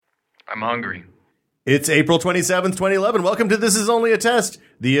I'm hungry. It's April 27th, 2011. Welcome to This Is Only a Test,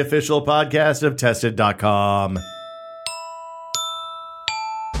 the official podcast of Tested.com.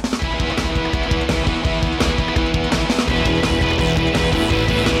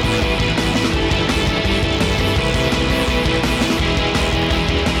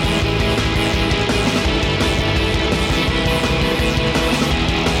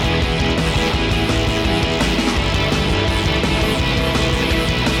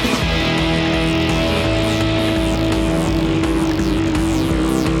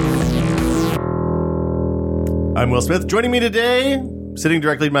 I'm Will Smith. Joining me today, sitting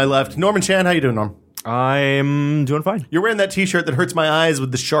directly to my left, Norman Chan. How you doing, Norm? I'm doing fine. You're wearing that T-shirt that hurts my eyes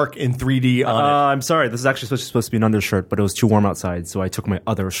with the shark in 3D on it. I'm sorry. This is actually supposed to be an undershirt, but it was too warm outside, so I took my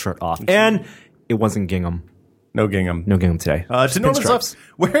other shirt off. And it wasn't gingham. No gingham. No gingham today. To Norman's left,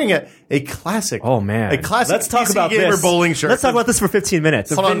 wearing a classic. Oh, man. A classic Let's talk PC about Gamer this. bowling shirt. Let's talk about this for 15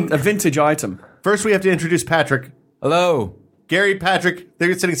 minutes. A vintage item. First, we have to introduce Patrick. Hello. Gary, Patrick,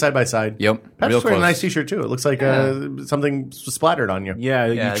 they're sitting side by side. Yep. Patrick's Real wearing a close. nice T-shirt, too. It looks like something splattered on you. Yeah,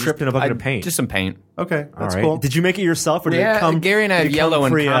 you tripped in a bucket of I- paint. Just some paint. Okay, that's All right. cool. Did you make it yourself, or did Yeah, it come? Gary and I have did it yellow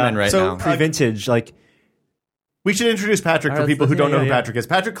come in common right so- now. Pre-vintage, like... We should introduce Patrick for people who don't know who Patrick is.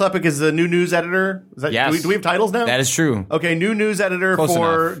 Patrick Klepek is the new news editor. Is that, Yes. do we have titles now? That is true. Okay, new news editor Close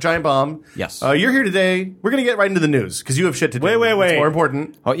for enough. Giant Bomb. Yes. You're here today. We're going to get right into the news because you have shit to do. Wait. It's more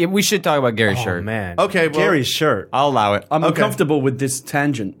important. Oh, yeah, we should talk about Gary's Oh, shirt. man. Okay, well- Gary's shirt. I'll allow it. I'm Okay. uncomfortable with this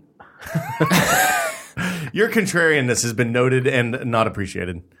tangent. Your contrarianness has been noted and not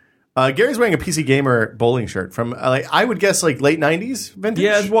appreciated. Gary's wearing a PC Gamer bowling shirt from, I would guess, like late 90s vintage?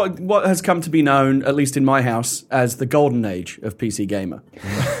 Yeah, it's what has come to be known, at least in my house, as the golden age of PC Gamer.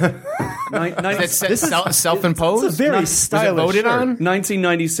 This is self-imposed? It's a very Was it stylish voted shirt. on?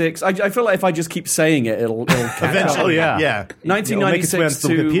 1996. I feel like if I just keep saying it, it'll catch Eventually, Oh, yeah. yeah. 1996 It'll make its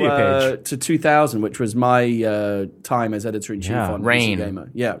way on the Wikipedia to 2000, which was my time as editor-in-chief Yeah. on Rain. PC Gamer.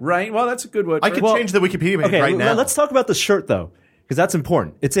 Yeah, Rain. Well, that's a good word. I for could it. change the Wikipedia page Okay, right now. let's talk about the shirt, though, because that's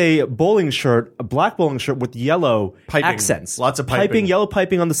important. It's a bowling shirt, a black bowling shirt with yellow Piping. accents. Lots of piping. Yellow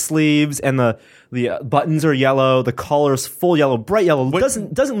piping on the sleeves, and the buttons are yellow. The collar's full yellow, bright yellow.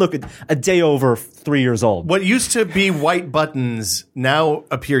 Doesn't look a day over 3 years old. What used to be white buttons now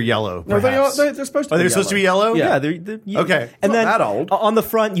appear yellow. No, perhaps. they're supposed to Are be they supposed to be yellow? Yeah, Yeah. they're Okay. And Not then that old. on the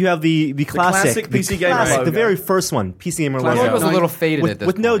front, you have the classic PC Gamer logo. the very first one, PC Gamer The logo. logo's a little faded at this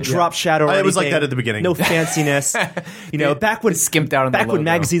with no point. drop shadow. Or It was like anything. that at the beginning. No fanciness. Back when skimped out on the back when logo.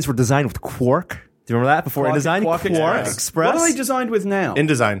 magazines were designed with Quark. Do you remember that before InDesign? Quark Express. What are they designed with now?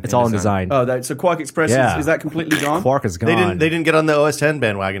 InDesign. It's all InDesign. Oh, so Quark Express Yeah. is that completely gone? Quark is gone. They didn't get on the OS 10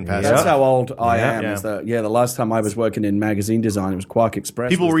 bandwagon fast That's enough. how old I am. Yeah. Is that, the last time I was working in magazine design, it was Quark Express.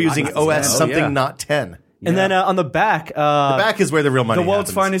 People was were the using last OS 10. something, yeah. not 10. And then on the back, The back is where the real money the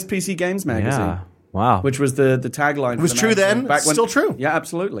world's happens. finest PC games magazine, yeah, wow. which was the tagline. was for the true magazine then? Still true? Yeah,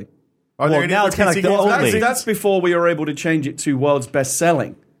 absolutely. Are Well, there any now other it's kinda PC like the games only- magazines? That's before we were able to change it to world's best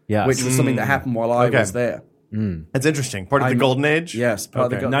selling, Yes. which was something that happened while I Okay. was there. That's interesting. Part of the golden age? Yes, part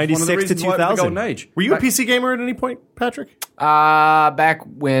Okay. of the 96 one of the to reasons why it was the 2000. golden age. Were you a PC gamer at any point, Patrick? Back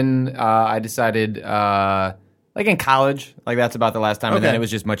when I decided, like in college, like that's about the last time, and then Okay. it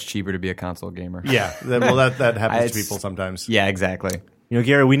was just much cheaper to be a console gamer. Yeah. That happens to It's- people sometimes. Yeah, exactly.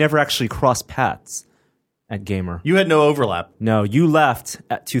 Gary, we never actually crossed paths at Gamer. You had no overlap. No, you left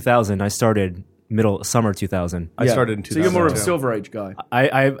at 2000. I started summer 2000. I started in 2000. So you're more of a Silver Age guy.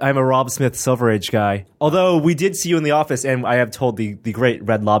 I'm a Rob Smith Silver Age guy. Although we did see you in the office, and I have told the great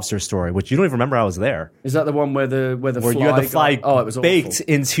Red Lobster story, which you don't even remember I was there. Is that the one where the Where fly you had the fly it was baked awful.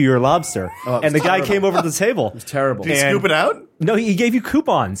 into your lobster. Oh, it and the was guy terrible. came over to the table. It was terrible. Did he And- scoop it out? No, he gave you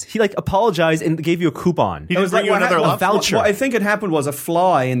coupons. He apologized and gave you a coupon. He didn't bring you another lobster? voucher. What I think had happened was a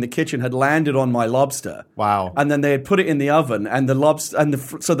fly in the kitchen had landed on my lobster. Wow. And then they had put it in the oven, and the lobster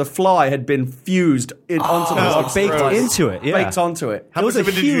so the fly had been fused onto the lobster. baked Right. into it. Yeah. Baked onto it. How It much was a of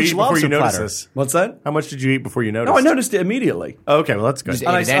it did you huge eat before lobster you noticed platter. this? What's that? How much did you eat before you noticed? No, I noticed it immediately. Oh, okay, well, that's good. Just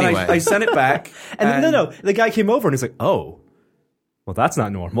And ate it anyway. I sent it back. And no, the guy came over and he's like, "Oh, well, that's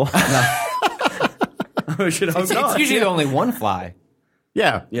not normal." I should hope It's not. usually only one fly.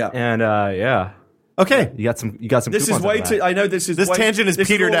 Yeah. Yeah. And yeah, Okay. you got some. This is coupons way out of too. that. I know this is. This way, tangent is this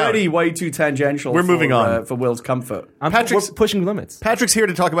petered out. already way too tangential. We're moving on. For Will's comfort. Patrick's- We're pushing limits. Patrick's here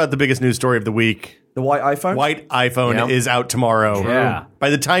to talk about the biggest news story of the week. The white iPhone. White iPhone Yeah. is out tomorrow. Yeah. By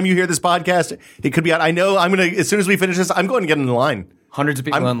the time you hear this podcast, it could be out. I know I'm going to, as soon as we finish this, I'm going to get in the line. Hundreds of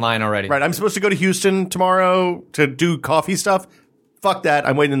people in line already. Right. I'm supposed to go to Houston tomorrow to do coffee stuff. Fuck that.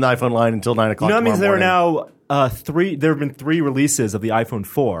 I'm waiting in the iPhone line until 9 o'clock. You know, that means there tomorrow are morning. now there have been 3 releases of the iPhone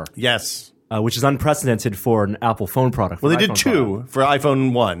 4, Yes. which is unprecedented for an Apple phone product. Well, for they an did iPhone 2 product. for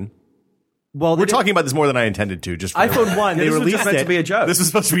iPhone 1. Well, We're talking about this more than I intended to. Just for iPhone 1, they This was released just meant it. to be a joke. This was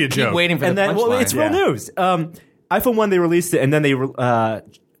supposed to be a joke. Keep waiting for And the then, well, punchline. it's real news. iPhone 1, they released it, and then they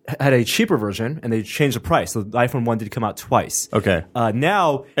had a cheaper version, and they changed the price. So the iPhone 1 did come out twice. Okay.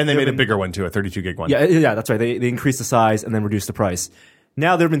 Now, And they made a bigger one too, a 32 gig one. Yeah, that's right. They increased the size and then reduced the price.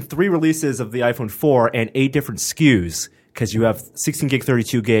 Now there have been 3 releases of the iPhone 4 and 8 different SKUs because you have 16 gig,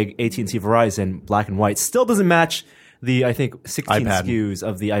 32 gig, AT&T Verizon, black and white. Still doesn't match the, I think, 16 iPad. SKUs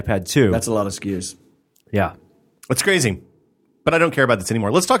of the iPad 2. That's a lot of SKUs. Yeah. It's crazy. But I don't care about this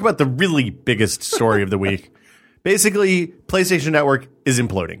anymore. Let's talk about the really biggest story of the week. Basically, PlayStation Network is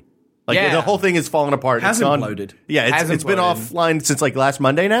imploding. Like Yeah. the whole thing is falling apart. Has It's gone- imploded. Yeah, Has it's been imploded. offline since like last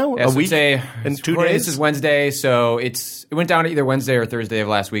Monday now. Yeah, a so week say, and 2 recording days. This is Wednesday, so it went down to either Wednesday or Thursday of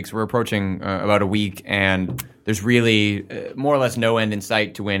last week. So we're approaching about a week, and there's really more or less no end in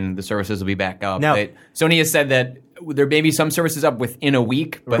sight to when the services will be back up. Now- Sony has said that there may be some services up within a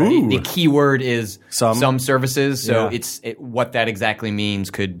week, but the key word is Some. services. So Yeah. what that exactly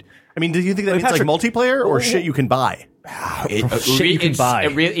means could. I mean, do you think that means Patrick- like multiplayer or shit you can buy? Shit you can buy.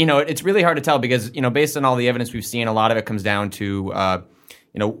 It's really hard to tell because based on all the evidence we've seen, a lot of it comes down to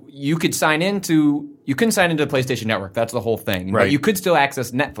you couldn't sign into the PlayStation Network. That's the whole thing. Right. But you could still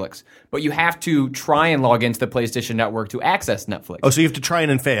access Netflix, but you have to try and log into the PlayStation Network to access Netflix. Oh, so you have to try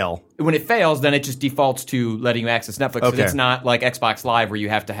and fail. When it fails, then it just defaults to letting you access Netflix. Okay. So it's not like Xbox Live where you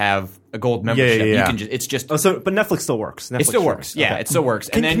have to have a gold membership. yeah. You can just it's just Oh, so, but Netflix still works. it still works. Yeah, it still works.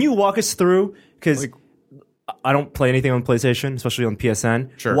 Can you walk us through, because I don't play anything on PlayStation, especially on PSN.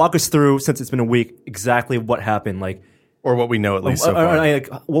 Sure. Walk us through, since it's been a week, exactly what happened. Like, Or what we know at least so far.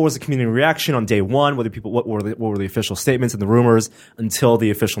 what was the community reaction on day one? What were the official statements and the rumors until the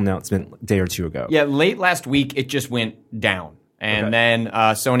official announcement a day or two ago? Yeah, late last week, it just went down. And then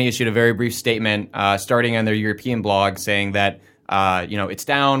Sony issued a very brief statement starting on their European blog saying that, it's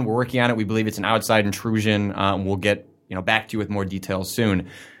down. We're working on it. We believe it's an outside intrusion. We'll get back to you with more details soon.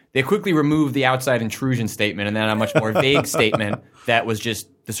 They quickly removed the outside intrusion statement and then a much more vague statement that was just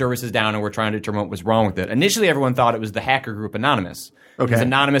the service is down and we're trying to determine what was wrong with it. Initially, everyone thought it was the hacker group Anonymous. Okay. Because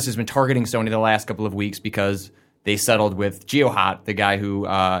Anonymous has been targeting Sony the last couple of weeks because they settled with GeoHot, the guy who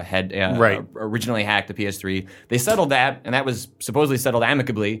had originally hacked the PS3. They settled that, and that was supposedly settled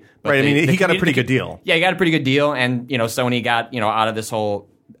amicably. But Right, I mean, the he got a pretty community- good deal. Yeah, he got a pretty good deal, and Sony got out of this whole.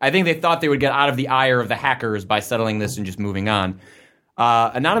 I think they thought they would get out of the ire of the hackers by settling this and just moving on.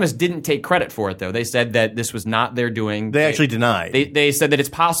 Anonymous didn't take credit for it, though. They said that this was not their doing. They actually denied. They said that it's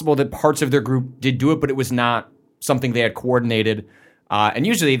possible that parts of their group did do it, but it was not something they had coordinated. And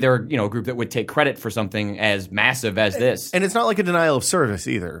usually they're a group that would take credit for something as massive as this. And it's not like a denial of service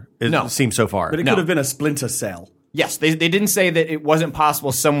either. It No. seems so far. But it could have been a splinter cell. Yes, they didn't say that it wasn't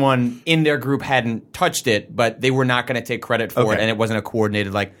possible someone in their group hadn't touched it, but they were not going to take credit for it, Okay. and it wasn't a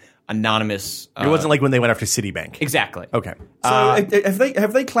coordinated, anonymous. It wasn't like when they went after Citibank. Exactly. Okay. So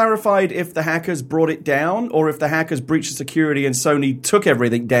have they clarified if the hackers brought it down or if the hackers breached the security and Sony took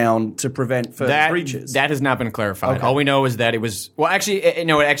everything down to prevent further breaches? That has not been clarified. Okay. All we know is that it was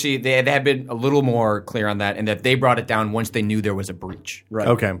they have been a little more clear on that, and that they brought it down once they knew there was a breach. Right.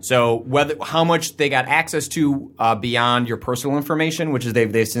 Okay. So how much they got access to beyond your personal information, which is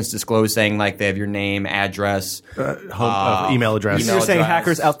they've since disclosed, saying they have your name, address, Email address. You're saying address.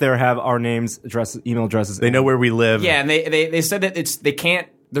 hackers out there have our names, addresses, email addresses. They know where we live. Yeah, and they said that they can't.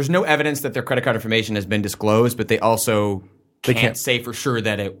 There's no evidence that their credit card information has been disclosed, but they also can't say for sure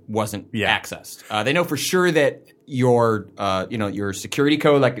that it wasn't accessed. They know for sure that your security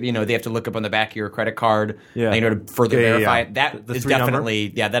code, they have to look up on the back of your credit card, to further verify it. That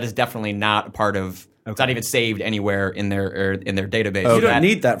is definitely not a part of. It's not even saved anywhere in their database. You don't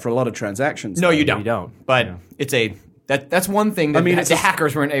need that for a lot of transactions. No, though. you don't. You don't. But it's a. That's one thing that it's the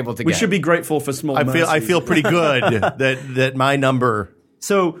hackers weren't able to We get. should be grateful for small I mercies. feel pretty good that my number.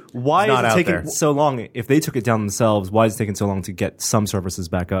 So why not is out it taking there. so long? If they took it down themselves, why is it taking so long to get some services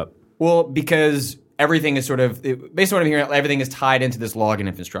back up? Well, because everything is based on what I'm hearing, everything is tied into this login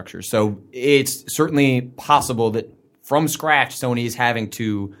infrastructure. So it's certainly possible that from scratch, Sony is having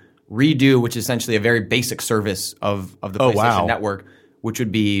to redo, which is essentially a very basic service of the PlayStation Network, which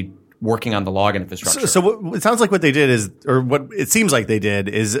would be working on the login infrastructure. So it sounds like what they did is, or what it seems like they did,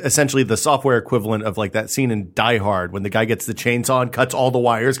 is essentially the software equivalent of that scene in Die Hard when the guy gets the chainsaw and cuts all the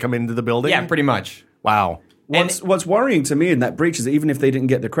wires coming into the building. Yeah, pretty much. Wow. What's worrying to me in that breach is that even if they didn't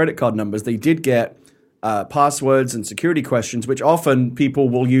get the credit card numbers, they did get passwords and security questions, which often people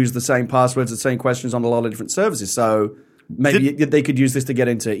will use the same passwords and same questions on a lot of different services. So maybe they could use this to get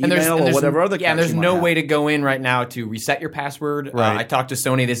into email or whatever other. Yeah, and there's no way to go in right now to reset your password. Right. I talked to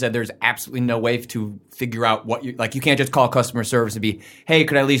Sony. They said there's absolutely no way to figure out what you like. You can't just call customer service and be, hey,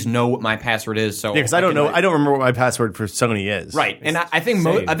 could I at least know what my password is? So because I don't know. I don't remember what my password for Sony is. Right, and I think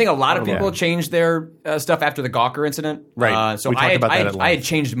a lot of people changed their stuff after the Gawker incident. Right. So we talked about that at I length. had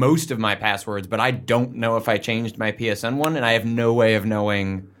changed most of my passwords, but I don't know if I changed my PSN one, and I have no way of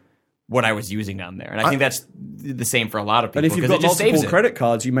knowing what I was using on there. And I think that's the same for a lot of people. And if you've got multiple credit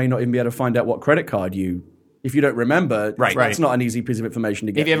cards, you may not even be able to find out what credit card if you don't remember. Right. That's not an easy piece of information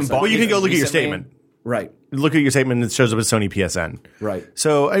to get. If you haven't bought, Well, you can go look at your recently. statement. Right. Look at your statement and it shows up as Sony PSN. Right.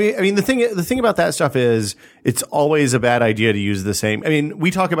 So, I mean, the thing about that stuff is it's always a bad idea to use the same. I mean, we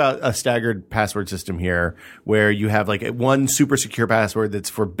talk about a staggered password system here where you have like one super secure password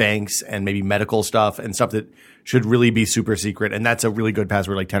that's for banks and maybe medical stuff and stuff that should really be super secret. And that's a really good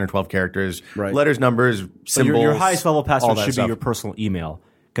password, like 10 or 12 characters, Right. letters, numbers, So symbols. your highest level all password that should stuff. be your personal email.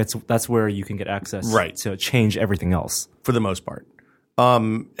 That's where you can get access Right. to change everything else. For the most part.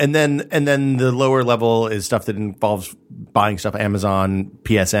 And then the lower level is stuff that involves buying stuff, Amazon,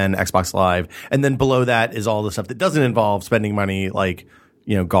 PSN, Xbox Live. And then below that is all the stuff that doesn't involve spending money, like,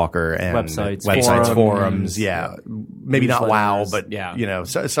 Gawker and Websites, forums. Yeah. Maybe not WoW, but, Yeah.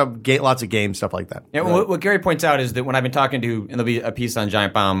 lots of games, stuff like that. Yeah, what Gary points out is that when I've been talking to, and there'll be a piece on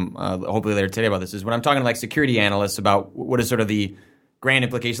Giant Bomb, hopefully later today about this, is when I'm talking to like security analysts about what is sort of the grand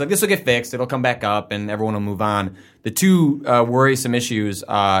implications. Like this will get fixed, it'll come back up, and everyone will move on. The two worrisome issues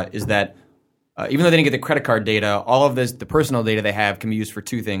is that even though they didn't get the credit card data, all of the personal data they have can be used for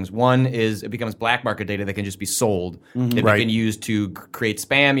two things. One is it becomes black market data that can just be sold, that they can use to create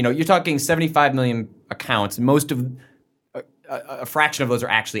spam. You're talking 75 million accounts. Most of a fraction of those are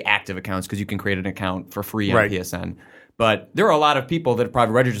actually active accounts because you can create an account for free on PSN. But there are a lot of people that have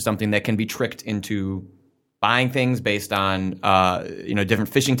probably registered something that can be tricked into buying things based on different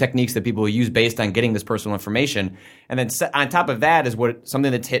phishing techniques that people use based on getting this personal information. And then on top of that is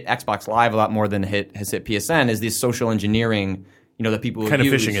something that's hit Xbox Live a lot more than has hit PSN is this social engineering, that people Kind of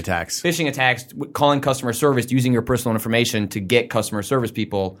use. phishing attacks. Phishing attacks, calling customer service, using your personal information to get customer service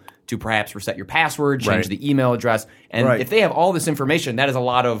people to perhaps reset your password, change the email address. And if they have all this information, that is a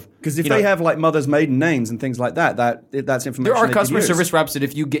lot of... Because if they have like mothers' maiden names and things like that, that's information there are they customer could use. service reps that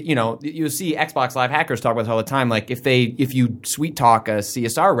if you get, you see Xbox Live hackers talk about this all the time. Like if you sweet talk a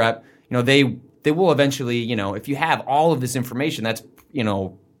CSR rep, they will eventually, if you have all of this information, that's,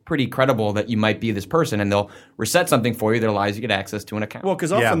 pretty credible that you might be this person, and they'll reset something for you that allows you to get access to an account. Well,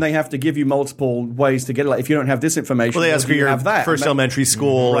 because often they have to give you multiple ways to get it. Like if you don't have this information, Well, they ask for your have that. first elementary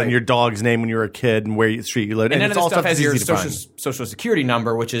school Right. and your dog's name when you were a kid and where street you lived. And none it's of all this stuff has that's your easy to find. social security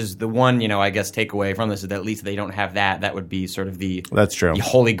number, which is the one, I guess, takeaway from this is that at least they don't have that. That would be sort of the That's true. the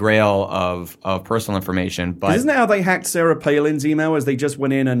holy grail of personal information. But Isn't that how they hacked Sarah Palin's email? As they just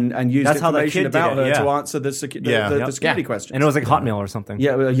went in and used That's how that information kid did about it, her yeah. to answer the security Yeah. questions. And it was like Hotmail or something.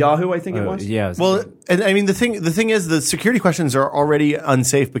 Yeah, Yahoo, I think it was. Yeah. Well, and I mean the thing is the security questions are already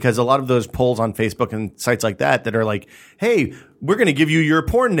unsafe because a lot of those polls on Facebook and sites like that are like, hey, we're going to give you your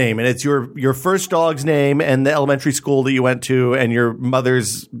porn name and it's your first dog's name and the elementary school that you went to and your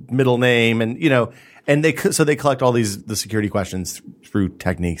mother's middle name and and they collect all the security questions through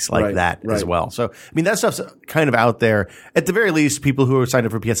techniques like that as well. So I mean that stuff's kind of out there. At the very least, people who are signed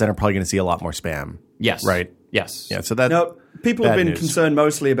up for PSN are probably going to see a lot more spam. yes, Right. Yes. Yeah. So that Now, people have bad been news. concerned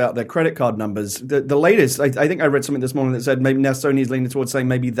mostly about their credit card numbers. The latest, I think I read something this morning that said maybe now Sony's leaning towards saying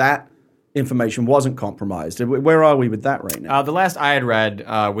maybe that information wasn't compromised. Where are we with that right now? The last I had read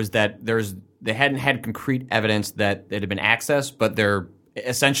was that they hadn't had concrete evidence that it had been accessed, but they're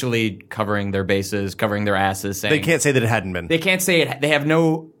essentially covering their bases, covering their asses, saying they can't say that it hadn't been. They can't say it. They have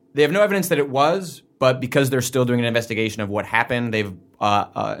no evidence that it was, but because they're still doing an investigation of what happened, they've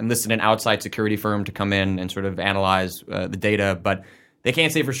enlisted an outside security firm to come in and sort of analyze the data, but they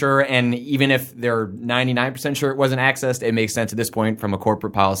can't say for sure. And even if they're 99% sure it wasn't accessed, it makes sense at this point from a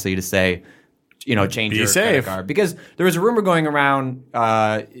corporate policy to say, change your credit card. Because there was a rumor going around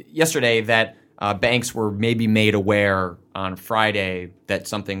yesterday that banks were maybe made aware on Friday that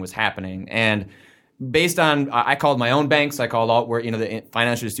something was happening. And based on, I called my own banks, I called all the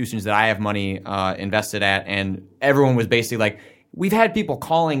financial institutions that I have money invested at, and everyone was basically like, we've had people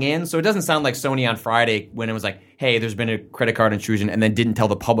calling in, so it doesn't sound like Sony on Friday when it was like, hey, there's been a credit card intrusion, and then didn't tell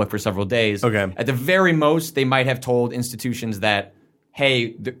the public for several days. Okay. At the very most, they might have told institutions that,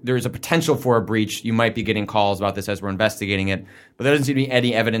 hey, there's a potential for a breach. You might be getting calls about this as we're investigating it. But there doesn't seem to be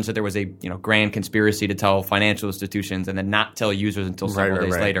any evidence that there was a grand conspiracy to tell financial institutions and then not tell users until several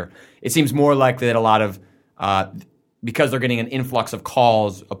days later. It seems more likely that a lot of because they're getting an influx of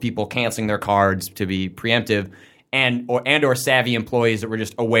calls of people canceling their cards to be preemptive, or savvy employees that were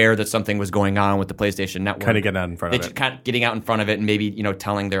just aware that something was going on with the PlayStation Network. Kind of getting out in front of it. Kind of getting out in front of it and maybe,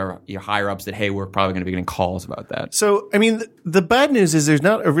 telling your higher ups that, hey, we're probably going to be getting calls about that. So, I mean, the bad news is there's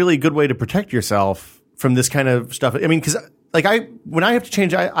not a really good way to protect yourself from this kind of stuff. I mean, because when I have to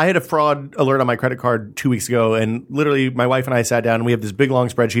change, I had a fraud alert on my credit card 2 weeks ago, and literally my wife and I sat down and we have this big long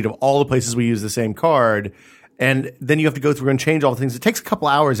spreadsheet of all the places we use the same card. And then you have to go through and change all the things. It takes a couple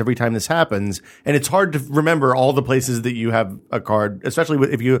hours every time this happens, and it's hard to remember all the places that you have a card,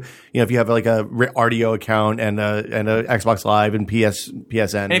 especially if you have like a RDO account and a Xbox Live and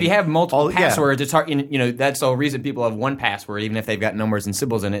PSN. And if you have multiple passwords, it's hard. That's the reason people have one password, even if they've got numbers and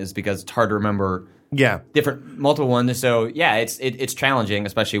symbols in it, is because it's hard to remember. Different multiple ones. So it's challenging,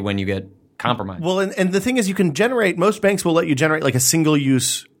 especially when you get compromised. Well, and the thing is, you can generate. Most banks will let you generate like a single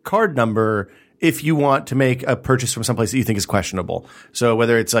use card number if you want to make a purchase from someplace that you think is questionable. So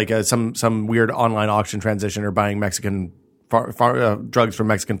whether it's like some weird online auction transition or buying Mexican drugs from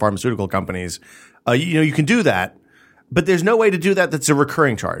Mexican pharmaceutical companies, you can do that. But there's no way to do that that's a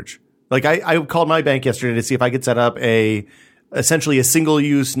recurring charge. Like I called my bank yesterday to see if I could set up essentially a single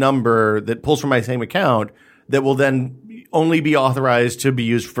use number that pulls from my same account that will then only be authorized to be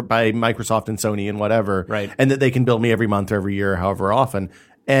used by Microsoft and Sony and whatever. Right. And that they can bill me every month or every year, however often.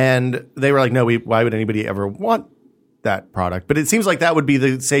 And they were like, no, why would anybody ever want that product? But it seems like that would be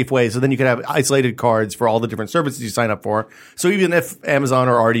the safe way. So then you could have isolated cards for all the different services you sign up for. So even if Amazon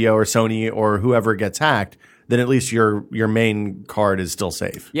or RDO or Sony or whoever gets hacked, then at least your main card is still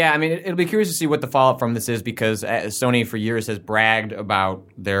safe. Yeah, I mean, it'll be curious to see what the follow-up from this is, because Sony for years has bragged about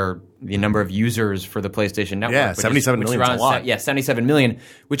the number of users for the PlayStation Network. Yeah, 77 million is a lot. 77 million,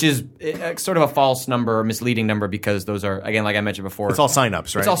 which is sort of a false number, misleading number, because those are, again, like I mentioned before. It's all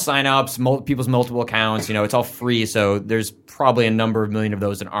signups, right? It's all signups, people's multiple accounts. It's all free, so there's probably a number of million of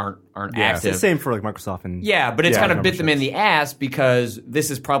those that aren't active. It's the same for like Microsoft and but it's kind of bit them in the ass, because this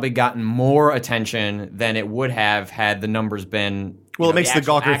has probably gotten more attention than it would have had the numbers been. Well, it makes the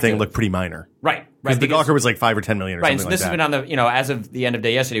Gawker thing look pretty minor. Right. Because the Gawker was like 5 or 10 million or something like that. Right, so this has been on the, as of the end of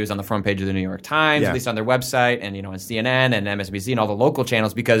day yesterday, it was on the front page of the New York Times, at least on their website, and, on CNN and MSNBC and all the local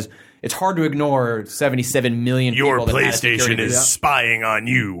channels, because it's hard to ignore 77 million people. Your PlayStation is spying on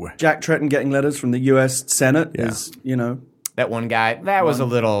you. Jack Tretton getting letters from the U.S. Senate is, That one guy, that was a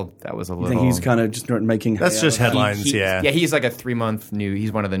little. I think he's kind of just making. That's just headlines, Yeah, he's like a 3-month new.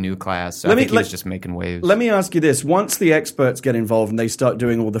 He's one of the new class. So I think he was just making waves. Let me ask you this: once the experts get involved and they start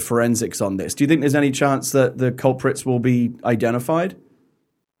doing all the forensics on this, do you think there's any chance that the culprits will be identified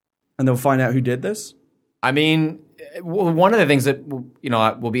and they'll find out who did this? I mean, one of the things that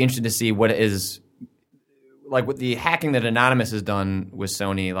will be interesting to see what is. Like with the hacking that Anonymous has done with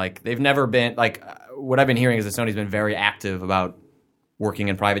Sony, like they've never been like what I've been hearing is that Sony's been very active about working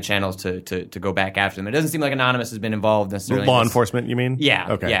in private channels to go back after them. It doesn't seem like Anonymous has been involved necessarily. Law enforcement, you mean?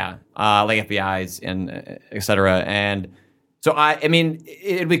 Yeah. Okay. Yeah. Like FBI's and et cetera. And so I mean,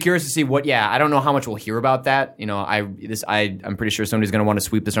 it'd be curious to see what. Yeah, I don't know how much we'll hear about that. I'm pretty sure somebody's going to want to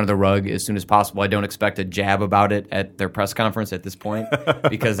sweep this under the rug as soon as possible. I don't expect a jab about it at their press conference at this point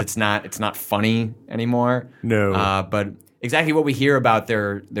because it's not funny anymore. No. But exactly what we hear about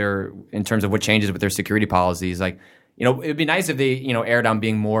their in terms of what changes with their security policies, like it'd be nice if they aired on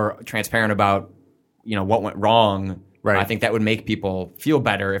being more transparent about what went wrong. Right. I think that would make people feel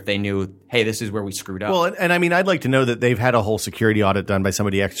better if they knew, hey, this is where we screwed up. Well, and I mean, I'd like to know that they've had a whole security audit done by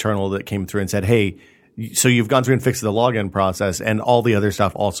somebody external that came through and said, hey, so you've gone through and fixed the login process and all the other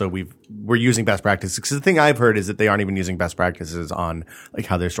stuff. Also, we're using best practices. Because the thing I've heard is that they aren't even using best practices on like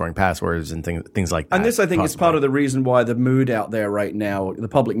how they're storing passwords and things like that. And this, I think, is part of the reason why the mood out there right now, the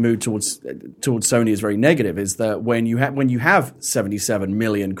public mood towards Sony is very negative. Is that when you have 77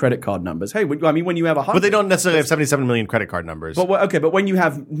 million credit card numbers, hey, I mean, when you have 100, but they don't necessarily have 77 million credit card numbers. But but when you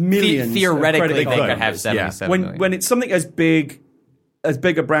have millions, theoretically, they could have 77 million. When it's something as big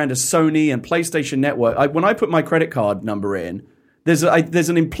a brand as Sony and PlayStation Network, when I put my credit card number in, there's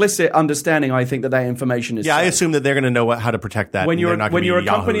an implicit understanding, I think, that information is safe. I assume that they're going to know how to protect that. When you're a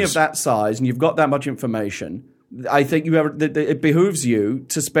company of that size and you've got that much information, I think it behooves you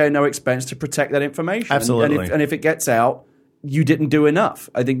to spare no expense to protect that information. Absolutely. And if it gets out, you didn't do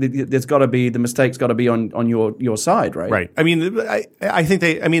enough. I think that there's got to be the mistake's got to be on your side, right? Right. I mean, I think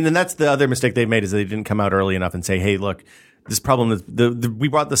and that's the other mistake they've made is they didn't come out early enough and say, hey, look. This problem is we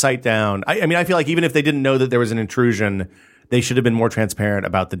brought the site down. I mean, I feel like even if they didn't know that there was an intrusion, they should have been more transparent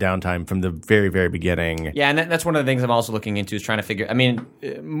about the downtime from the very, very beginning. Yeah, and that's one of the things I'm also looking into is trying to figure. I mean,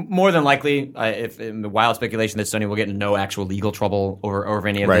 more than likely, if in the wild speculation that Sony will get into no actual legal trouble over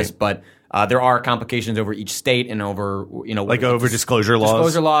any of this, but There are complications over each state and over, Like over disclosure laws.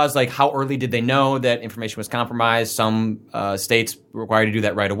 Disclosure laws, like how early did they know that information was compromised? Some states require you to do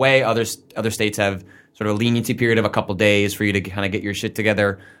that right away. Other states have sort of a leniency period of a couple days for you to kind of get your shit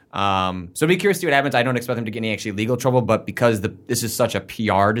together. So I'd be curious to see what happens. I don't expect them to get any actually legal trouble, but because this is such a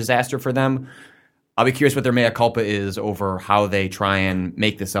PR disaster for them, I'll be curious what their mea culpa is over how they try and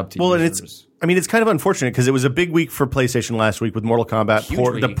make this up to users. And it's kind of unfortunate because it was a big week for PlayStation last week with Mortal Kombat,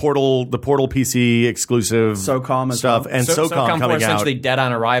 the Portal PC exclusive SOCOM stuff, and SOCOM coming out. Essentially dead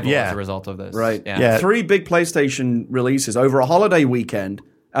on arrival as a result of this. Right. Yeah. 3 big PlayStation releases over a holiday weekend.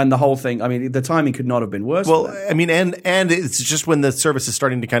 And the whole thing, I mean, the timing could not have been worse. Well, I mean, and it's just when the service is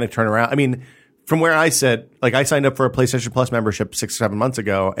starting to kind of turn around. I mean, from where I sit, like I signed up for a PlayStation Plus membership 6 or 7 months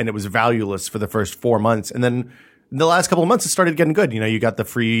ago, and it was valueless for the first 4 months. And then the last couple of months, it started getting good. You got the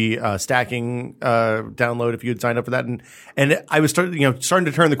free stacking download if you had signed up for that. And I was starting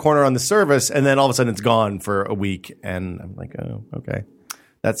to turn the corner on the service, and then all of a sudden it's gone for a week. And I'm like, oh, okay.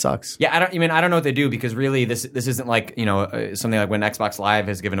 That sucks. Yeah, I don't know what they do because really this isn't like something like when Xbox Live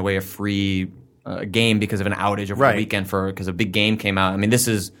has given away a free game because of an outage over the weekend because a big game came out. I mean, this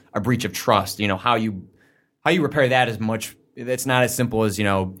is a breach of trust. How you repair that is much. It's not as simple as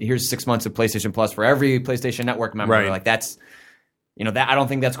here's 6 months of PlayStation Plus for every PlayStation Network member. Right. Like that's that I don't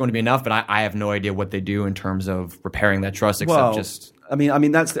think that's going to be enough. But I have no idea what they do in terms of repairing that trust except just. I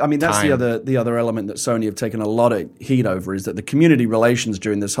mean that's the other element that Sony have taken a lot of heat over is that the community relations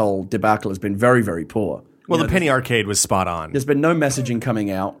during this whole debacle has been very, very poor. Well, the Penny Arcade was spot on. There's been no messaging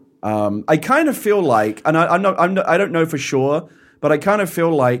coming out. I kind of feel like, and I don't know for sure, but I kind of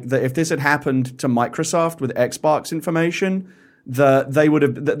feel like that if this had happened to Microsoft with Xbox information,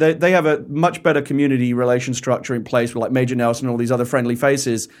 they have a much better community relation structure in place with like Major Nelson and all these other friendly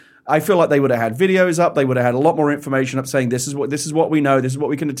faces. I feel like they would have had videos up. They would have had a lot more information up saying this is what we know. This is what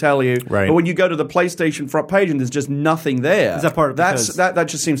we can tell you. Right. But when you go to the PlayStation front page and there's just nothing there, is that part? That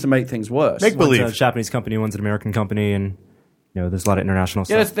just seems to make things worse. Make believe. One's a Japanese company, one's an American company, and there's a lot of international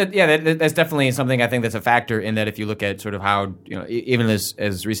stuff. That's definitely something I think that's a factor in that if you look at sort of how even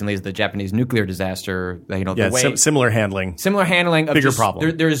as recently as the Japanese nuclear disaster, the way similar handling of bigger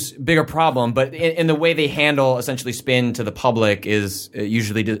problem. There's bigger problem, but in the way they handle essentially spin to the public is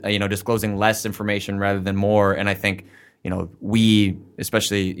usually disclosing less information rather than more, and I think we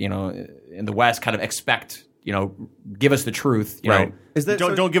especially in the West kind of expect. Give us the truth. Right.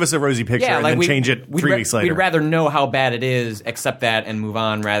 Don't give us a rosy picture and then change it 3 weeks later. We'd rather know how bad it is, accept that, and move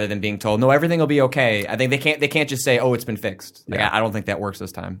on rather than being told, no, everything will be okay. I think they can't just say, oh, it's been fixed. I don't think that works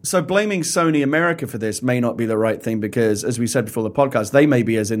this time. So blaming Sony America for this may not be the right thing because, as we said before the podcast, they may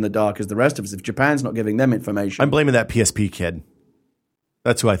be as in the dark as the rest of us if Japan's not giving them information. I'm blaming that PSP kid.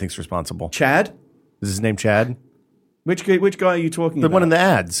 That's who I think's responsible. Chad? Is his name Chad? Which guy are you talking about? The one in the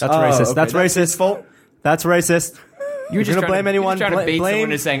ads. That's racist. Okay. That's racist. His fault? That's racist. You're just going to blame anyone. You're trying to bait blame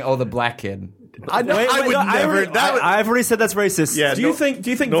someone into saying, "Oh, the black kid." I would never. I've already said that's racist. Yeah. Do you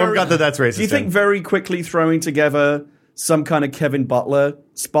think? No one got that's racist. Do you think very quickly throwing together some kind of Kevin Butler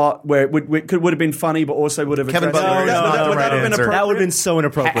spot where it would have been funny, but also would have Kevin Butler is not the right answer. That would have been so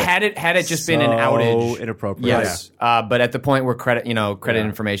inappropriate. Had it just been an outage, inappropriate. Yes. Yeah. But at the point where credit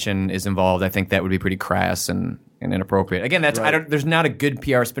information is involved, I think that would be pretty crass and inappropriate. Again, there's not a good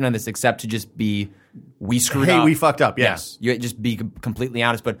PR spin on this except to just be we screwed up. Hey, we fucked up. Yes, you just be completely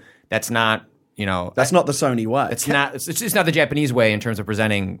honest. But that's not. That's not the Sony way. It's not. It's just not the Japanese way in terms of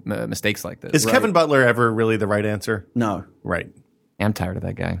presenting mistakes like this. Is Kevin Butler ever really the right answer? No. Right. I'm tired of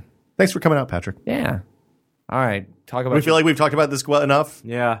that guy. Thanks for coming out, Patrick. Yeah. All right. Talk about. We feel like we've talked about this well enough.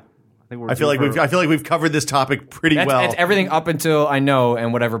 Yeah. I feel like we've covered this topic pretty well. That's everything up until I know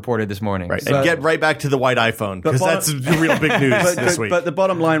and what I've reported this morning. Right. And get right back to the white iPhone because that's the real big news this week. But the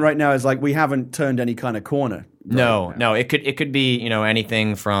bottom line right now is like we haven't turned any kind of corner. No. It could be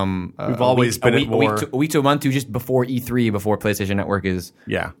anything from we've always been at war. A week to a month to just before E3, before PlayStation Network is.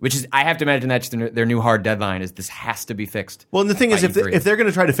 Yeah. Which is I have to imagine that's their new hard deadline is this has to be fixed. Well, and the thing is if E3. they're going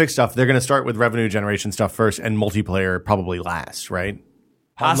to try to fix stuff, they're going to start with revenue generation stuff first and multiplayer probably last, right?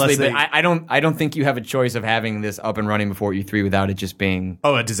 Possibly, but I don't think you have a choice of having this up and running before E3 without it just being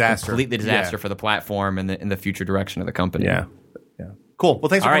a disaster, completely disaster for the platform and the future direction of the company. Yeah. Cool. Well,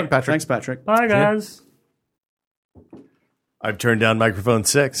 thanks for coming, Patrick. Thanks, Patrick. Bye, guys. I've turned down microphone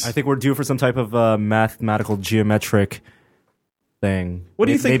 6. I think we're due for some type of mathematical geometric thing. What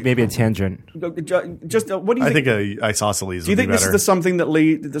do you think? Maybe a tangent. Just what do you think? I think isosceles. Do you think this is something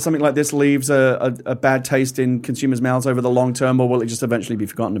that something like this leaves a bad taste in consumers' mouths over the long term, or will it just eventually be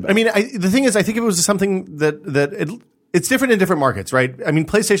forgotten about? I mean, the thing is, I think it was something that it's different in different markets, right? I mean,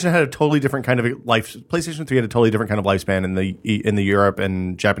 PlayStation had a totally different kind of life. PlayStation 3 had a totally different kind of lifespan in the Europe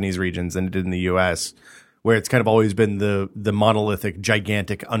and Japanese regions than it did in the US, where it's kind of always been the monolithic,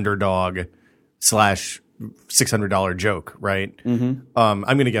 gigantic underdog / $600 joke, right? Mm-hmm. I'm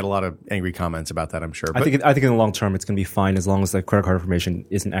going to get a lot of angry comments about that, I'm sure. I think in the long term, it's going to be fine as long as the credit card information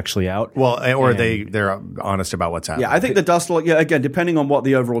isn't actually out. Well, or they're honest about what's happening. Yeah, I think the dust will, again, depending on what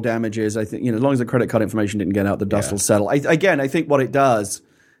the overall damage is, I think, as long as the credit card information didn't get out, the dust will settle. I think what it does,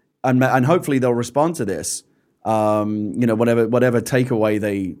 and hopefully they'll respond to this, whatever takeaway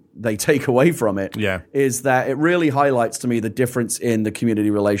they take away from it, is that it really highlights to me the difference in the community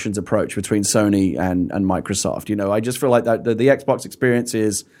relations approach between Sony and Microsoft. I just feel like that the Xbox experience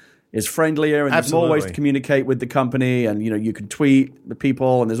is friendlier and there's more ways to communicate with the company, and you can tweet the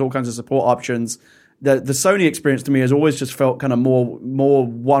people and there's all kinds of support options. The Sony experience to me has always just felt kind of more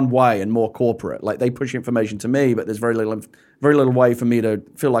one way and more corporate. Like they push information to me, but there's very little way for me to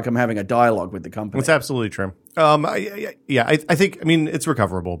feel like I'm having a dialogue with the company. That's absolutely true. I think it's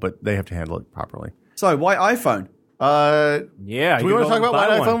recoverable, but they have to handle it properly. So why iPhone? Do we want to talk about white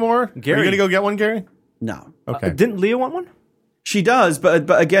iPhone more? Gary, are you going to go get one, Gary? No. Okay. Didn't Leah want one? She does, but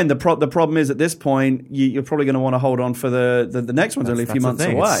again, the problem is at this point you're probably going to want to hold on for the next one's only a few months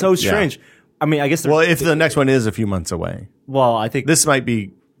away. It's so strange. Yeah. I mean, I guess. Well, if the next one is a few months away, I think this might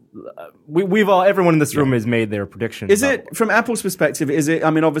be. Everyone in this room has made their prediction. Is it from Apple's perspective? Is it?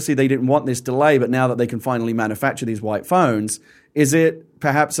 I mean, obviously they didn't want this delay, but now that they can finally manufacture these white phones, is it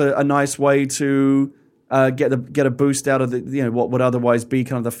perhaps a nice way to get a boost out of the what would otherwise be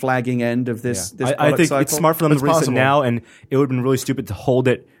kind of the flagging end of this? Yeah. I think cycle? It's smart for them to release it now, and it would have been really stupid to hold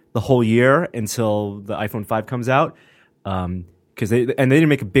it the whole year until the iPhone 5 comes out. Because they didn't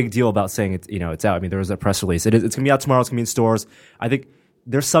make a big deal about saying it's out. I mean, there was a press release. It's going to be out tomorrow. It's going to be in stores. I think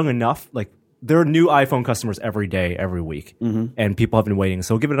they're sung enough. Like there are new iPhone customers every day, every week, and people have been waiting.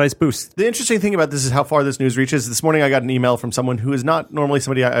 So give it a nice boost. The interesting thing about this is how far this news reaches. This morning, I got an email from someone who is not normally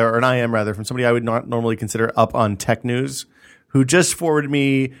somebody, or an IM rather, from somebody I would not normally consider up on tech news, who just forwarded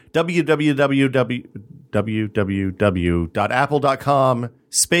me www.apple.com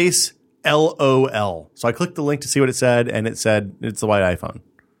LOL. So I clicked the link to see what it said, and it said it's the white iPhone.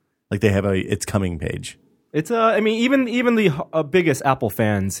 Like they have a "it's coming" page. It's even the biggest Apple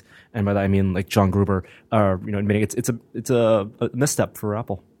fans, and by that I mean like John Gruber, are admitting it's a misstep for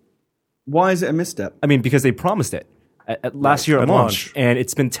Apple. Why is it a misstep? I mean, because they promised it at last year at launch, and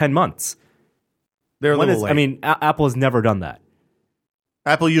it's been 10 months. They're a little late. I mean, Apple has never done that.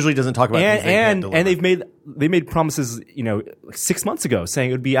 Apple usually doesn't talk about things they can't deliver. And they made promises, like 6 months ago,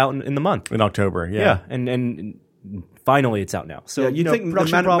 saying it would be out in the month in October. And finally it's out now. So you think the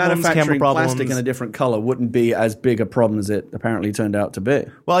manufacturing plastic in a different color wouldn't be as big a problem as it apparently turned out to be?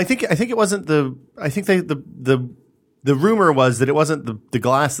 Well, I think it wasn't the rumor was that it wasn't the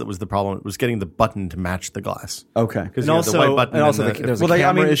glass that was the problem. It was getting the button to match the glass. Okay. Because the white button there's a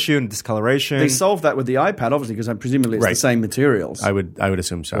camera issue and discoloration. They solved that with the iPad, obviously, because presumably it's the same materials. I would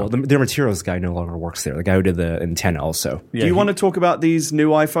assume so. Well, their materials guy no longer works there. The guy who did the antenna also. Yeah, Do you want to talk about these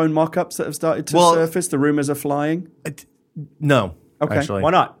new iPhone mock-ups that have started to surface? The rumors are flying? No. Okay. Actually. Why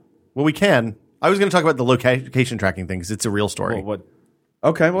not? Well, we can. I was going to talk about the location tracking thing because it's a real story. Well, what?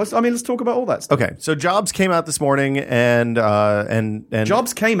 Okay, well, let's talk about all that stuff. Okay, so Jobs came out this morning, and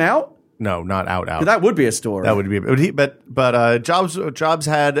Jobs came out? No, not out. That would be a story. That would be, but Jobs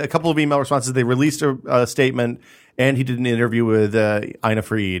had a couple of email responses. They released a statement, and he did an interview with Ina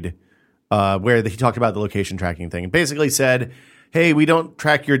Fried, where he talked about the location tracking thing, and basically said, "Hey, we don't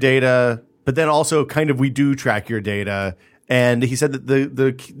track your data, but then also kind of we do track your data." And he said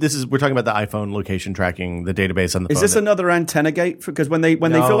that we're talking about the iPhone location tracking, the database on the phone. Is this another antenna gate? Because when they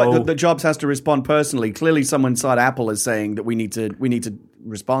feel like the Jobs has to respond personally, clearly someone inside Apple is saying that we need to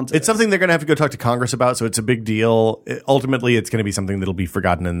respond to. It's something they're going to have to go talk to Congress about, so it's a big deal. Ultimately, it's going to be something that'll be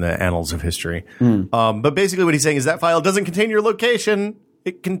forgotten in the annals of history. But basically, what he's saying is that file doesn't contain your location;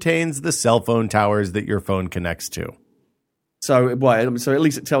 it contains the cell phone towers that your phone connects to. So at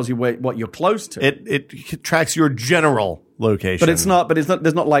least it tells you what you're close to. It tracks your general location. But it's not. There's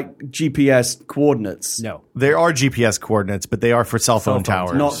not like GPS coordinates. No, there are GPS coordinates, but they are for cell phone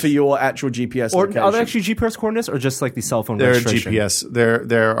towers, not for your actual GPS. Or location. are there actually GPS coordinates, or just like the cell phone? There are registration? GPS.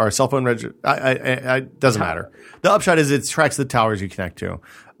 There are cell phone It doesn't matter. The upshot is it tracks the towers you connect to,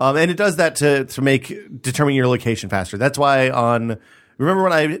 and it does that to determine your location faster. That's why Remember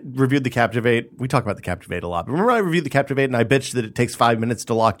when I reviewed the Captivate? We talk about the Captivate a lot. But remember when I reviewed the Captivate and I bitched that it takes 5 minutes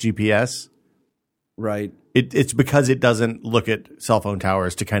to lock GPS? Right. It's because it doesn't look at cell phone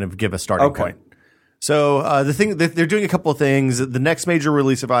towers to kind of give a starting point. So the thing they're doing a couple of things. The next major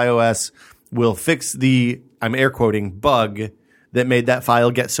release of iOS will fix the I'm air quoting, bug that made that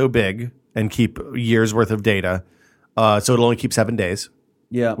file get so big and keep years worth of data. So it'll only keep 7 days.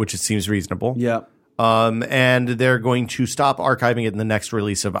 Yeah. Which it seems reasonable. Yeah. And they're going to stop archiving it in the next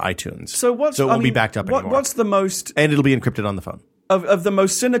release of iTunes. So it won't be backed up anymore. What's the most... And it'll be encrypted on the phone. Of the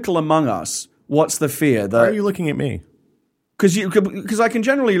most cynical among us, what's the fear? Why are you looking at me? Because I can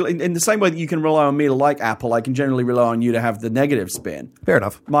generally, in the same way that you can rely on me to like Apple, I can generally rely on you to have the negative spin. Fair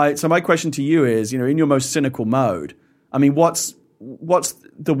enough. So my question to you is, in your most cynical mode, I mean, what's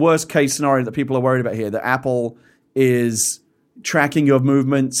the worst case scenario that people are worried about here? That Apple is tracking your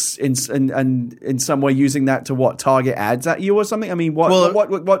movements in some way, using that to target ads at you or something? I mean,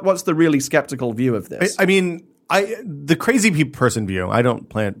 what's the really skeptical view of this? I mean, the crazy person view, I don't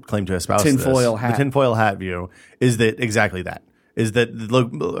claim to espouse tinfoil hat. The tinfoil hat view is that exactly that. Is that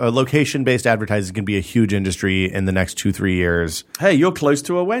location-based advertising can be a huge industry in the next 2-3 years. Hey, you're close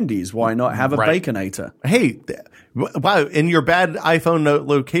to a Wendy's. Why not have a Baconator? Hey, wow, in your bad iPhone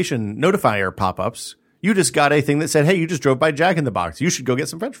location notifier pop-ups, you just got a thing that said, hey, you just drove by Jack in the Box. You should go get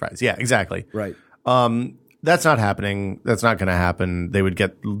some French fries. Yeah, exactly. Right. That's not happening. That's not going to happen. They would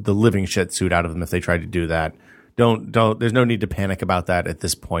get the living shit suit out of them if they tried to do that. Don't. There's no need to panic about that at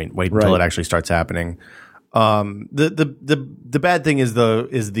this point. Wait until it actually starts happening. The bad thing is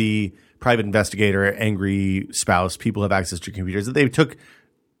the private investigator, angry spouse. People have access to computers. They took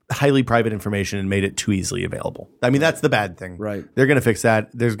highly private information and made it too easily available. I mean, that's the bad thing. Right. They're going to fix that.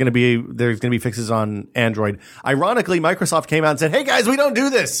 There's going to be fixes on Android. Ironically, Microsoft came out and said, "Hey guys, we don't do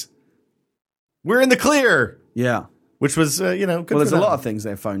this. We're in the clear." Yeah. Which was, good well, there's a lot of things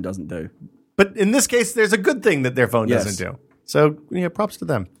their phone doesn't do. But in this case, there's a good thing that their phone doesn't do. So, props to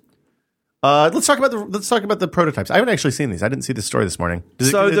them. Let's talk about the prototypes. I haven't actually seen these. I didn't see this story this morning.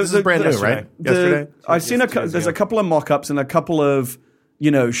 This is brand new, right? Yesterday. I've seen there's a couple of mock-ups and a couple of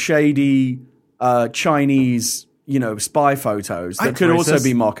shady Chinese spy photos that could also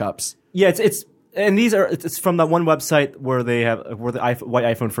be mock-ups. Yeah, it's from that one website where the white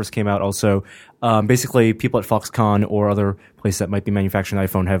iPhone first came out. Also, basically, people at Foxconn or other places that might be manufacturing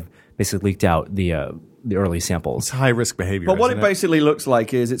iPhone have basically leaked out the early samples. It's high risk behavior. But what it basically looks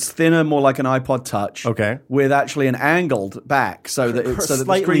like is it's thinner, more like an iPod Touch. Okay. With actually an angled back, so that the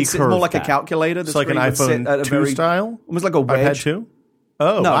screen sits more like a calculator. It's like an iPhone 2 style, almost like a wedge. iPad 2.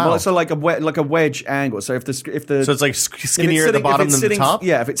 Oh, no, wow. So like a wedge angle. So if the so it's like skinnier at the bottom than the top.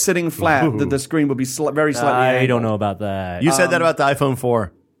 Yeah, if it's sitting flat, the screen will be very slightly. I angled. don't know about that. You said that about the iPhone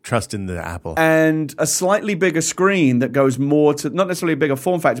 4. Trust in the Apple. And a slightly bigger screen that goes more to, not necessarily a bigger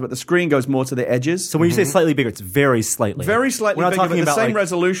form factor, but the screen goes more to the edges. So when you say slightly bigger, it's very slightly. Very slightly bigger, but the same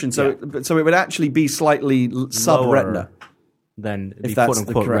resolution. So it would actually be slightly sub-retina. Than if that's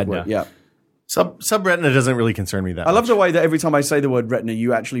the correct retina. word. Yeah. Sub-retina doesn't really concern me that much. I love the way that every time I say the word retina,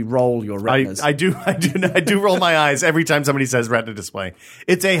 you actually roll your retinas. I do roll my eyes every time somebody says retina display.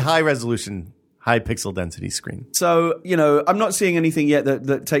 It's a high-resolution, high pixel density screen. So, I'm not seeing anything yet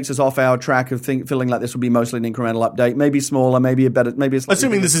that takes us off our track of feeling like this will be mostly an incremental update. Maybe smaller, maybe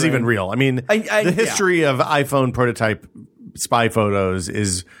assuming this is even real. I mean, the history of iPhone prototype spy photos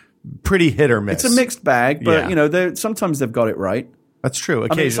is pretty hit or miss. It's a mixed bag, but sometimes they've got it right. That's true.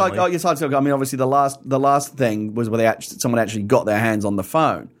 Occasionally, it's hard to. I mean, obviously, the last thing was where someone actually got their hands on the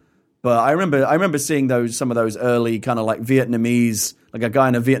phone. But I remember seeing some of those early kind of like Vietnamese, like a guy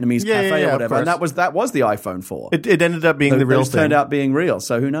in a Vietnamese cafe or whatever, and that was the iPhone 4. It ended up being the real thing. Turned out being real.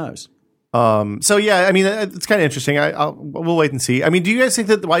 So who knows? So yeah, I mean, it's kind of interesting. We'll wait and see. I mean, do you guys think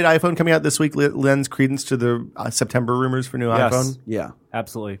that the white iPhone coming out this week lends credence to the September rumors for new iPhone? Yeah,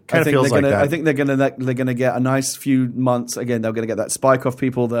 absolutely. Kind of feels like that. I think they're gonna get a nice few months. Again, they're gonna get that spike off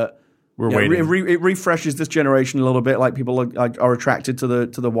people that we're waiting. It refreshes this generation a little bit. Like people are attracted to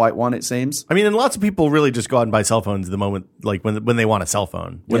the white one. It seems. I mean, and lots of people really just go out and buy cell phones the moment, like when they want a cell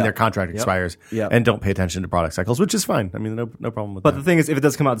phone, when their contract expires, and don't pay attention to product cycles, which is fine. I mean, no problem with that. But the thing is, if it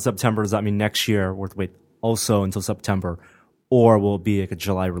does come out in September, does that mean next year we'll have to wait also until September? Or will it be like a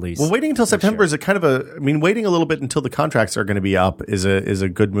July release? Well, waiting until September is waiting a little bit until the contracts are going to be up is a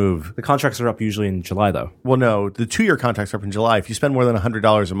good move. The contracts are up usually in July, though. Well, no, the 2-year contracts are up in July. If you spend more than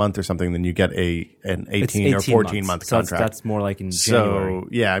 $100 a month or something, then you get an 18 or 14 month contract. That's more like in January. So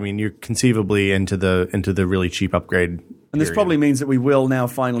yeah, I mean, you're conceivably into the really cheap upgrade. And this probably means that we will now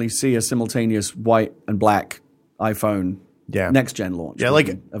finally see a simultaneous white and black iPhone. Next gen launch. Yeah,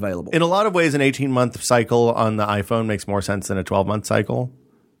 like available. In a lot of ways, an 18-month cycle on the iPhone makes more sense than a 12-month cycle,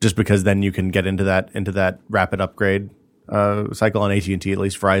 just because then you can get into that rapid upgrade cycle on AT&T. At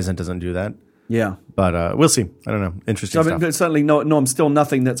least Verizon doesn't do that. Yeah. But we'll see. I don't know. Interesting stuff. But certainly Norm, still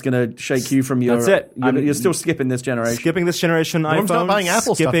nothing that's going to shake you from your... That's it. You're still skipping this generation. Skipping this generation Norm's iPhone. not buying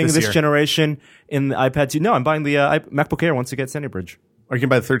Apple stuff skipping this this year. generation in the iPad 2. No, I'm buying the MacBook Air once it gets Sandy Bridge. Or you can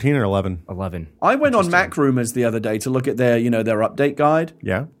buy the 13 or 11. 11. I went on Mac Rumors the other day to look at their update guide.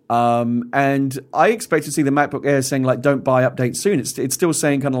 Yeah. And I expect to see the MacBook Air saying, like, don't buy updates soon. It's still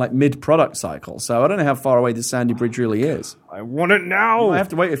saying kind of like mid-product cycle. So I don't know how far away the Sandy Bridge really is. I want it now. I have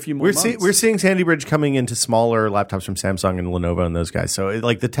to wait a few more months. We're seeing Sandy Bridge coming into smaller laptops from Samsung and Lenovo and those guys. So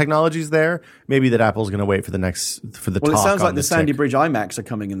the technology's there. Maybe that Apple's going to wait for the Well, talk it sounds on like the this Sandy tick. Bridge iMacs are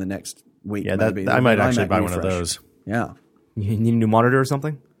coming in the next week. Yeah, maybe. I might The actually iMac buy one of refresh. those. Yeah. You need a new monitor or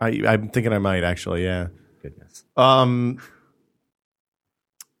something? I'm thinking I might actually, yeah. Goodness.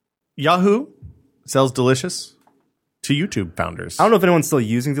 Yahoo sells Delicious to YouTube founders. I don't know if anyone's still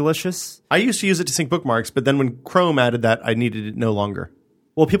using Delicious. I used to use it to sync bookmarks, but then when Chrome added that, I needed it no longer.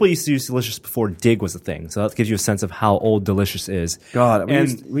 Well, people used to use Delicious before Dig was a thing, so that gives you a sense of how old Delicious is. God, we And-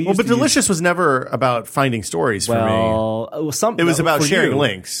 used But to Delicious was never about finding stories for me. Well, It was about for sharing you.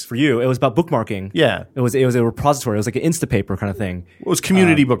 links. For you, it was about bookmarking. Yeah. It was a repository. It was like an Instapaper kind of thing. It was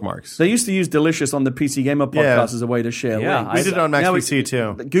community bookmarks. They used to use Delicious on the PC Gamer podcast Yeah. as a way to share Yeah, links. We did it on Max Now PC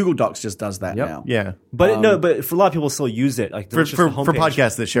too. Google Docs just does that Yep. now. Yeah. But for a lot of people still use it. Like Delicious, for the homepage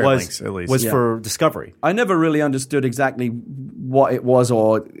podcasts that share was, links, at least. was Yeah. for discovery. I never really understood exactly what it was or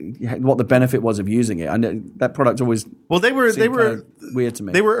what the benefit was of using it. That product always Well, they were seemed kind of weird to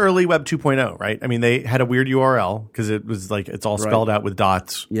me. They were early Web 2.0, right? I mean, they had a weird URL because it was like it's all spelled out with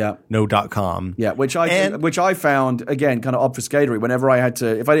dots. Yeah. No .com. Yeah, which I found again kind of obfuscatory. Whenever I had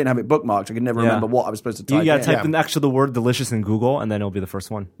to, if I didn't have it bookmarked, I could never remember what I was supposed to type. You got to type Yeah. in actually the word Delicious in Google, and then it'll be the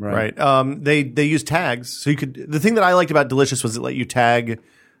first one. Right. They use tags, so you could. The thing that I liked about Delicious was it let you tag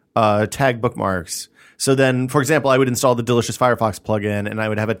bookmarks. So then, for example, I would install the Delicious Firefox plugin, and I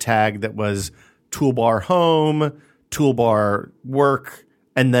would have a tag that was toolbar home, toolbar work,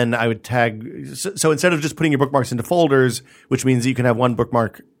 and then I would tag. So instead of just putting your bookmarks into folders, which means that you can have one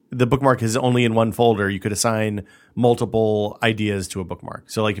bookmark, the bookmark is only in one folder. You could assign multiple ideas to a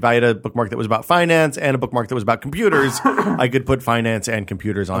bookmark. So like if I had a bookmark that was about finance and a bookmark that was about computers, I could put finance and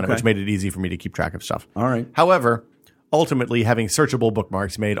computers on it, which made it easy for me to keep track of stuff. All right. However, ultimately having searchable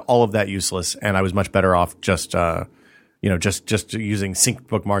bookmarks made all of that useless, and I was much better off just using synced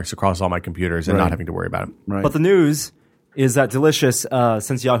bookmarks across all my computers and not having to worry about it. Right. But the news is that Delicious,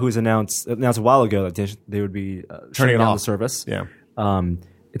 since Yahoo's announced a while ago that they would be turning it down off. the service, Yeah.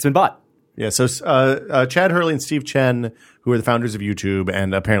 it's been bought. Yeah, so Chad Hurley and Steve Chen, who are the founders of YouTube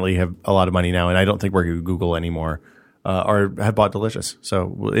and apparently have a lot of money now, and I don't think work at Google anymore, have bought Delicious.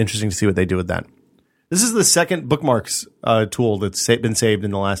 So interesting to see what they do with that. This is the second bookmarks tool that's been saved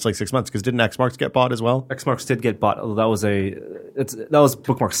in the last 6 months, because didn't Xmarks get bought as well? Xmarks did get bought. That was a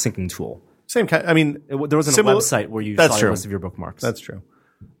bookmark syncing tool. Same kind. I mean, There wasn't a website where you saw a list of your bookmarks. That's true.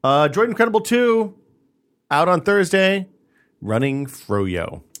 Droid Incredible 2 out on Thursday, running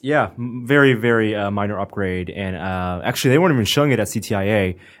Froyo. Yeah, very, very minor upgrade. And actually, they weren't even showing it at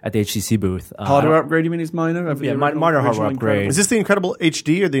CTIA at the HTC booth. hardware upgrade, you mean, is minor? Yeah, minor hardware upgrade. Is this the Incredible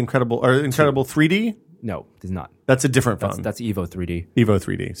HD or the Incredible 3D? No, it's not. That's a different phone. That's Evo 3D. Evo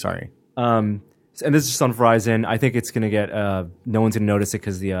 3D. Sorry. And this is just on Verizon. I think it's going to get no one's going to notice it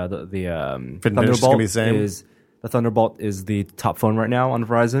because the Thunderbolt be the same? is the Thunderbolt is the top phone right now on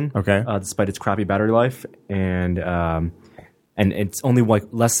Verizon. Okay. Despite its crappy battery life, and it's only like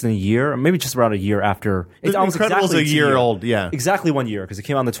less than a year, or maybe just about a year after. It's almost Incredible's exactly a year old. Yeah. exactly 1 year because it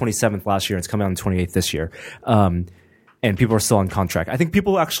came out on the 27th last year. And it's coming out on the 28th this year. And people are still on contract. I think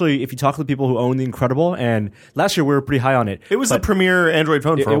people actually, if you talk to the people who own the Incredible, and last year we were pretty high on it. It was the premier Android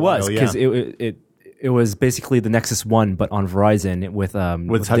phone for a while. It was because it was basically the Nexus 1, but on Verizon with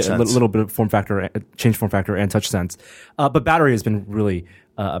TouchSense. a little bit of change form factor and TouchSense. But battery has been really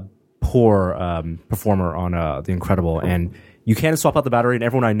a poor performer on the Incredible, and you can swap out the battery. And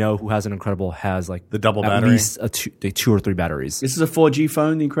everyone I know who has an Incredible has like The double at battery? least two or three batteries. This is a 4G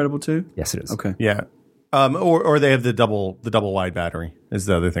phone, the Incredible 2? Yes, it is. Okay. Yeah. Or they have the double wide battery is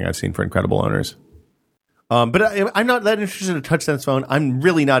the other thing I've seen for Incredible owners. But I'm not that interested in a TouchSense phone. I'm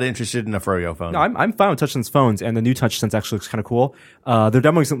really not interested in a Froyo phone. No, I'm fine with TouchSense phones, and the new TouchSense actually looks kind of cool. They're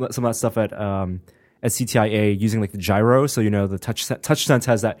demoing some of that stuff at CTIA using like the gyro. So the TouchSense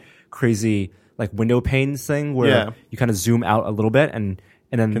has that crazy like window panes thing where you kind of zoom out a little bit and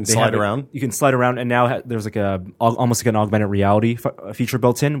then Can slide around. You can slide around, and now there's like almost like an augmented reality feature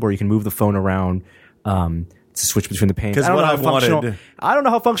built in where you can move the phone around to switch between the panes. Because what I've wanted, I don't know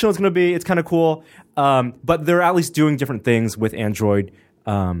how functional it's going to be. It's kind of cool, but they're at least doing different things with Android.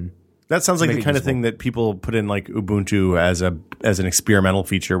 That sounds like Make the it kind of useful. thing that people put in like Ubuntu as an experimental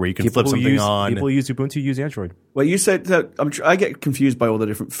feature where you can flip something on. People use Ubuntu, use Android. Well, you said that I get confused by all the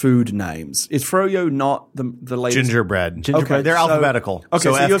different food names. Is Froyo not the latest? Gingerbread. Okay, They're alphabetical. Okay,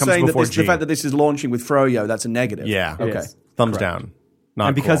 so F you're comes saying that before the G. fact that this is launching with Froyo, that's a negative. Yeah. Okay. is. Thumbs down. Not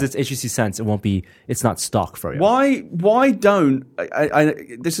And because cool. it's HTC Sense, it's not stock for you. Why don't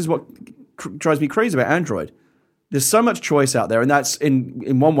this is what drives me crazy about Android. There's so much choice out there, and that's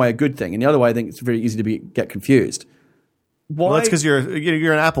in one way a good thing. In the other way, I think it's very easy to get confused. Why? Well, that's because you're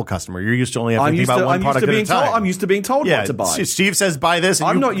an Apple customer. You're used to only having to think about one product at a time. I'm used to being told what to buy. Steve says buy this. And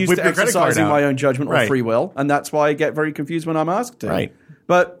I'm you not used whip to your credit card exercising out. my own judgment or Right. free will, and that's why I get very confused when I'm asked to. Right.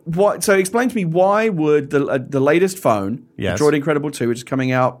 But what? So explain to me why would the latest phone, Yes. the Droid Incredible 2, which is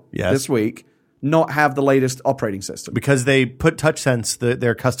coming out Yes. this week, not have the latest operating system? Because they put TouchSense,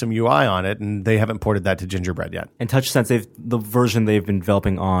 their custom UI on it, and they haven't ported that to Gingerbread yet. And TouchSense, the version they've been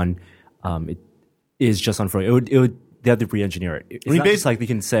developing on, it is just on Froyo. They have to re-engineer it. It's not just like we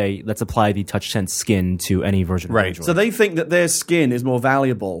can say, let's apply the TouchSense skin to any version of Android. So they think that their skin is more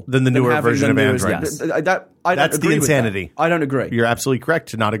valuable Than the newer having version the of newest- Android. I don't That's the agree with that. insanity. I don't agree. You're absolutely correct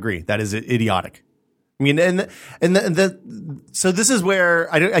to not agree. That is idiotic. I mean, so this is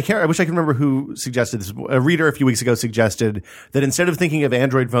where I wish I could remember who suggested this. A reader a few weeks ago suggested that instead of thinking of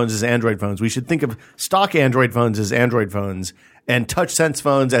Android phones as Android phones, we should think of stock Android phones as Android phones, and TouchSense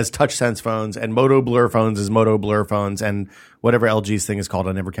phones as TouchSense phones, and Moto Blur phones as Moto Blur phones, and whatever LG's thing is called,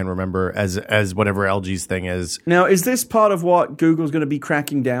 I never can remember, as whatever LG's thing is. Now, is this part of what Google's going to be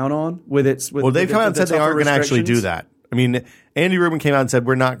cracking down on with its? Well, they've come out and said they aren't going to actually do restrictions? that. I mean, Andy Rubin came out and said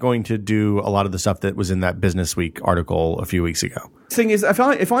we're not going to do a lot of the stuff that was in that Business Week article a few weeks ago. Thing is, if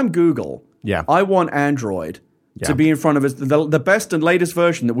I'm Google, Yeah. I want Android Yeah. to be in front of us, the best and latest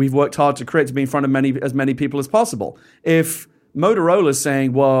version that we've worked hard to create to be in front of as many people as possible. If Motorola's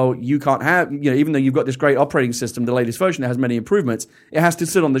saying, well, you can't have, even though you've got this great operating system, the latest version that has many improvements, it has to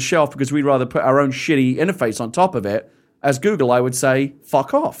sit on the shelf because we'd rather put our own shitty interface on top of it. As Google, I would say,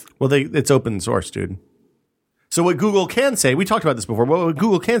 fuck off. Well, it's open source, dude. So what Google can say, we talked about this before, what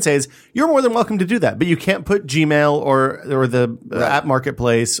Google can say is you're more than welcome to do that, but you can't put Gmail or the app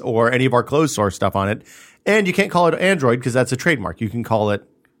marketplace or any of our closed source stuff on it. And you can't call it Android because that's a trademark. You can call it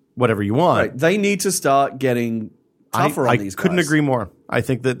whatever you want. Right. They need to start getting tougher on these guys. I couldn't agree more. I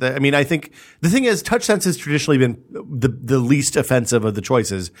think I think the thing is TouchSense has traditionally been the least offensive of the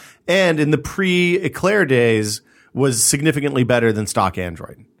choices. And in the pre-Eclair days was significantly better than stock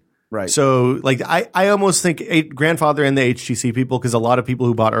Android. Right. So, I almost think grandfather in the HTC people, because a lot of people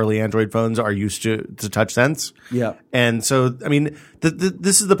who bought early Android phones are used to TouchSense. Yeah. And so, I mean,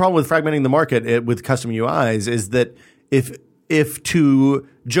 this is the problem with fragmenting the market with custom UIs is that if to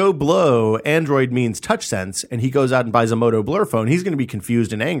Joe Blow, Android means TouchSense, and he goes out and buys a Moto Blur phone, he's going to be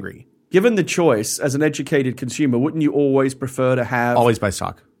confused and angry. Given the choice, as an educated consumer, wouldn't you always prefer to have Always buy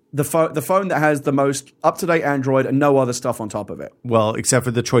stock. the phone that has the most up-to-date Android and no other stuff on top of it? Well, except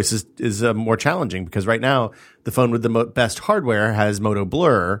for the choice is more challenging because right now the phone with the best hardware has Moto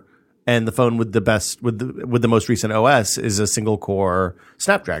Blur, and the phone with the best with the most recent OS is a single core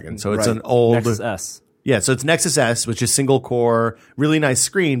Snapdragon. So it's an old Nexus S. Yeah, so it's Nexus S, which is single core, really nice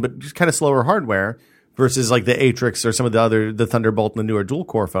screen, but just kind of slower hardware versus like the Atrix or some of the Thunderbolt and the newer dual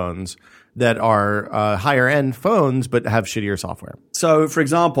core phones that are higher end phones but have shittier software. So, for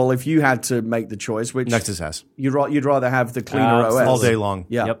example, if you had to make the choice, which Nexus S. you'd rather have the cleaner OS All day long.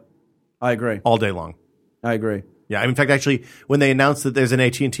 Yeah, Yep. I agree. All day long. I agree. Yeah, in fact, actually, when they announced that there's an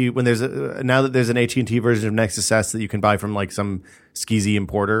AT&T, now that there's an AT&T version of Nexus S that you can buy from like some skeezy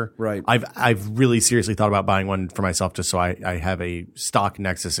importer, right? I've really seriously thought about buying one for myself just so I have a stock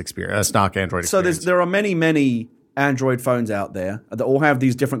Nexus experience, a stock Android experience. So there are many Android phones out there that all have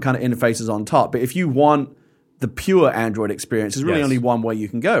these different kind of interfaces on top. But if you want the pure Android experience, there's really Yes. only one way you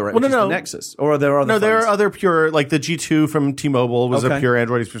can go, right? Well, Which is no. the Nexus, or are there other? No, there phones? are other pure, like the G2 from T-Mobile was Okay. a pure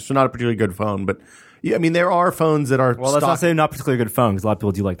Android experience, so not a particularly good phone, but yeah, I mean, there are phones that are Well, that's stock. not saying not particularly good phone because a lot of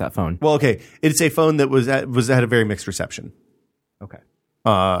people do like that phone. Well, okay, it's a phone that had a very mixed reception. Okay.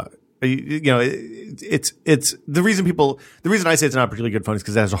 It's the reason I say it's not a particularly good phone is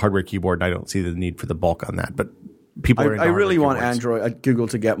because it has a hardware keyboard, and I don't see the need for the bulk on that. But people are into I really hardware want keyboards. Android, Google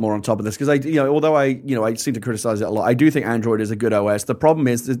to get more on top of this because although I seem to criticize it a lot, I do think Android is a good OS. The problem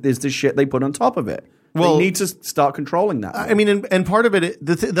is there's this shit they put on top of it. Well, they need to start controlling that. I mean, and part of it,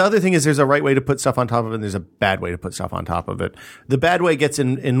 the other thing is there's a right way to put stuff on top of it, and there's a bad way to put stuff on top of it. The bad way gets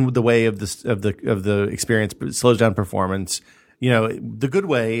in the way of the experience, but it slows down performance. the good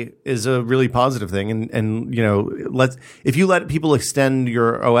way is a really positive thing. And if you let people extend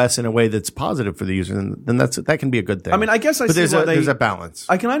your OS in a way that's positive for the user, then that can be a good thing. I mean, I guess there's a balance.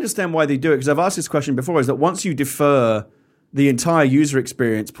 I can understand why they do it, because I've asked this question before, is that once you defer the entire user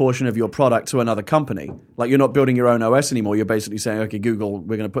experience portion of your product to another company, like you're not building your own OS anymore, you're basically saying, okay, Google,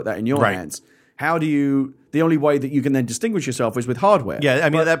 we're going to put that in your hands. How do you... The only way that you can then distinguish yourself is with hardware. Yeah, I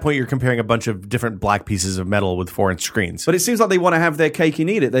mean, at that point, you're comparing a bunch of different black pieces of metal with 4-inch screens. But it seems like they want to have their cake and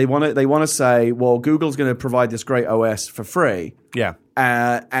eat it. They want to say, well, Google's going to provide this great OS for free. Yeah.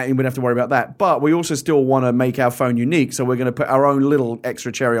 And we don't have to worry about that. But we also still want to make our phone unique, so we're going to put our own little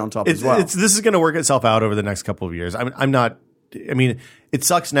extra cherry on top as well. This is going to work itself out over the next couple of years. It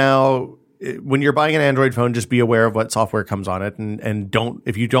sucks now. When you're buying an Android phone, just be aware of what software comes on it, and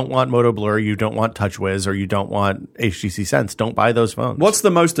if you don't want Moto Blur, you don't want TouchWiz, or you don't want HTC Sense, don't buy those phones. What's the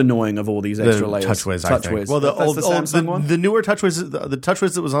most annoying of all these extra layers? TouchWiz, I think. Well, the Samsung one? The newer TouchWiz, the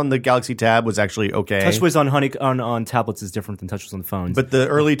TouchWiz that was on the Galaxy Tab was actually okay. TouchWiz on tablets is different than TouchWiz on phones. But the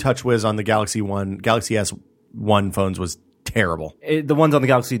early TouchWiz on the Galaxy S1 phones was terrible. The ones on the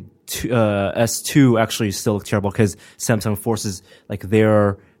Galaxy S2 actually still look terrible because Samsung forces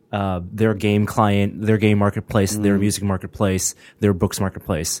their game client, their game marketplace, their music marketplace, their books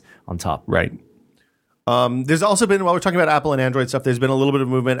marketplace on top. Right. There's also been, while we're talking about Apple and Android stuff, there's been a little bit of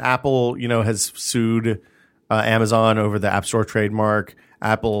movement. Apple, has sued Amazon over the App Store trademark.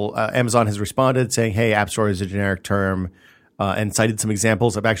 Amazon has responded saying, hey, App Store is a generic term, and cited some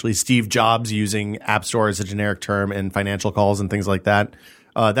examples of actually Steve Jobs using App Store as a generic term in financial calls and things like that.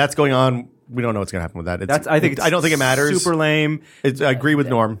 That's going on. We don't know what's going to happen with that. I don't think it matters. Super lame. I agree with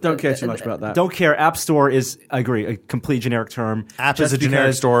Norm. Don't care too much about that. Don't care. App Store is, I agree, a complete generic term. App is a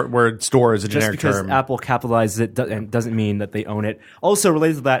generic store, where store is a generic term. Just because Apple capitalizes it doesn't mean that they own it. Also,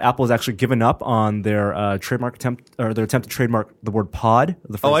 related to that, Apple has actually given up on their trademark attempt, or their attempt to trademark the word pod.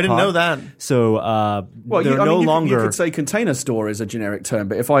 I didn't know that. So, they're no longer. You could say Container Store is a generic term,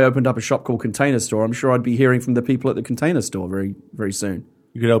 but if I opened up a shop called Container Store, I'm sure I'd be hearing from the people at the Container Store very, very soon.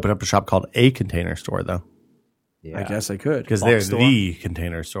 You could open up a shop called A Container Store, though. Yeah. I guess I could. Because they're the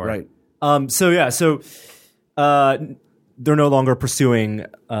Container Store. Right. They're no longer pursuing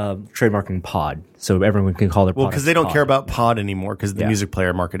trademarking pod. So everyone can call their Well, because they don't care about pod anymore, because the music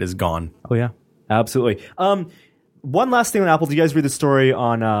player market is gone. Oh, yeah. Absolutely. One last thing on Apple. Did you guys read the story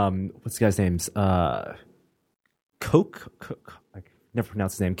on, what's the guy's name? Coke? I never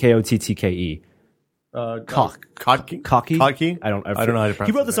pronounce his name. Kottke. Kottke? I don't know how to pronounce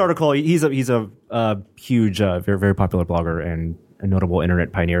He wrote this article. He's a huge, very, very popular blogger and a notable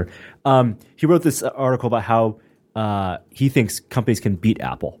internet pioneer. He wrote this article about how he thinks companies can beat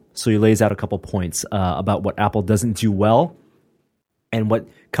Apple. So he lays out a couple points about what Apple doesn't do well and what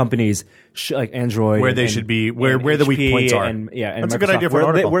companies like Android where they should be, where the weak points are. And that's Microsoft, a good idea for an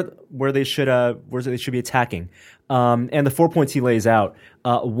article. Where they should be attacking. And the 4 points he lays out.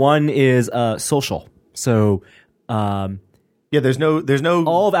 One is social. So, there's no.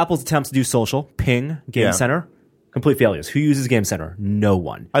 All of Apple's attempts to do social, Ping, Game Center, complete failures. Who uses Game Center? No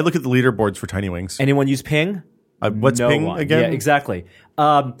one. I look at the leaderboards for Tiny Wings. Anyone use Ping? What's no Ping one. again? Yeah, exactly.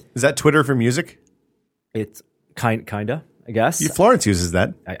 Is that Twitter for music? It's kinda, I guess. Florence uses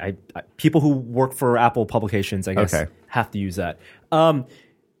that. I people who work for Apple publications, I guess, have to use that. But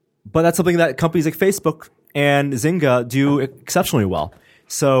that's something that companies like Facebook and Zynga do exceptionally well.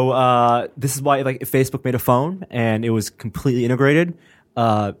 So this is why, if Facebook made a phone and it was completely integrated,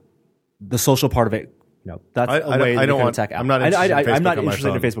 the social part of it, that's a way that you can attack Apple. I'm not interested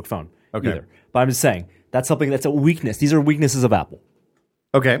in a Facebook phone either. But I'm just saying that's something that's a weakness. These are weaknesses of Apple.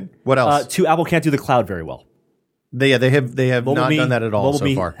 Okay, what else? Apple can't do the cloud very well. They have not done that at all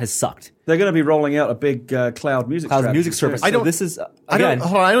so far. Has sucked. They're going to be rolling out a big cloud music service. This is I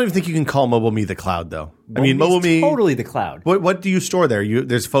don't even think you can call MobileMe the cloud, though. MobileMe totally the cloud. What do you store there?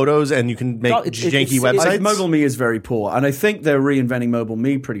 There's photos, and you can make janky websites. MobileMe is very poor, and I think they're reinventing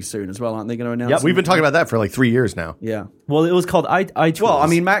MobileMe pretty soon as well, aren't they? Going to announce? Yeah, we've been talking about that for 3 years now. Yeah. Well, it was called iTools. Well,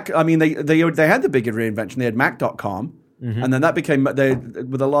 Mac. They had the big reinvention. They had Mac.com. Mm-hmm. And then that became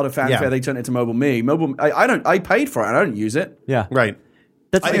with a lot of fanfare. They turned it into MobileMe. I paid for it. I don't use it. Yeah, right.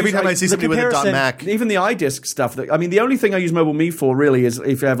 Every time I see somebody with a .Mac, even the iDisk stuff. The only thing I use MobileMe for really is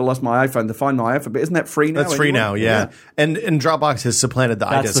if you ever lost my iPhone, to find my iPhone. But isn't that free now? That's free now. Yeah. And Dropbox has supplanted the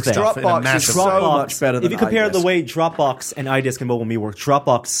iDisk stuff. Dropbox is so much better than if you compare iDisk. The way Dropbox and iDisk and MobileMe work,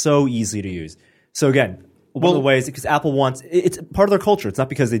 Dropbox so easy to use. So again, one of the ways because Apple wants it's part of their culture. It's not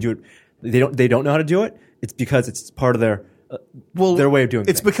because they do it. They don't know how to do it. It's because it's part of their their way of doing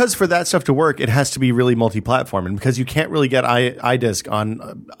it's things. because for that stuff to work, it has to be really multi-platform, and because you can't really get iDisk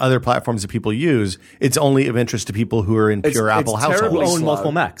on other platforms that people use, it's only of interest to people who are in pure Apple households. terribly Who own slow.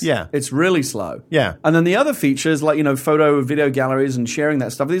 multiple Macs. Yeah. It's really slow. Yeah. And then the other features like, photo, video galleries and sharing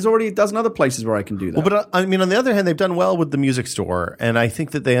that stuff, there's already a dozen other places where I can do that. Well, but I mean, on the other hand, they've done well with the music store, and I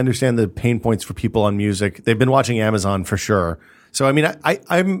think that they understand the pain points for people on music. They've been watching Amazon for sure. So, I mean,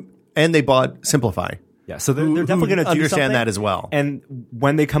 and they bought Simplify. Yeah, so they're definitely going to understand that as well. And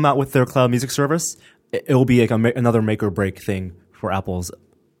when they come out with their cloud music service, it will be like another make or break thing for Apple's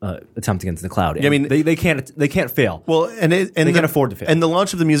attempt against the cloud. And I mean, they can't fail. Well, and they can't afford to fail. And the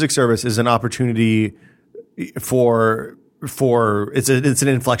launch of the music service is an opportunity for it's an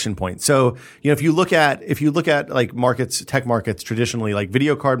inflection point. So, if you look at like markets, tech markets traditionally, like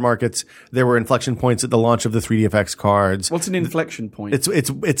video card markets, there were inflection points at the launch of the 3DFX cards. What's an inflection point?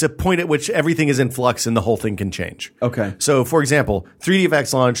 It's a point at which everything is in flux and the whole thing can change. Okay. So, for example,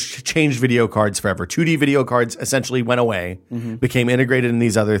 3DFX launch changed video cards forever. 2D video cards essentially went away, became integrated in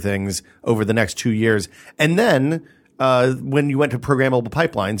these other things over the next 2 years. And then when you went to programmable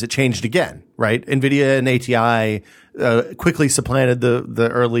pipelines, it changed again, right? NVIDIA and ATI quickly supplanted the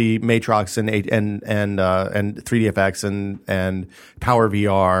early Matrox and 3DFX and Power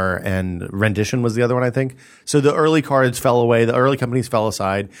VR, and Rendition was the other one, I think. So the early cards fell away. The early companies fell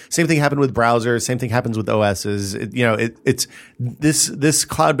aside. Same thing happened with browsers. Same thing happens with OSs. It's this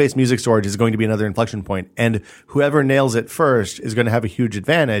cloud-based music storage is going to be another inflection point, and whoever nails it first is going to have a huge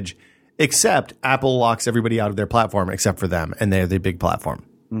advantage. Except Apple locks everybody out of their platform except for them, and they're the big platform.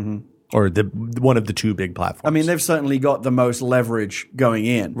 Or one of the two big platforms. I mean, they've certainly got the most leverage going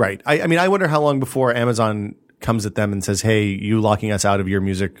in. Right. I mean, I wonder how long before Amazon comes at them and says, "Hey, you locking us out of your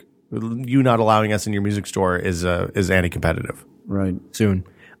music, you not allowing us in your music store is anti-competitive." Right. Soon.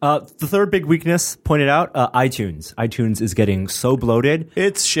 The third big weakness pointed out, iTunes. iTunes is getting so bloated.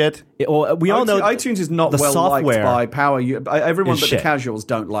 It's shit. We all know iTunes is not the well software liked by power. Everyone but shit. the casuals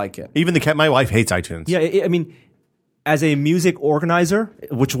don't like it. Even my wife hates iTunes. Yeah, I mean, as a music organizer,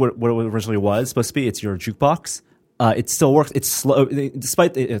 which what it originally was supposed to be, it's your jukebox. It still works. It's slow,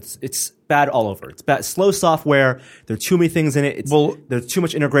 despite it's bad all over. It's bad, slow software. There are too many things in it. There's too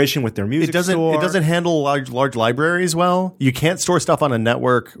much integration with their music store. It doesn't handle large libraries well. You can't store stuff on a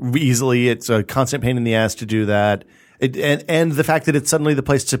network easily. It's a constant pain in the ass to do that. And the fact that it's suddenly the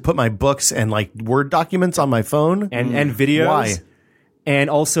place to put my books and like Word documents on my phone and videos. Why?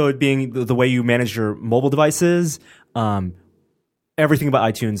 And also it being the way you manage your mobile devices. Everything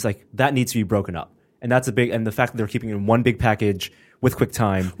about iTunes, like that needs to be broken up. And that's and the fact that they're keeping it in one big package with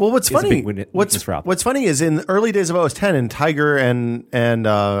QuickTime. Well, what's funny? What's funny is in the early days of OS 10 and Tiger and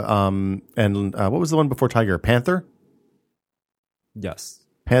what was the one before Tiger? Panther? Yes.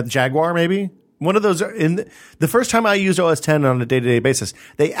 Jaguar, maybe? One of those. The first time I used OS 10 on a day-to-day basis,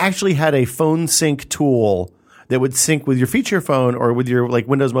 they actually had a phone sync tool that would sync with your feature phone or with your like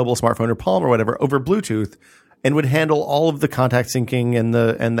Windows Mobile smartphone or Palm or whatever over Bluetooth, and would handle all of the contact syncing and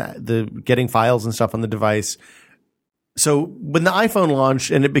the getting files and stuff on the device. So when the iPhone launched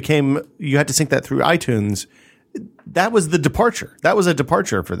and it became you had to sync that through iTunes, that was the departure. That was a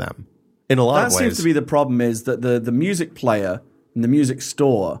departure for them in a lot of ways. That seems to be the problem, is that the music player and the music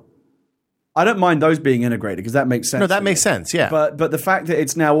store, I don't mind those being integrated because that makes sense. No, that makes sense, yeah. But the fact that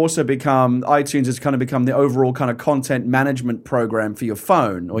it's now also iTunes has kind of become the overall kind of content management program for your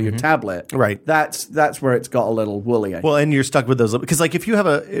phone or your tablet. Right. That's where it's got a little woolly. Well, and you're stuck with those because like if you have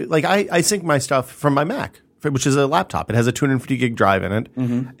I sync my stuff from my Mac, which is a laptop. It has a 250 gig drive in it,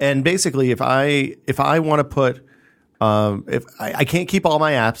 and basically if I want to put if I can't keep all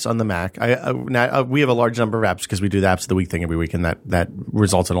my apps on the Mac. We have a large number of apps because we do the apps of the week thing every week, and that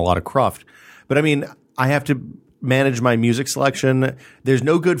results in a lot of cruft. But I mean, I have to manage my music selection. There's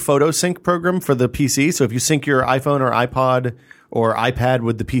no good photo sync program for the PC. So if you sync your iPhone or iPod or iPad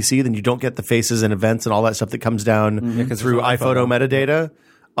with the PC, then you don't get the faces and events and all that stuff that comes down through iPhoto metadata.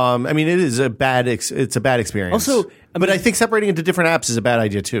 I mean, it's a bad experience. Also, but I think separating into different apps is a bad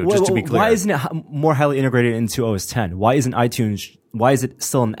idea too. Just to be clear, why isn't it more highly integrated into OS 10? Why isn't iTunes? Why is it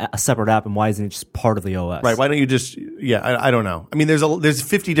still a separate app, and why isn't it just part of the OS? Right? Why don't you just? Yeah, I don't know. I mean, there's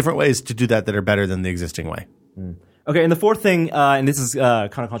 50 different ways to do that are better than the existing way. Okay, and the fourth thing, and this is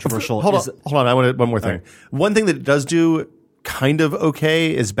kind of controversial. Hold on. I want one more thing. Right. One thing that it does do kind of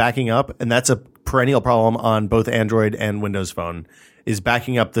okay is backing up, and that's a perennial problem on both Android and Windows Phone. Is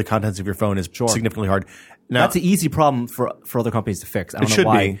backing up the contents of your phone is significantly hard. Now, that's an easy problem for other companies to fix. I don't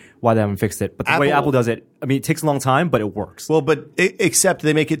know why they haven't fixed it. But the way Apple does it, I mean, it takes a long time, but it works. Well, but except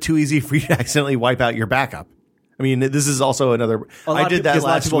they make it too easy for you to accidentally wipe out your backup. I mean, this is also another. I did that because a lot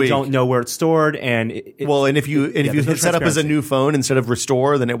of last people week. don't know where it's stored, and And if you there's no hit set up as a transparency. new phone instead of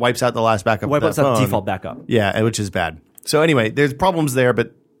restore, then it wipes out the last backup. Wipe of out that phone. default backup. Yeah, which is bad. So anyway, there's problems there,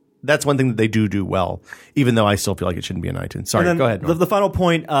 but that's one thing that they do well, even though I still feel like it shouldn't be in iTunes. Sorry, And then go ahead. The final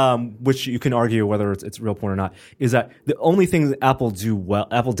point, which you can argue whether it's a real point or not, is that the only things that Apple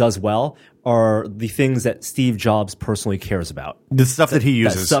does well, are the things that Steve Jobs personally cares about. The stuff that he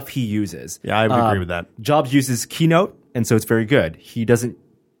uses. That stuff he uses. Yeah, I would agree with that. Jobs uses Keynote, and so it's very good. He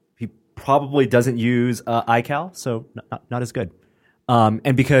probably doesn't use iCal, so not as good.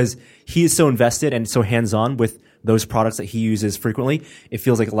 And because he is so invested and so hands-on with those products that he uses frequently, it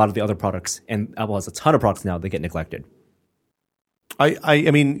feels like a lot of the other products, and Apple has a ton of products now, that get neglected.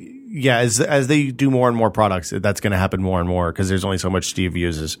 I mean, yeah, as they do more and more products, that's going to happen more and more because there's only so much Steve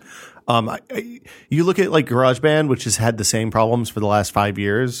uses. You look at like GarageBand, which has had the same problems for the last 5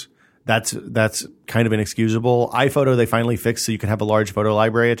 years. That's kind of inexcusable. iPhoto they finally fixed so you can have a large photo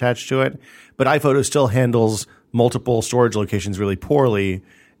library attached to it, but iPhoto still handles multiple storage locations really poorly.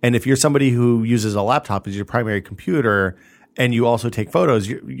 And if you're somebody who uses a laptop as your primary computer and you also take photos,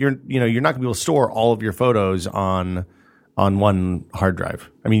 you're not going to be able to store all of your photos on one hard drive.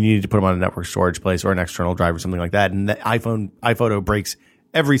 I mean, you need to put them on a network storage place or an external drive or something like that. And the iPhoto breaks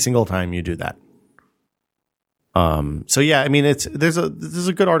every single time you do that. So yeah, I mean, this is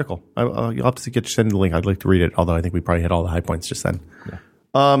a good article. You'll have to send the link. I'd like to read it, although I think we probably hit all the high points just then.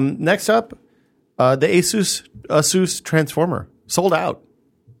 Yeah. Next up, the Asus Transformer sold out.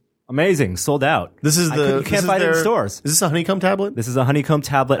 Amazing, sold out. This is you can't find it in stores. Is this a Honeycomb tablet? This is a Honeycomb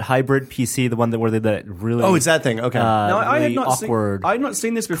tablet hybrid PC, the one where they really. Oh, it's that thing. Okay. No, I had really not awkward. I had not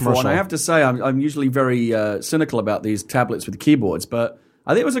seen this before, commercial. and I have to say, I'm usually very cynical about these tablets with keyboards, but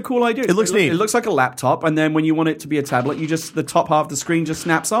I think it was a cool idea. It looks neat. It looks like a laptop, and then when you want it to be a tablet, the top half of the screen just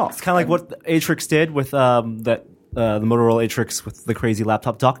snaps off. It's kind of like what the Atrix did with the Motorola Atrix with the crazy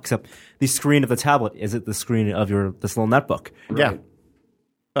laptop dock, except the screen of the tablet is the screen of this little netbook. Yeah.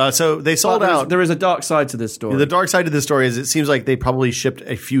 So they sold out. There is a dark side to this story. The dark side of this story is it seems like they probably shipped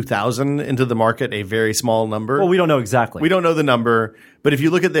a few thousand into the market, a very small number. Well, we don't know exactly. We don't know the number, but if you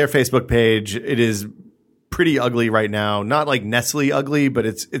look at their Facebook page, it is pretty ugly right now. Not like Nestle ugly, but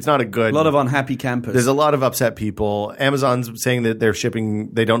it's not a good. A lot of unhappy campers. There's a lot of upset people. Amazon's saying that they're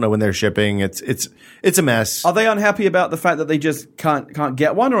shipping. They don't know when they're shipping. It's a mess. Are they unhappy about the fact that they just can't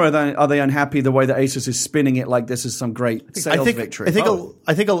get one, or are they unhappy the way that Asus is spinning it like this is some great sales victory? I think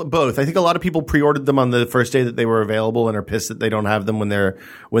both. I think a lot of people pre-ordered them on the first day that they were available and are pissed that they don't have them when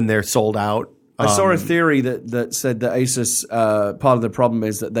they're sold out. I saw a theory that said that Asus part of the problem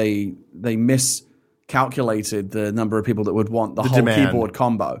is that they miscalculated the number of people that would want the whole demand. Keyboard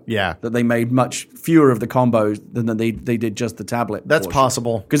combo. Yeah. That they made much fewer of the combos than they did just the tablet. That's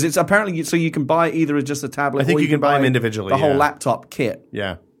possible. Because it's apparently so you can buy either as just a tablet. I think or you can buy them individually, The whole yeah. laptop kit.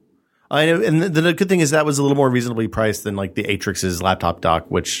 Yeah. I know, and the good thing is that was a little more reasonably priced than like the Atrix's laptop dock,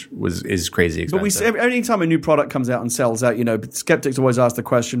 which is crazy expensive. But we see every time a new product comes out and sells out, skeptics always ask the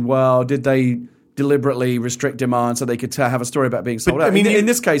question: well, did they deliberately restrict demand so they could have a story about being sold out? I mean, in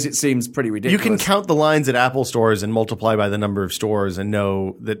this case, it seems pretty ridiculous. You can count the lines at Apple stores and multiply by the number of stores and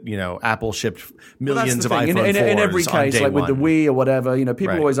know that Apple shipped millions of iPhone 4s in every on case, day like with the one. Wii or whatever. People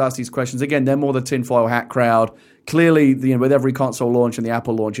Right. always ask these questions. Again, they're more the tinfoil hat crowd. Clearly, with every console launch and the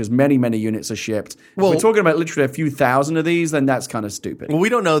Apple launches, many units are shipped. Well- if we're talking about literally a few thousand of these, then that's kind of stupid. Well, we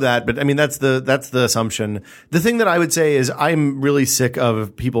don't know that, but I mean that's the assumption. The thing that I would say is I'm really sick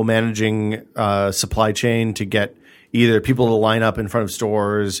of people managing supply chain to get either people to line up in front of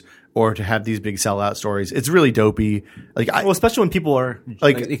stores or to have these big sellout stories. It's really dopey. Well, especially when people are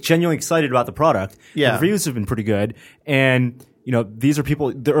like genuinely excited about the product. Yeah. The reviews have been pretty good, and these are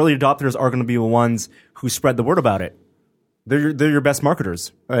people. The early adopters are going to be the ones who spread the word about it. They're your best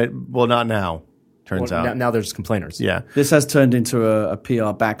marketers. right? Well, not now. Turns out. Now they're just complainers. Yeah. This has turned into a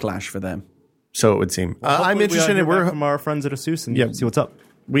PR backlash for them. So it would seem. I'm Hopefully interested in hear back from our friends at Asus and see what's up.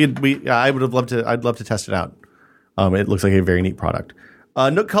 I'd love to test it out. It looks like a very neat product.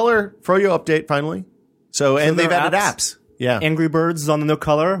 Nook Color Froyo update finally. So and they've there are added apps? apps. Yeah. Angry Birds is on the Nook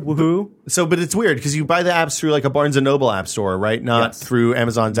Color. Woohoo! But it's weird because you buy the apps through like a Barnes and Noble app store, right? Not Yes. through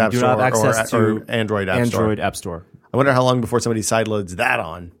Amazon's app Do store not have access or to Android app store. Android App Store. I wonder how long before somebody sideloads that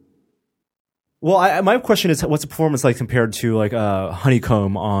on. Well, my question is, what's the performance like compared to like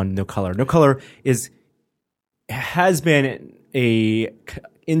Honeycomb on No Color? No Color has been a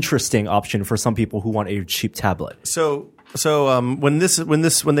interesting option for some people who want a cheap tablet. So when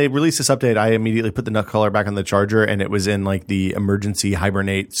they released this update, I immediately put the Nook Color back on the charger, and it was in like the emergency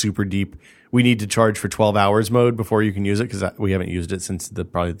hibernate super deep. We need to charge for 12 hours mode before you can use it because we haven't used it since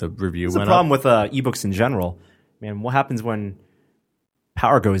probably the review It's went a problem up. with ebooks in general. Man, what happens when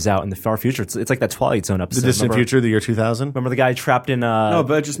power goes out in the far future? It's like that Twilight Zone episode. The distant future, the year 2000. Remember the guy trapped in? No,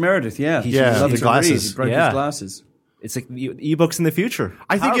 Burgess Meredith. Yeah, Yeah, loved the to glasses. read. He broke his glasses. It's like ebooks in the future.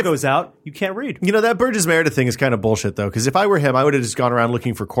 I think power if- goes out, you can't read. You know, that Burgess Meredith thing is kind of bullshit, though, because if I were him, I would have just gone around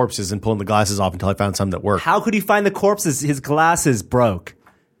looking for corpses and pulling the glasses off until I found some that worked. How could he find the corpses? His glasses broke.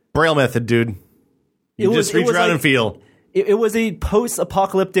 Braille method, dude. You just reach around and feel. It was a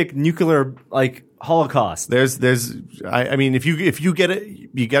post-apocalyptic nuclear Holocaust. I mean, if you get it,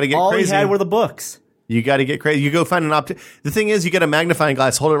 you got to get All crazy. he had were the books. You got to get crazy. You go find an optic. The thing is, you get a magnifying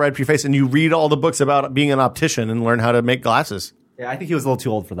glass, hold it right up your face, and you read all the books about being an optician and learn how to make glasses. Yeah, I think he was a little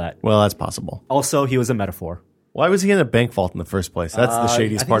too old for that. Well, that's possible. Also, he was a metaphor. Why was he in a bank vault in the first place? That's the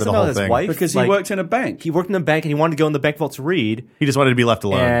shadiest I think part of the it's about whole his thing. wife. Because he worked in a bank. He worked in a bank and he wanted to go in the bank vault to read. He just wanted to be left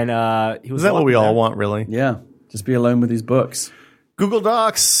alone. And he was is that what we locked all there. want, really? Yeah, just be alone with his books. Google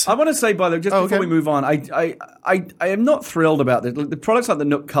Docs. I want to say, by the way, just before okay. we move on, I am not thrilled about this. The products like the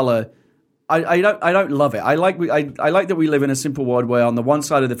Nook Color, I don't love it. I like that we live in a simple world where on the one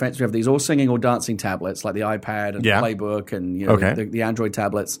side of the fence we have these all singing or dancing tablets like the iPad and the PlayBook and the Android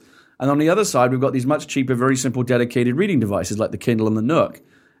tablets, and on the other side we've got these much cheaper, very simple, dedicated reading devices like the Kindle and the Nook.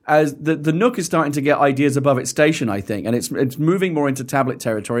 As the Nook is starting to get ideas above its station, I think, and it's moving more into tablet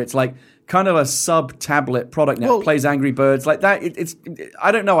territory. It's like kind of a sub-tablet product now. It plays Angry Birds like that.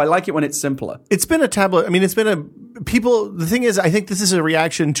 I don't know. I like it when it's simpler. It's been a tablet. I mean, it's been the thing is, I think this is a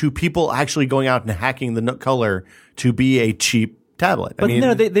reaction to people actually going out and hacking the Nook Color to be a cheap tablet. But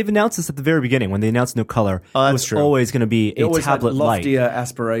they've announced this at the very beginning when they announced Nook Color. It was true. always going to be a Always had tablet light. loftier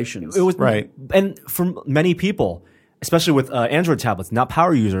aspirations. It was Right. And for many people, especially with Android tablets, not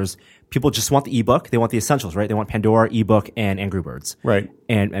power users, people just want the ebook. They want the essentials, right? They want Pandora, ebook, and Angry Birds, Right.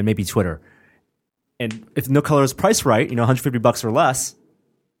 And maybe Twitter. And if Nook Color is priced right, $150 or less.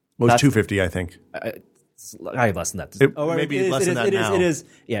 Well, it's $250, I think. I have less than that. Maybe less than that now. It is.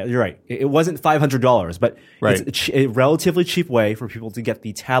 Yeah, you're right. It wasn't $500, but Right. it's a relatively cheap way for people to get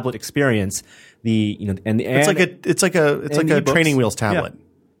the tablet experience. It's like a ebooks. training wheels tablet. Yeah.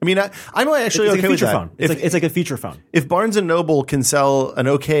 I mean, I'm actually it's okay like a with feature that. phone. It's like a feature phone. If Barnes and Noble can sell an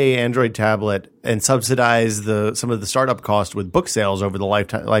okay Android tablet and subsidize some of the startup cost with book sales over the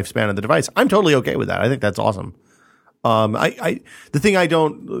lifespan of the device, I'm totally okay with that. I think that's awesome. The thing I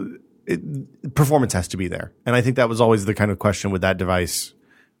don't performance has to be there, and I think that was always the kind of question with that device.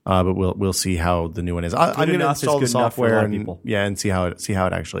 But we'll see how the new one is. I'm going to install the software and see how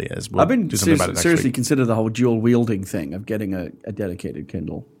it actually is. We'll I've been do something about it next seriously week. consider the whole dual wielding thing of getting a dedicated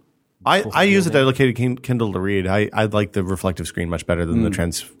Kindle. I use a dedicated Kindle to read. I like the reflective screen much better than the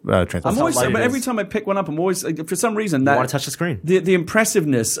transparent. I'm always, light it but every is. time I pick one up, I'm always for some reason You that want to touch the screen. the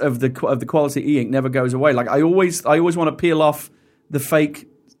impressiveness of the quality e-ink never goes away. Like I always want to peel off the fake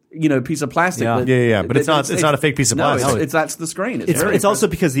piece of plastic. Yeah. Yeah. But it's not a fake piece of plastic. No, that's the screen. It's also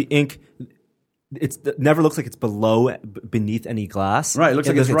because the ink, it never looks like it's beneath any glass. Right, it looks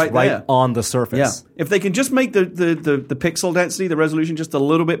like it's right there. on the surface. Yeah, if they can just make the pixel density, the resolution just a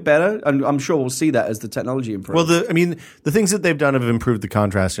little bit better, and I'm sure we'll see that as the technology improves. Well, the things that they've done have improved the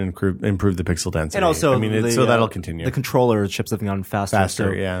contrast and improved the pixel density. And also, so that'll continue. The controller chips have gone faster.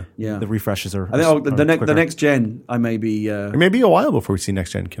 So yeah. The refreshes are. I think the quicker. next gen, I may be. It may be a while before we see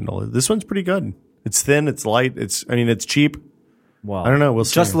next gen Kindle. This one's pretty good. It's thin. It's light. It's cheap. Well, I don't know. We'll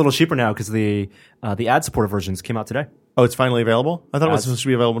see. Just a little cheaper now because the ad supported versions came out today. Oh, it's finally available? I thought it was supposed to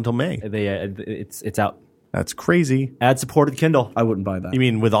be available until May. It's out. That's crazy. Ad supported Kindle. I wouldn't buy that. You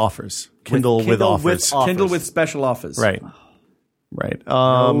mean with offers? Kindle with offers. Kindle with special offers. Right.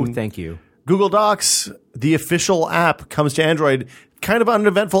 Oh, thank you. Google Docs, the official app, comes to Android. Kind of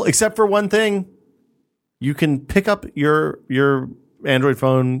uneventful, except for one thing. You can pick up your Android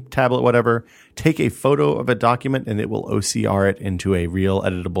phone, tablet, whatever, take a photo of a document, and it will OCR it into a real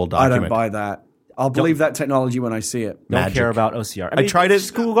editable document. I don't buy that. I'll believe that technology when I see it. Don't Magic. care about OCR. I tried it. It's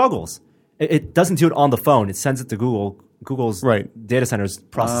Google Goggles. It doesn't do it on the phone. It sends it to Google. Google's data centers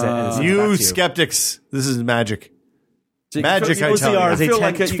process it. And it sends it back You to skeptics. This is magic. So Magic, I tell you. OCR is You feel a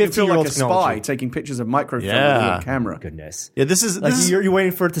like 10 you feel like 15-year-old a spy technology. taking pictures of microfilm Yeah. with a camera. Goodness. Yeah, this is You're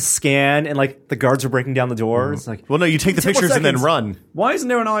waiting for it to scan, and the guards are breaking down the doors. well, no, you take the pictures and then run. Why isn't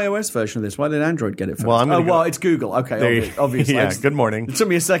there an iOS version of this? Why did Android get it first? Well, I'm gonna go- it's Google. Okay, obviously. Yeah, good morning. It took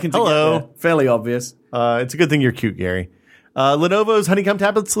me a second to Hello. get there. Fairly obvious. It's a good thing you're cute, Gary. Lenovo's Honeycomb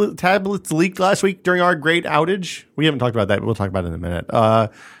tablets leaked last week during our great outage. We haven't talked about that, but we'll talk about it in a minute.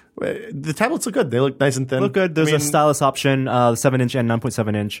 The tablets look good. They look nice and thin. Look good. There's a stylus option, the 7-inch and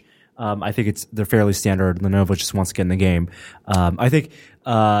 9.7-inch. I think they're fairly standard. Lenovo just wants to get in the game. I think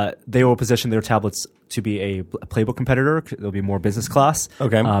they will position their tablets to be a PlayBook competitor. They'll be more business class.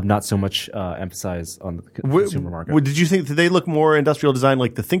 Okay. Not so much emphasize on the consumer market. Did you think that they look more industrial design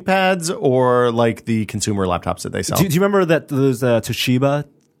like the ThinkPads or like the consumer laptops that they sell? Do you remember that those Toshiba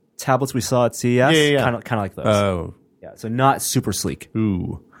tablets we saw at CES? Yeah. Kind of like those. Oh. Yeah, so not super sleek.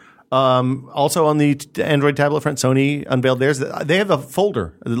 Ooh. Also on the Android tablet front, Sony unveiled theirs. They have a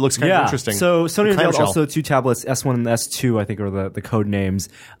folder that looks kind of interesting. So Sony unveiled clamshell. also two tablets, S1 and S2, I think are the code names.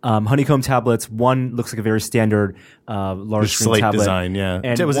 Honeycomb tablets. One looks like a very standard large screen slate tablet. design, yeah.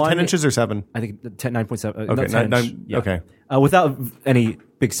 And was it 10 one, inches or 7? I think 9.7. Okay, 10 inch, yeah. okay. Without any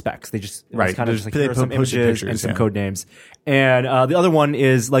big specs. They just it was Right. kind of just like They here are some posted images pictures, and some yeah. code names. And the other one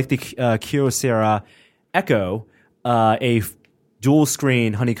is like the Kyocera Echo, a dual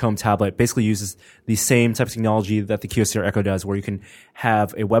screen honeycomb tablet. Basically uses the same type of technology that the Kyocera Echo does, where you can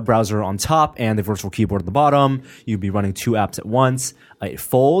have a web browser on top and the virtual keyboard at the bottom. You'd be running 2 apps at once. It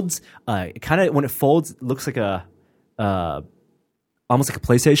folds. It kind of when it folds, it looks like almost like a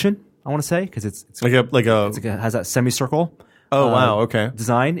PlayStation. I want to say because it has that semicircle. Oh wow, okay.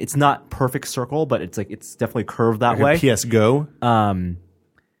 Design. It's not perfect circle, but it's definitely curved that Like way. a PS Go.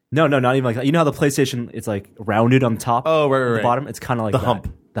 No, not even like that. You know how the PlayStation it's like rounded on top. Oh, right, the right. bottom. It's kind of like The that.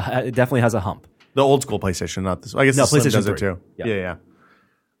 hump. It definitely has a hump. The old school PlayStation, not this. I guess No, the Slim PlayStation does it 3. too. Yeah. Yeah.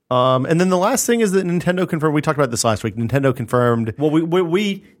 And then the last thing is that Nintendo confirmed. We talked about this last week. Nintendo confirmed. Well,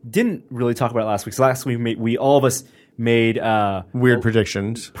 we didn't really talk about it last week. So last week we all of us made Weird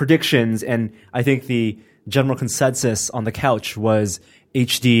predictions, and I think the general consensus on the couch was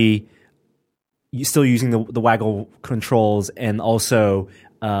HD still using the waggle controls and also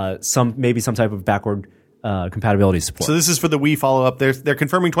some type of backward compatibility support. So this is for the Wii follow-up. They're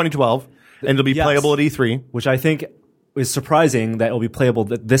confirming 2012, and it'll be playable at E3. Which I think is surprising that it'll be playable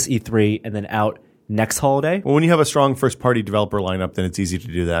this E3 and then out next holiday. Well, when you have a strong first-party developer lineup, then it's easy to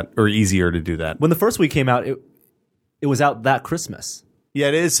do that, or easier to do that. When the first Wii came out, it was out that Christmas. Yeah,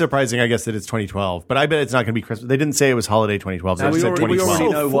 it is surprising, I guess, that it's 2012. But I bet it's not going to be Christmas. They didn't say it was holiday 2012. They Now, just we said already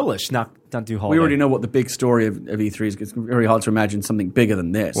 2012. know what- Foolish not do holiday. We already know what the big story of E3 is. It's very hard to imagine something bigger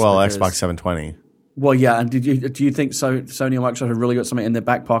than this. Well, because- Xbox 720. Well, yeah. And do you think Sony and Microsoft have really got something in their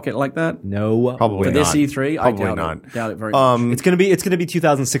back pocket like that? No, Probably For not. this E3, I Probably doubt not. it. Doubt it very much. It's gonna be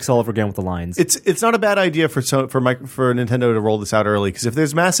 2006 all over again with the lines. It's not a bad idea for Nintendo to roll this out early, because if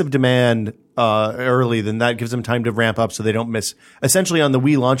there's massive demand early, then that gives them time to ramp up so they don't miss. Essentially, on the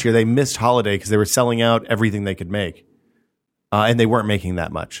Wii launch year, they missed holiday because they were selling out everything they could make. And they weren't making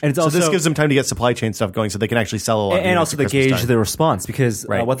that much. And it's so this also- gives them time to get supply chain stuff going so they can actually sell a lot. and also to gauge the response, because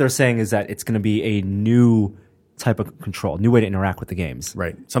Right. what they're saying is that it's going to be a new type of control, new way to interact with the games.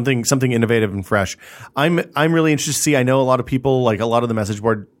 Right. Something innovative and fresh. I'm really interested to see. I know a lot of people, like a lot of the message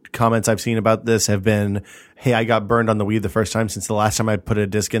board comments I've seen about this have been, hey, I got burned on the Wii the first time, since the last time I put a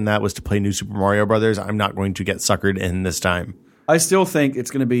disc in that was to play New Super Mario Brothers. I'm not going to get suckered in this time. I still think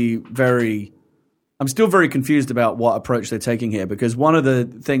it's going to be I'm still very confused about what approach they're taking here, because one of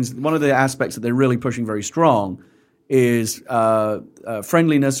the aspects that they're really pushing very strong is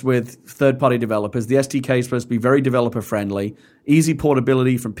friendliness with third-party developers. The SDK is supposed to be very developer-friendly, easy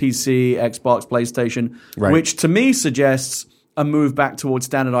portability from PC, Xbox, PlayStation, Right. which to me suggests a move back towards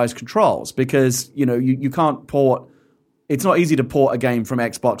standardized controls, because you can't port. It's not easy to port a game from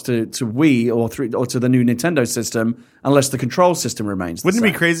Xbox to Wii or to the new Nintendo system unless the control system remains the Wouldn't it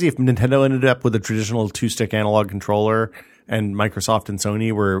same. be crazy if Nintendo ended up with a traditional 2-stick analog controller and Microsoft and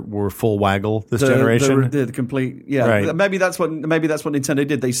Sony were full waggle this generation? The complete, yeah. Right. Maybe that's what Nintendo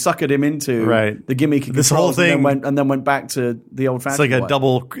did. They suckered him into Right. the gimmicky This whole controls and thing- then went back to the old It's fashioned. like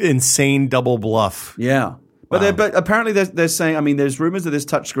a insane double bluff. Yeah, but apparently they're saying. I mean, there's rumors of this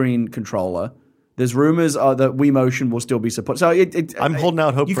touchscreen controller. There's rumors that Wii Motion will still be supported. So I'm holding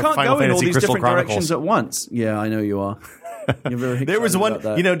out hope you for can't Final go in all Fantasy these Crystal different Chronicles. directions at once. Yeah, I know you are. You're very There was excited one,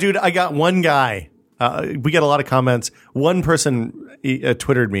 about that. dude, I got one guy. We get a lot of comments. One person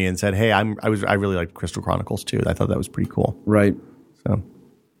Twittered me and said, hey, I really liked Crystal Chronicles too. I thought that was pretty cool. Right.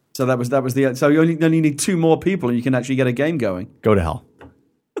 So that was the. So you only need 2 more people, and you can actually get a game going. go to hell.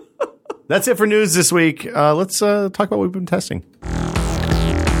 That's it for news this week. Let's talk about what we've been testing.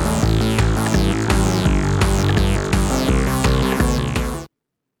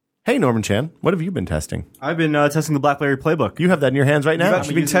 Hey, Norman Chan, what have you been testing? I've been testing the BlackBerry PlayBook. You have that in your hands right now. You've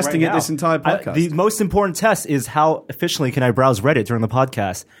actually been testing it this entire podcast. The most important test is how efficiently can I browse Reddit during the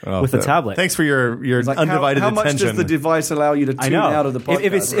podcast with the tablet. Thanks for your Like, undivided how much attention. does the device allow you to tune out of the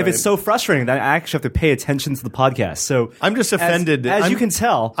podcast? If it's so frustrating that I actually have to pay attention to the podcast. So I'm just offended. As you can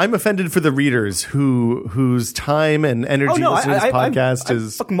tell, I'm offended for the readers whose time and energy listening to this podcast I'm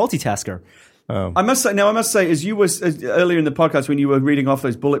is a fucking multitasker. I must say, as you were earlier in the podcast when you were reading off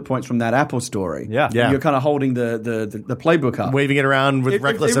those bullet points from that Apple story, Yeah. you're kind of holding the playbook up, waving it around with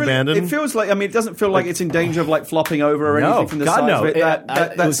reckless really, abandon. It feels like, it doesn't feel like it's in danger of like flopping over or anything from the God, size no. of it.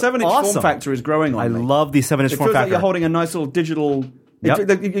 That It was 7-inch awesome. form factor is growing on I me. love the 7-inch It form feels like factor. you're holding a nice little digital. Yep.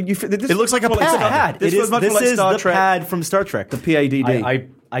 It looks like a It's a pad. This This was is Star the Trek. pad from Star Trek. The PADD.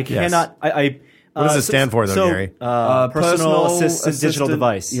 I cannot. What does it stand for, though, Gary? Personal assistant digital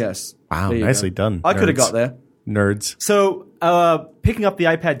device. Yes. Wow, There you nicely go. done. I could have nerds. got there. Nerds. So picking up the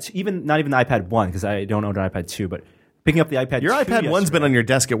iPad, not even the iPad 1, because I don't own an iPad 2, but picking up the iPad Your 2 iPad 1's been on your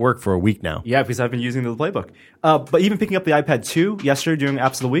desk at work for a week now. Yeah, because I've been using the playbook. But even picking up the iPad 2 yesterday doing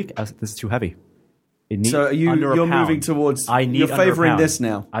Apps of the Week, this is too heavy. So you're moving towards. You're favoring this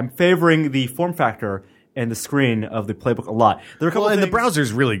now. I'm favoring the form factor and the screen of the playbook a lot. There are a couple And the things-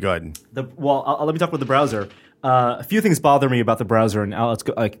 browser's really good. let me talk about the browser. A few things bother me about the browser, and let's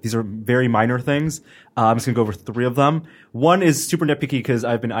go. These are very minor things. I'm just gonna go over 3 of them. One is super nitpicky because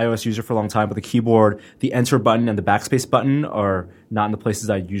I've been an iOS user for a long time, but the keyboard, the Enter button, and the Backspace button are not in the places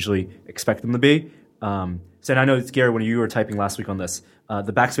I usually expect them to be. So I know it's Gary when you were typing last week on this.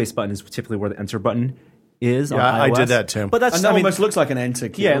 The Backspace button is typically where the Enter button is. Yeah, on I iOS. did that too. But that's And that almost looks like an enter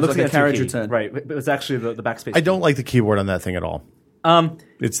key. yeah, it looks like a Enter carriage key. return. Right, but it's actually the Backspace. I don't like the keyboard on that thing at all.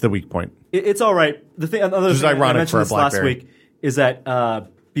 It's the weak point. It's all right. Another Which is thing I ironic mentioned for a this last BlackBerry. week is that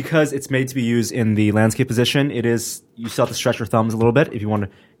because it's made to be used in the landscape position, you still have to stretch your thumbs a little bit if you want to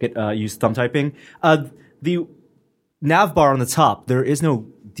get use thumb typing. The nav bar on the top, there is no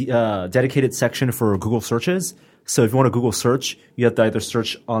dedicated section for Google searches. So if you want to Google search, you have to either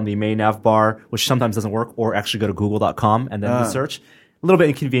search on the main nav bar, which sometimes doesn't work, or actually go to google.com and then search. A little bit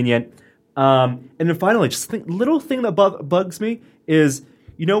inconvenient. And then finally, just a little thing that bugs me is,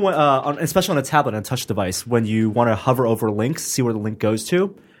 when, especially on a tablet and a touch device, when you want to hover over links, see where the link goes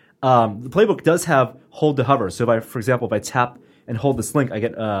to, the playbook does have hold to hover. So for example, if I tap and hold this link, I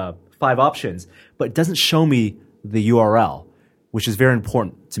get 5 options, but it doesn't show me the URL, which is very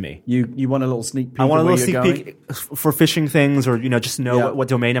important to me. You want a little sneak peek. I want a of where little you're sneak going? peek for phishing things, or just to know what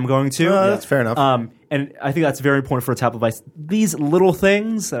domain I'm going to. That's fair enough. And I think that's very important for a tablet device. These little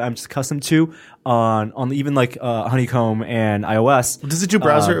things that I'm just accustomed to on even like Honeycomb and iOS. Does it do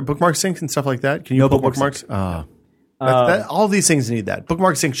browser bookmark sync and stuff like that? Can you No put bookmark bookmarks? All these things need that.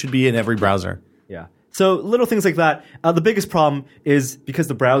 Bookmark sync should be in every browser. Yeah. So little things like that. The biggest problem is because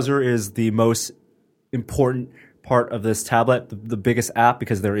the browser is the most important part of this tablet, the biggest app,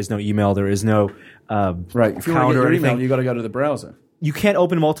 because there is no email, there is no Right. If you want to counter get or your anything. email, you got to go to the browser. You can't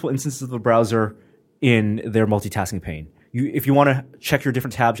open multiple instances of the browser in their multitasking pane. If you want to check your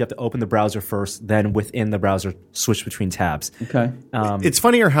different tabs, you have to open the browser first, then within the browser, switch between tabs. Okay. It's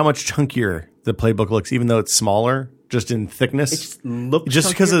funnier how much chunkier the playbook looks, even though it's smaller, just in thickness. Just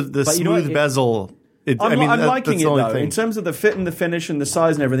because of the smooth bezel. I'm liking that's it the only though. thing. In terms of the fit and the finish and the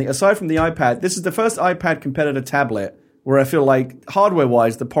size and everything, aside from the iPad, this is the first iPad competitor tablet where I feel like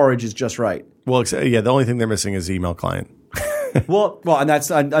hardware-wise, the porridge is just right. Well, the only thing they're missing is the email client. Well, and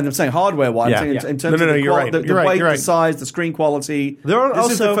I'm saying hardware-wise. Yeah. In Yeah. terms No, of the, you're right. the You're right. weight, You're right. the size, the screen quality. There are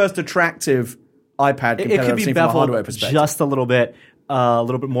this is the also- first attractive iPad competitor It could I've be seen from a hardware beveled perspective. just a little bit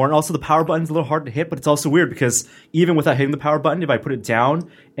more. And also the power button's a little hard to hit, but it's also weird because even without hitting the power button, if I put it down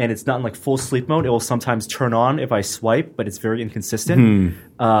and it's not in like full sleep mode, it will sometimes turn on if I swipe, but it's very inconsistent.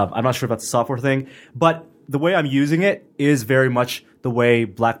 I'm not sure if that's a software thing, but the way I'm using it is very much the way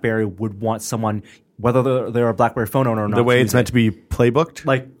BlackBerry would want someone, whether they're a BlackBerry phone owner or not. The way to it's use meant to be playbooked.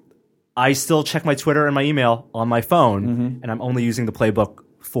 like I still check my Twitter and my email on my phone, and I'm only using the playbook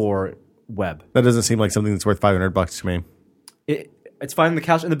for web. That doesn't seem like something that's worth $500 to me. It's fine on the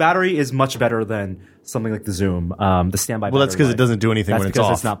couch, and the battery is much better than something like the Zoom, the standby. Well, that's battery because it doesn't do anything That's when it's because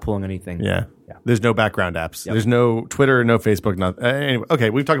off. it's not pulling anything. Yeah. Yeah. There's no background apps. There's no Twitter, no Facebook. Anyway, okay,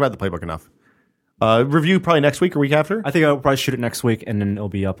 we've talked about the playbook enough. Review probably next week or week after? I think I'll probably shoot it next week, and then it'll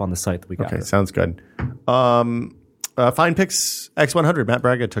be up on the site the week Okay, after. sounds good. FinePix X100. Matt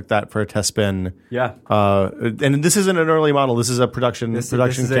Braga took that for a test spin. Yeah. And this isn't an early model. This is a production This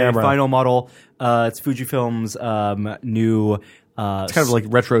production is camera. a final model. It's Fujifilm's new. It's kind of like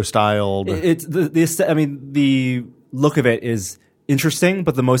retro styled. It's the look of it is interesting,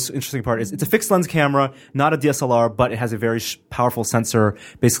 but the most interesting part is it's a fixed lens camera, not a DSLR, but it has a very powerful sensor,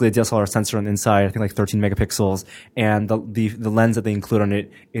 basically a DSLR sensor on the inside, I think like 13 megapixels, and the lens that they include on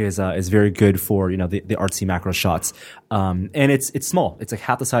it is very good for, the artsy macro shots. And it's small. It's like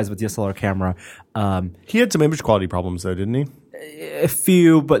half the size of a DSLR camera. He had some image quality problems though, didn't he? A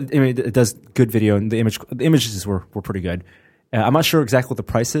few, but I mean, it does good video, and the images were pretty good. I'm not sure exactly what the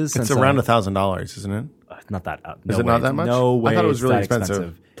price is. It's around $1,000, isn't it? Not that. Is it not that much? No way. I thought it was really it's that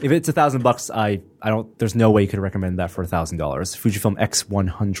expensive. If it's $1,000, I don't. There's no way you could recommend that for $1,000. Fujifilm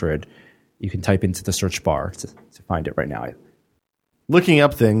X100. You can type into the search bar to find it right now. Looking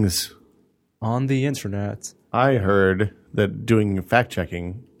up things On the internet. I heard that doing fact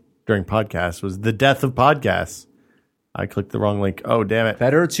checking during podcasts was the death of podcasts. I clicked the wrong link. Oh, damn it.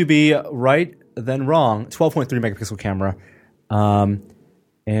 Better to be right than wrong. 12.3 megapixel camera.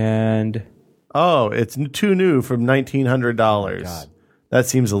 And Oh, it's too new from $1,900. God. That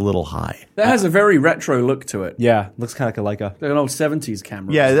seems a little high. That has a very retro look to it. yeah, looks kind of like a. Like an old 70s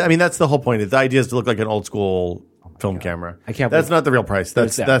camera. Yeah, I mean that's the whole point. The idea is to look like an old school film camera. I can't That's believe- not the real price.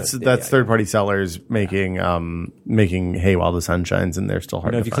 That's third party sellers making hay while the sun shines, and they're still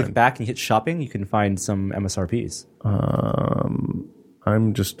hard if to you find. click back and you hit shopping, you can find some MSRPs.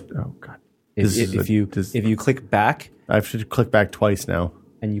 I'm just God. If you click back I have to click back twice now.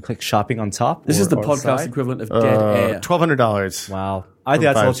 and you click shopping on top, This is the or podcast side. equivalent of dead air. $1,200. Wow, I think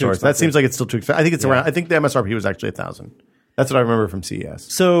that's a little too expensive. That seems like it's still too expensive. I think it's around. I think the MSRP was actually $1,000. That's what I remember from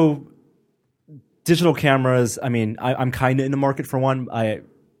CES. So, digital cameras. I mean, I'm kind of in the market for one.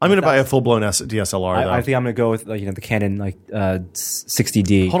 I'm going to buy a full blown DSLR. Though. I think I'm going to go with the Canon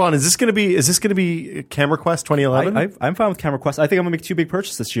 60D. Hold on, is this going to be Camera Quest 2011? I'm fine with Camera Quest. I think I'm going to make two big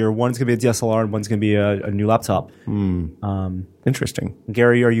purchases this year. One's going to be a DSLR, and one's going to be a new laptop. Interesting.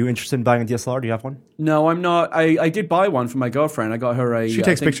 Gary, are you interested in buying a DSLR? Do you have one? No, I'm not. I did buy one for my girlfriend. I got her a. She I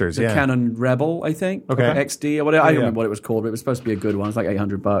takes think pictures, The yeah. Canon Rebel, I think. Okay. XD or whatever. I don't remember what it was called, but it was supposed to be a good one. It's like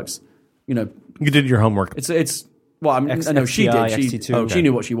 $800. You did your homework. It's. Well, I know she XTI, did. XT2. She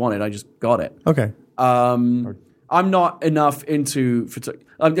knew what she wanted. I just got it. Okay. I'm not enough into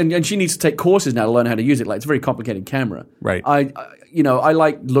and she needs to take courses now to learn how to use it. Like it's a very complicated camera. Right. I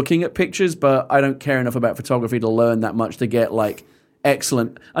like looking at pictures, but I don't care enough about photography to learn that much to get like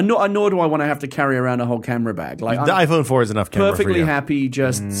excellent. And nor do I want to have to carry around a whole camera bag. Like The iPhone 4 is enough camera perfectly for you. happy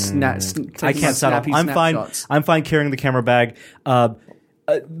just I can't settle. I'm fine. I'm fine carrying the camera bag.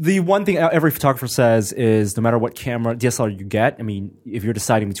 The one thing every photographer says is no matter what camera DSLR you get, I mean, if you're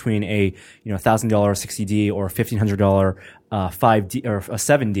deciding between a $1,000 60D or a $1,500 5D or a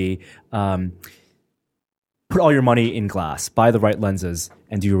 7D, put all your money in glass. Buy the right lenses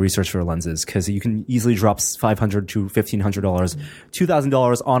and do your research for lenses because you can easily drop $500 to $1,500,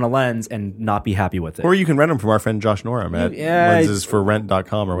 $2,000 on a lens and not be happy with it. Or you can rent them from our friend Josh Norum at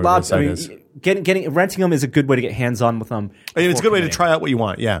lensesforrent.com or whatever the site is. Renting them is a good way to get hands on with them. I mean, it's a good way to try out what you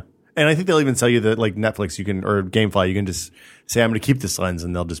want, yeah. And I think they'll even sell you that, like Netflix, or GameFly, you can just say, I'm going to keep this lens,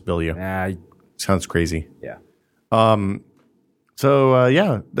 and they'll just bill you. Sounds crazy. Yeah.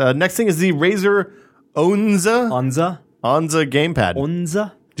 Next thing is the Razer Onza gamepad.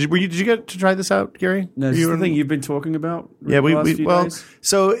 Onza? Did you get to try this out, Gary? No, is this the thing you've been talking about? Yeah, days?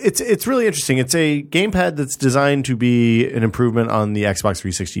 So it's really interesting. It's a gamepad that's designed to be an improvement on the Xbox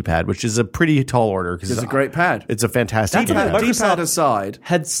 360 pad, which is a pretty tall order because It's a great pad. It's a fantastic That's gamepad. D-pad aside,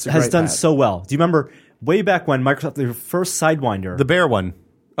 has great done pad. so well. Do you remember way back when Microsoft, their first Sidewinder, The Bear one.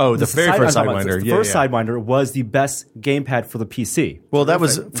 Oh, the very first Sidewinder. The first Sidewinder was the best gamepad for the PC. Well, that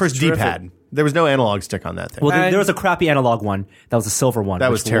was first terrific. D-pad. There was no analog stick on that thing. Well, And- there was a crappy analog one. That was a silver one. That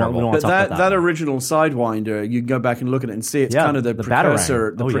which was terrible. We don't want But to talk about that that. original Sidewinder, you can go back and look at it and see it's Yeah, kind of the the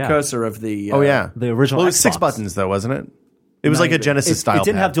precursor, Batarang. precursor of the. Oh, yeah. the original Well, it was 6 Xbox. buttons, though, wasn't it? It was like a Genesis It style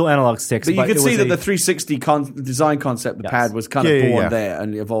didn't pad. have dual analog sticks. But you could it see was that a- the 360 design concept, the pad was kind of Yeah, born yeah. there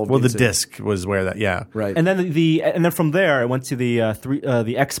and evolved. Well, the into, disc was where that, yeah. right? And then and then from there, it went to the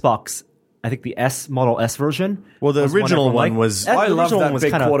Xbox. I think the Model S version. Well, the was original everyone one liked. was- The I love original that one was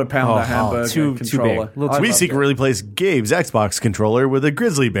big kinda- quarter pounder hamburger too controller. big. I We loved secretly it. replaced Gabe's Xbox controller with a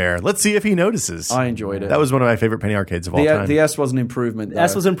grizzly bear. Let's see if he notices. I enjoyed it. That was one of my favorite penny arcades of all time. The S was an improvement.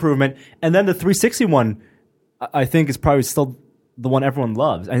 S was an improvement, and then the 360 one, I think, is probably still the one everyone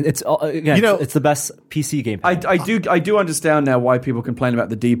loves, and it's again, it's the best PC game. I do understand now why people complain about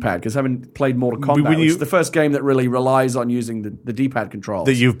the D-pad because having played Mortal Kombat, which is the first game that really relies on using the D-pad controls.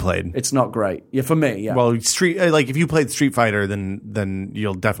 that you've played. It's not great. Yeah, for me. Yeah. Well, if you played Street Fighter, then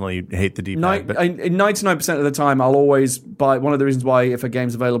you'll definitely hate the D-pad. But 99% of the time, I'll always buy. One of the reasons why, if a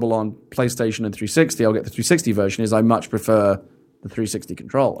game's available on PlayStation and 360, I'll get the 360 version. Is I much prefer the 360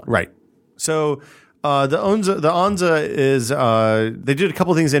 controller. right. So Onza is they did a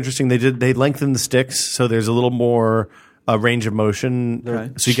couple things interesting. They lengthened the sticks, so there's a little more range of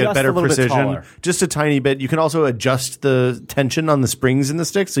motion, so you get better precision. Just a tiny bit. You can also adjust the tension on the springs in the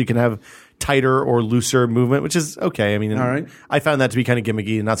sticks, so you can have tighter or looser movement, which is okay. I mean, I found that to be kind of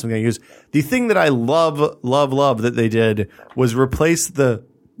gimmicky and not something I use. The thing that I love that they did was replace the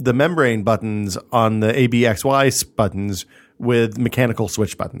membrane buttons on the ABXY buttons with mechanical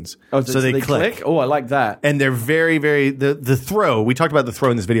switch buttons. Oh, so they click? Oh, I like that. And they're very, very, the throw, we talked about the throw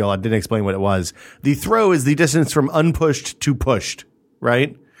in this video, I didn't explain what it was. The throw is the distance from unpushed to pushed,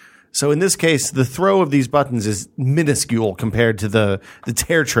 right? So in this case, the throw of these buttons is minuscule compared to the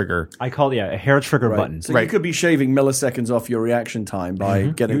hair trigger. I call it, a hair trigger button. So you could be shaving milliseconds off your reaction time by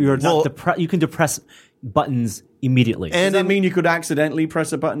getting... You can depress buttons immediately. And does that mean you could accidentally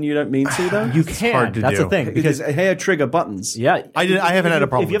press a buten you don't mean to, though? You can. Hard to That's do. the thing. Because hair trigger buttons. Yeah. I haven't had a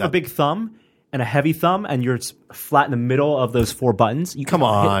problem If you with have that. a big thumb and a heavy thumb and you're flat in the middle of those 4 buttons, you can hit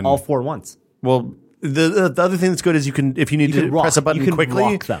all 4 at once. Well, the other thing that's good is if you need to press a button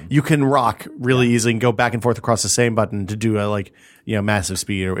quickly, you can rock really easily and go back and forth across the same button to do massive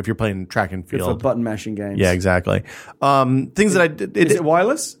speed, or if you're playing track and field. Good for button mashing games. Yeah, exactly. Things that I did. Is it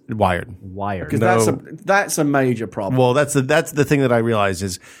wireless? Wired. Because that's a major problem. Well, that's the thing that I realized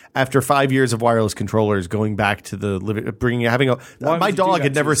is after 5 years of wireless controllers, going back to the my dog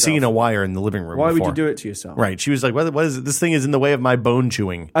had never seen a wire in the living room. Why before. would you do it to yourself? Right. She was like, "What is it? This thing is in the way of my bone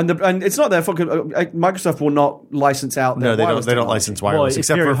chewing." And it's not their fault. Microsoft will not license out. No, they don't license wireless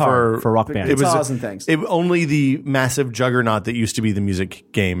except for Rock Band. Guitars and things. Only the massive juggernaut that used to be the music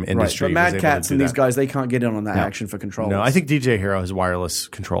game industry. Right. But Mad Cats and these guys, they can't get in on that action for controllers. No, I think DJ Hero has wireless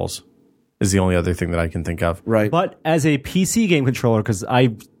controls. Is the only other thing that I can think of. Right. But as a PC game controller, because I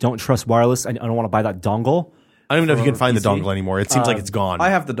don't trust wireless, I don't want to buy that dongle. I don't even know if you can find the dongle anymore. It seems like it's gone. I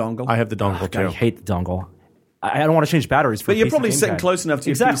have the dongle. I have the dongle too. I hate the dongle. I don't want to change batteries. But you're probably sitting close enough to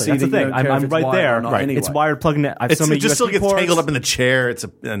your exactly. PC. That's the thing. I'm right there. Right. Anyway. It's wired, plugged in. It just still gets tangled up in the chair. It's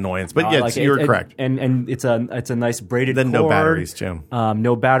an annoyance. But yes, you're correct. And it's a nice braided then cord. No batteries too.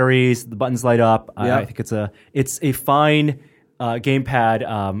 No batteries. The buttons light up. Yeah. I think it's a fine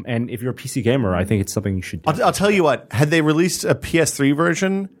gamepad. And if you're a PC gamer, I think it's something you should do. I'll tell you what. Had they released a PS3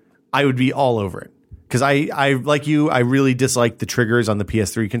 version, I would be all over it. Because I like you, I really dislike the triggers on the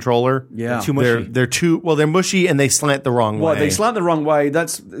PS3 controller. Yeah, too mushy. They're mushy and they slant the wrong way. Well, they slant the wrong way.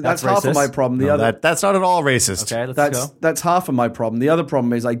 That's half of my problem. That's not at all racist. Okay, let's go. That's half of my problem. The other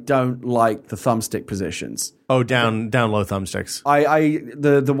problem is I don't like the thumbstick positions. Oh, down low thumbsticks.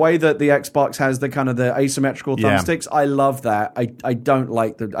 The way that the Xbox has the kind of the asymmetrical thumbsticks, I love that. I don't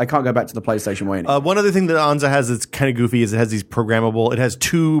like I can't go back to the PlayStation way anymore. One other thing that Onza has that's kind of goofy is it has these programmable. It has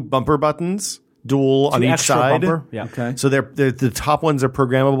 2 bumper buttons. Dual on each side. Bumper. Yeah. Okay. So the top ones are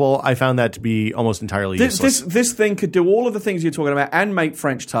programmable. I found that to be almost entirely useless. This thing could do all of the things you're talking about and make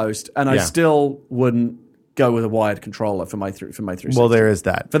French toast, and I still wouldn't go with a wired controller for my 360. Well, there is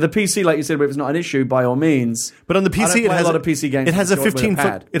that. For the PC, like you said, if it's not an issue, by all means. But on the PC, it has a lot of PC games. It has a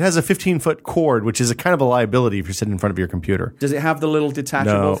 15-foot cord, which is a kind of a liability if you're sitting in front of your computer. Does it have the little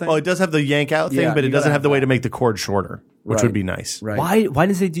detachable thing? Oh, it does have the yank out thing, but it doesn't have the way to make the cord shorter, which would be nice. Right. Why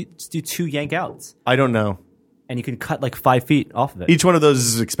does it do 2 yank outs? I don't know. And you can cut like 5 feet off of it. Each one of those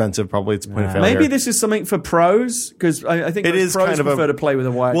is expensive. Probably it's a point of failure. Maybe this is something for pros, because I think pros prefer to play with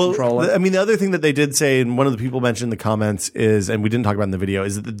a wired controller. I mean, the other thing that they did say, and one of the people mentioned in the comments is, and we didn't talk about in the video,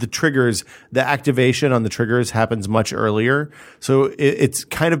 is that the triggers, the activation on the triggers happens much earlier. So it's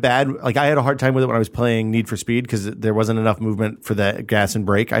kind of bad. Like I had a hard time with it when I was playing Need for Speed because there wasn't enough movement for the gas and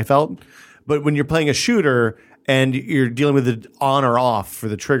brake, I felt. But when you're playing a shooter and you're dealing with it on or off for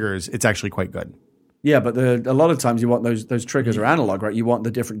the triggers, it's actually quite good. Yeah, but a lot of times you want those triggers are analog, right? You want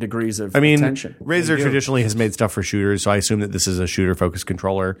the different degrees of tension. Razer traditionally has made stuff for shooters, so I assume that this is a shooter-focused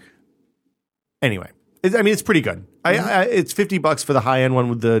controller. Anyway, it's pretty good. It's $50 for the high-end one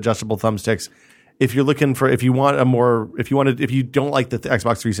with the adjustable thumbsticks. If you're looking for, if you don't like the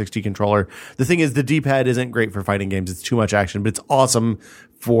Xbox 360 controller, the thing is the D-pad isn't great for fighting games. It's too much action, but it's awesome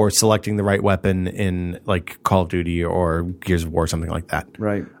for selecting the right weapon in like Call of Duty or Gears of War, something like that.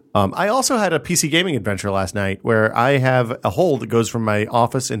 Right. I also had a PC gaming adventure last night where I have a hole that goes from my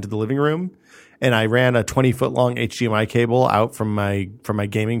office into the living room, and I ran a 20-foot long HDMI cable out from my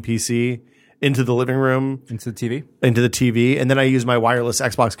gaming PC into the living room. Into the TV. And then I used my wireless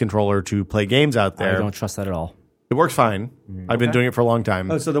Xbox controller to play games out there. I don't trust that at all. It works fine. I've been doing it for a long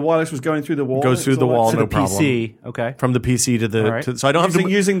time. Oh, so the wireless was going through the wall? Goes through the wall, no problem. PC, okay. From the PC to the... Right. so I don't have to...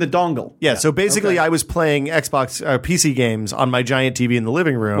 Using the dongle? Yeah, so basically I was playing Xbox PC games on my giant TV in the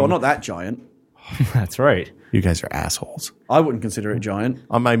living room. Well, not that giant. That's right. You guys are assholes. I wouldn't consider it giant.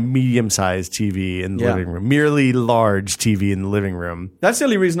 On my medium-sized TV in the living room. Merely large TV in the living room. That's the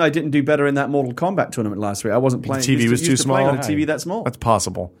only reason I didn't do better in that Mortal Kombat tournament last week. I wasn't playing. The TV was too used to play small? on a TV that small. That's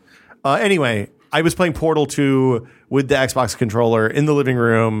possible. Anyway, I was playing Portal 2 with the Xbox controller in the living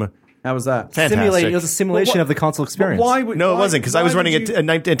room. How was that? Fantastic. It was a simulation of the console experience. Why would, No, it why- wasn't, because I why was would running you-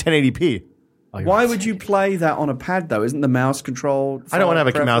 at 1080p. Why would you play that on a pad, though? Isn't the mouse control? I don't want to have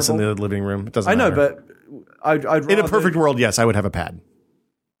a preferable? mouse in the living room. It doesn't I know, matter. but I'd rather, in a perfect world, yes, I would have a pad,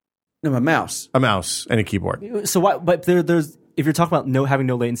 No, a mouse. a mouse, and a keyboard. So why? But there's if you're talking about having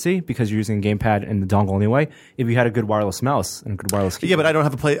no latency because you're using a gamepad and the dongle anyway. If you had a good wireless mouse and a good wireless keyboard. Yeah, but I don't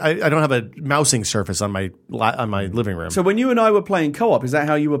have I don't have a mousing surface on my living room. So when you and I were playing co-op, is that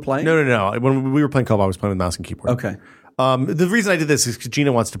how you were playing? No. When we were playing co-op, I was playing with mouse and keyboard. Okay. The reason I did this is because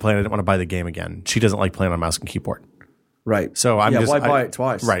Gina wants to play, and I didn't want to buy the game again. She doesn't like playing on mouse and keyboard. Right. So I'm just why buy it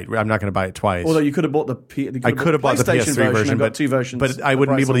twice? Right. I'm not going to buy it twice. Although you could have bought I could have bought the PlayStation PS3 version, and got but two versions. But I the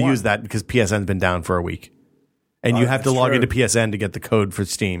wouldn't be price able to of use one. that because PSN's been down for a week, and you have to that's log true. into PSN to get the code for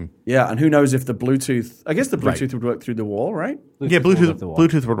Steam. Yeah, and who knows if the Bluetooth? I guess the Bluetooth would work through the wall, right? Yeah, will Bluetooth work the wall.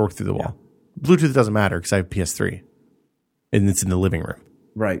 Bluetooth would work through the wall. Bluetooth doesn't matter because I have PS3, and it's in the living room.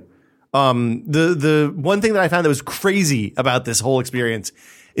 Right. The one thing that I found that was crazy about this whole experience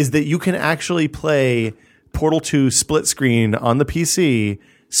is that you can actually play Portal 2 split screen on the PC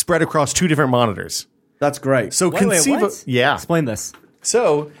spread across two different monitors. That's great. So Wait, conceive what? of, yeah. Explain this.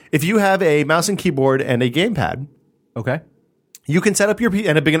 So if you have a mouse and keyboard and a gamepad, Okay. you can set up your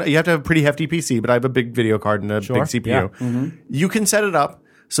and a big. You have to have a pretty hefty PC, but I have a big video card and a Sure. big CPU. Yeah. You can set it up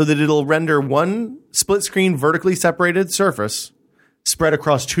so that it'll render one split screen vertically separated surface spread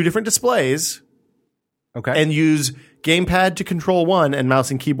across two different displays, Okay. and use gamepad to control one and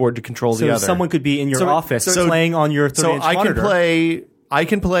mouse and keyboard to control so the other. someone could be in your So- office so- playing on your 30-inch I monitor.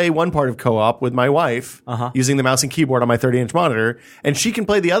 can play one part of co-op with my wife using the mouse and keyboard on my 30-inch monitor, and she can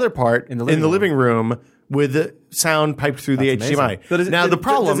play the other part in the living room with the sound piped through the HDMI. amazing. Now the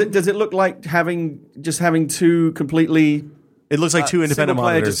problem does it look like having two completely it looks like two independent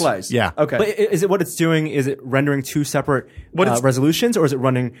single-player monitors. displays? Yeah. Okay. But is it what it's doing? Is it rendering two separate resolutions, or is it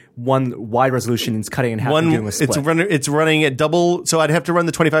running one wide resolution and it's cutting in half and doing a split? It's running at double. So I'd have to run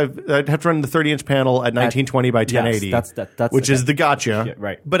the 25. I'd have to run the 30-inch panel at 1920 by 1080. Yes, that's which is okay. the gotcha. Yeah,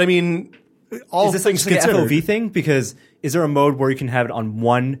 right. But I mean, all Is this things like an considered. FOV thing? Because is there a mode where you can have it on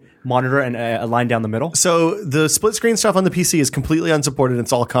one monitor and a line down the middle? So the split screen stuff on the PC is completely unsupported.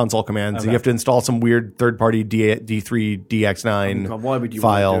 It's all console commands. Okay. You have to install some weird third-party D3 DX9 God, why would you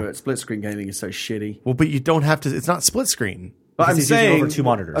file. want to do it? Split screen gaming is so shitty. Well, but you don't have to. It's not split screen. But Because he's using over two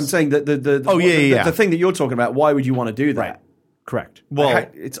monitors. I'm saying that the yeah. thing that you're talking about. Why would you want to do that? Right. Correct. Well,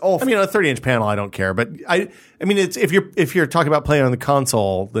 It's awful. I mean, on a 30-inch panel, I don't care. But I mean, it's if you're talking about playing on the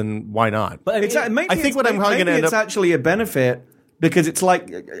console, then why not? But I mean, I think what I'm probably going to end it's up. actually a benefit because it's like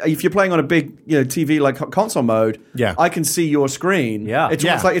if you're playing on a big TV like console mode. Yeah. I can see your screen. Yeah. it's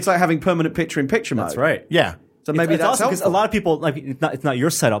Yeah. almost like it's like having permanent picture-in-picture mode. that's right. Yeah. So maybe it's that's awesome because a helpful. lot of people like it's not your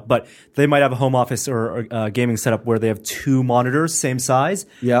setup, but they might have a home office or a gaming setup where they have two monitors, same size,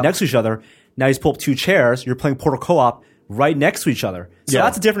 Yeah. next to each other. Now you just pull up two chairs. You're playing Portal Co-op right next to each other. So Yeah.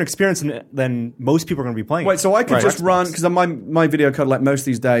 that's a different experience than most people are going to be playing. Wait, so I could Right. just run because my video card, like most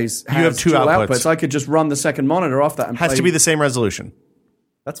these days, has have two dual outputs. I could just run the second monitor off that. And Has play. to be the same resolution.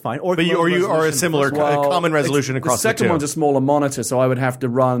 That's fine. Or But you are a similar Well, common resolution it's- across the second two. one's a smaller monitor, so I would have to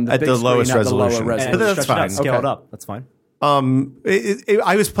run the At big the screen lowest at the lower resolution. resolution. But that's stretch it out, fine. scale Okay. it up. That's fine.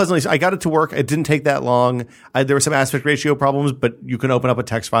 I was pleasantly. I got it to work. It didn't take that long. There were some aspect ratio problems, but you can open up a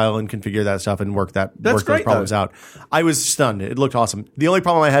text file and configure that stuff and work That's those great, problems though. out. I was stunned. It looked awesome. The only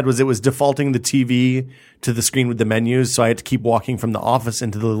problem I had was it was defaulting the TV to the screen with the menus, so I had to keep walking from the office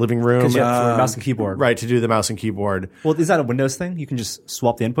into the living room. Because you have for mouse and keyboard. Right, to do the mouse and keyboard. Well, is that a Windows thing? You can just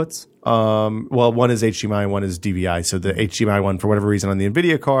swap the inputs? Well, one is HDMI, one is DVI. So the HDMI one, for whatever reason, on the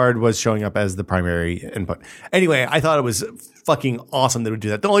NVIDIA card was showing up as the primary input. Anyway, I thought it was fucking awesome that it would do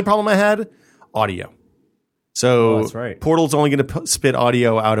that. The only problem I had, audio. So that's right. Portal's only going to spit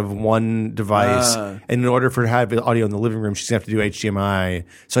audio out of one device. And in order for her to have audio in the living room, she's going to have to do HDMI.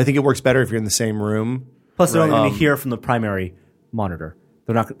 So I think it works better if you're in the same room. Plus, they're only going to hear from the primary monitor.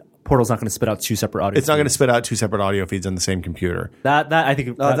 They're not. Portal's not going to spit out two separate audio. It's not going to feeds. spit out two separate audio feeds on the same computer. That I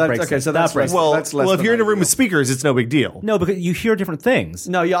think that breaks okay, it. so That that's breaks it. Well, that's less if than you're in a room ideal. with speakers, it's no big deal. No, because you hear different things.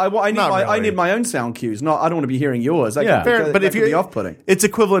 No, yeah, I need Not I really. need my own sound cues. I don't want to be hearing yours. That Yeah. could, Fair, that but if could you're be off-putting. it's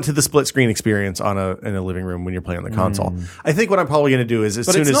equivalent to the split screen experience in a living room when you're playing on the console. I think what I'm probably going to do is as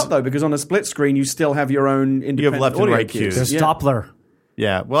But soon it's as not though, because on a split screen you still have your own independent left and audio right cues. There's Yeah. Doppler.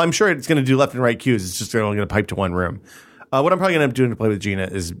 yeah, well, I'm sure it's going to do left and right cues. It's just only going to pipe to one room. What I'm probably going to end up doing to play with Gina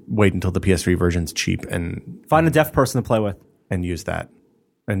is wait until the PS3 version's cheap and Find a deaf person to play with. And use that.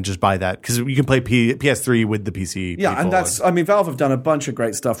 And just buy that. Because you can play PS3 with the PC. Yeah, and Valve have done a bunch of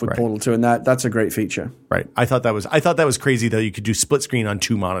great stuff with Portal 2, and that's a great feature. Right. I thought that was crazy, though. You could do split screen on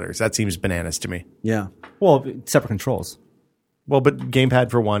 2 monitors. That seems bananas to me. Yeah. Well, separate controls. Well, but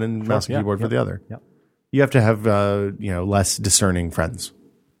gamepad for one and mouse and keyboard for the other. Yep. You have to have less discerning friends.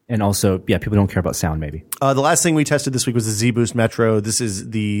 And also, people don't care about sound, maybe. The last thing we tested this week was the Z-Boost Metro. This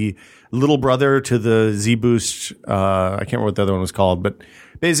is the little brother to the Z-Boost. I can't remember what the other one was called, but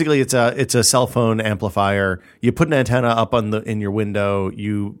basically it's a cell phone amplifier. You put an antenna up in your window.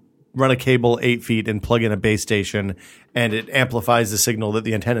 You run a cable 8 feet and plug in a base station, and it amplifies the signal that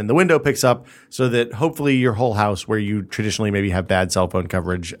the antenna in the window picks up, so that hopefully your whole house, where you traditionally maybe have bad cell phone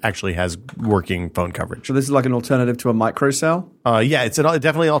coverage, actually has working phone coverage. So this is like an alternative to a microcell? Yeah, it's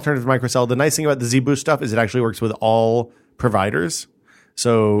definitely an alternative to microcell. The nice thing about the Z-Boost stuff is it actually works with all providers.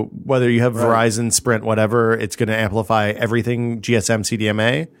 So whether you have Verizon, Sprint, whatever, it's going to amplify everything GSM,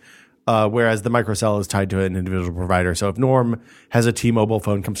 CDMA. Whereas the microcell is tied to an individual provider. So if Norm has a T-Mobile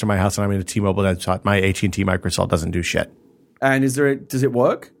phone, comes to my house, and I'm in a T-Mobile, my AT&T microcell doesn't do shit. And does it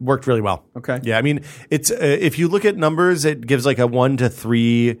work? Worked really well. Okay. Yeah, I mean, it's if you look at numbers, it gives like a 1 to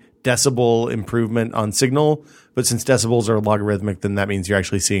 3 decibel improvement on signal. But since decibels are logarithmic, then that means you're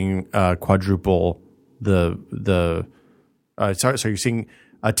actually seeing quadruple you're seeing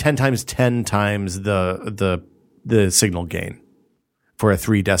 10 times 10 times the signal gain. For a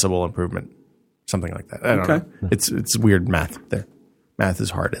 3 decibel improvement, something like that. I don't know. It's weird math there. Math is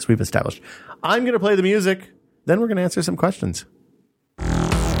hard, as we've established. I'm going to play the music. Then we're going to answer some questions.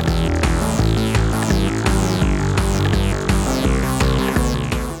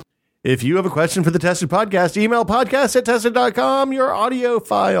 If you have a question for the Tested Podcast, email podcast@tested.com, your audio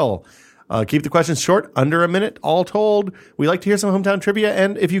file. Keep the questions short, under a minute, all told. We like to hear some hometown trivia,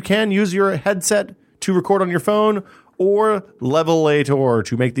 and if you can, use your headset to record on your phone or levelator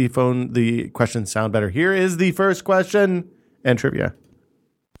to make the question sound better. Here is the first question and trivia.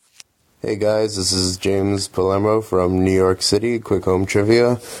 Hey guys, this is James Palermo from New York City. Quick home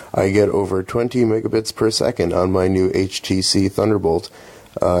trivia. I get over 20 megabits per second on my new HTC Thunderbolt.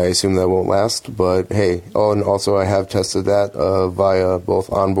 I assume that won't last, but hey. Oh, and also I have tested that via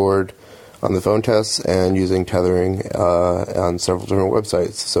both onboard on the phone tests and using tethering on several different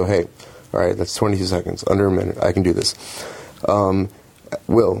websites. So hey. All right, that's 22 seconds, under a minute. I can do this.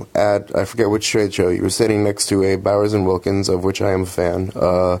 Will, I forget which trade show, you were sitting next to a Bowers & Wilkins, of which I am a fan,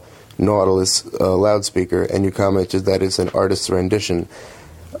 Nautilus loudspeaker, and you commented that it's an artist's rendition.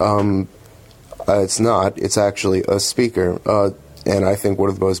 It's not. It's actually a speaker, and I think one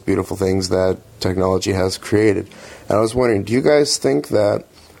of the most beautiful things that technology has created. And I was wondering, do you guys think that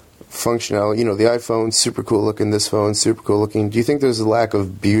functionality, the iPhone, super cool looking, this phone, super cool looking. Do you think there's a lack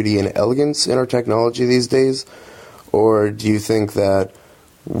of beauty and elegance in our technology these days? Or do you think that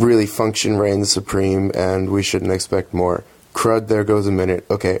really function reigns supreme and we shouldn't expect more? Crud, there goes a minute.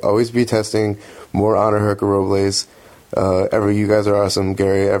 Okay, always be testing. More honor, Herca Robles. You guys are awesome.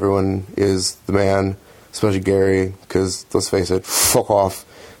 Gary, everyone is the man, especially Gary, because let's face it, fuck off.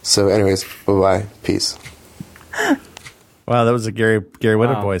 So anyways, bye-bye. Peace. Wow, that was a Gary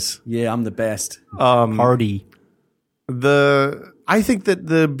Winter voice. Yeah, I'm the best. Hardy. I think that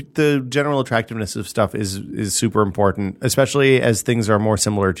the general attractiveness of stuff is super important, especially as things are more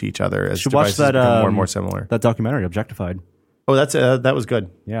similar to each other. As should watch that more and more similar. That documentary, Objectified. Oh, that was good.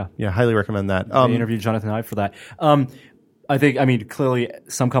 Yeah, highly recommend that. They interviewed Jonathan Ive for that. Clearly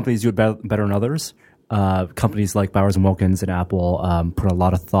some companies do it better than others. Companies like Bowers & Wilkins and Apple put a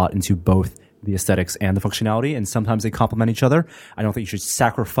lot of thought into both the aesthetics and the functionality, and sometimes they complement each other. I don't think you should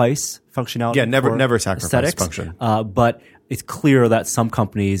sacrifice functionality. Yeah, never sacrifice aesthetics, function. But it's clear that some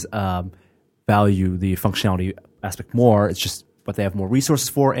companies value the functionality aspect more. It's just what they have more resources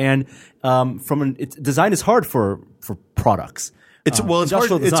for, and design is hard for products. It's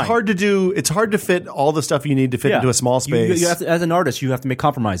hard to fit all the stuff you need to fit into a small space. You have to, as an artist, you have to make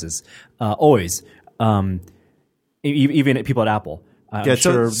compromises always. Even people at Apple. I'm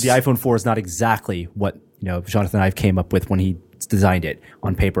sure the iPhone 4 is not exactly what Jonathan Ive came up with when he designed it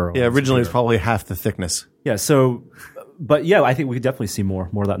on paper. Yeah, originally it was probably half the thickness. Yeah, I think we could definitely see more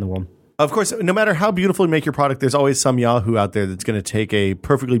of that in the world. Of course, no matter how beautiful you make your product, there's always some Yahoo out there that's going to take a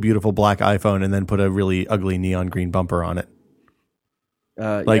perfectly beautiful black iPhone and then put a really ugly neon green bumper on it.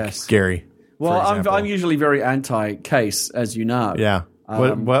 Yes. Gary. Well, I'm usually very anti-case, as you know. Yeah.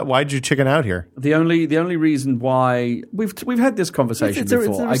 Why'd you chicken out here? The only reason why we've had this conversation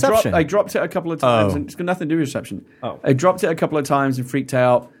before. I dropped it a couple of times, and it's got nothing to do with reception. I dropped it a couple of times and freaked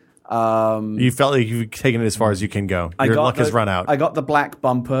out. You felt like you've taken it as far as you can go. Your luck has run out. I got the black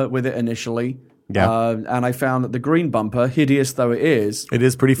bumper with it initially. Yeah. And I found that the green bumper, hideous though it is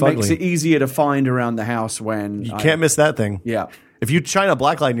pretty fugly. Makes it easier to find around the house when you can't miss that thing. Yeah. If you shine a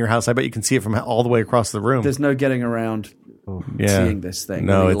black light in your house, I bet you can see it from all the way across the room. There's no getting around seeing this thing.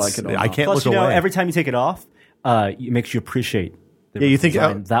 No, whether you like it or I not. can't Plus, look away. every time you take it off, it makes you appreciate the you think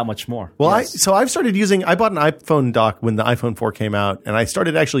design that much more. Well, I've started using. I bought an iPhone dock when the iPhone 4 came out, and I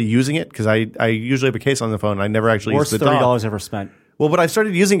started actually using it because I usually have a case on the phone. I never actually use Worst the dock. $30 ever spent. Well, but I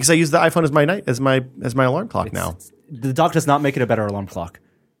started using because I use the iPhone as my alarm clock now. The dock does not make it a better alarm clock.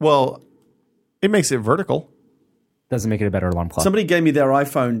 Well, it makes it vertical. Doesn't make it a better alarm clock. Somebody gave me their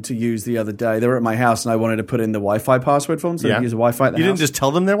iPhone to use the other day. They were at my house, and I wanted to put in the Wi-Fi password for them, so they could use the Wi-Fi at the You house. didn't just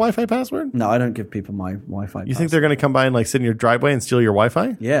tell them their Wi-Fi password? No, I don't give people my Wi-Fi. You think they're going to come by and like sit in your driveway and steal your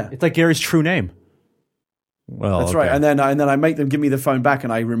Wi-Fi? Yeah, It's like Gary's true name. Well, that's right. And then I make them give me the phone back,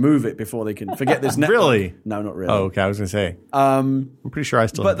 and I remove it before they can forget this network. Really? No, not really. Oh, okay. I was going to say. I'm pretty sure I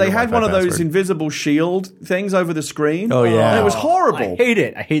still. But have they your had Wi-Fi one of those password. invisible shield things over the screen. Oh, yeah. And it was horrible. I hate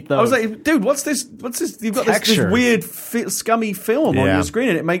it. I hate those. I was like, dude, what's this? You've got this Texture. weird, scummy film on Yeah. your screen,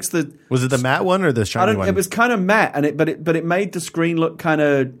 and it makes the. Was it the matte one or the I shiny don't. one? It was kind of matte, and but it made the screen look kind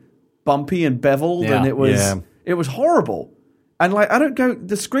of bumpy and beveled, Yeah. and it was Yeah. it was horrible. And like, I don't go.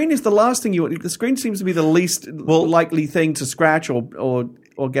 The screen is the last thing you want. The screen seems to be the least likely thing to scratch or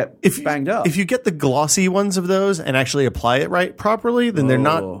get banged up. If you get the glossy ones of those and actually apply it right properly, then they're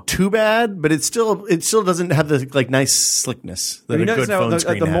not too bad. But it still doesn't have the like nice slickness that you a notice good now phone at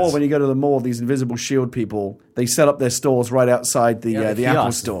screen the mall, has. when you go to the mall, these invisible shield people, they set up their stores right outside the Apple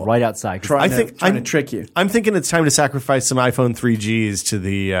kiosk, store, right outside. trying to trick you. I'm thinking it's time to sacrifice some iPhone 3Gs to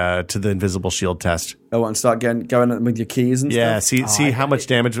the invisible shield test. Oh, and start going with your keys and Yeah, stuff. see how much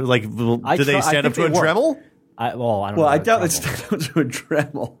damage. Like, do they stand up to a Dremel? I don't know. Well, I about doubt a it's Dremel. to a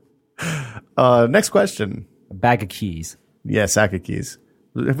Dremel. Next question. A bag of keys. Yeah, sack of keys.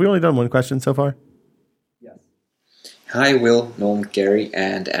 Have we only done one question so far? Hi, Will, Noam, Gary,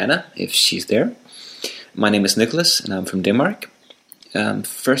 and Anna, if she's there. My name is Nicholas, and I'm from Denmark.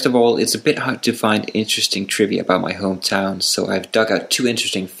 First of all, it's a bit hard to find interesting trivia about my hometown, so I've dug out 2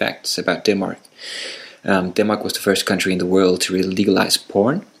 interesting facts about Denmark. Denmark was the first country in the world to really legalize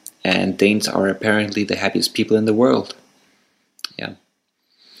porn, and Danes are apparently the happiest people in the world. Yeah.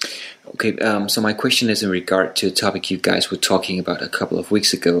 Okay, so my question is in regard to a topic you guys were talking about a couple of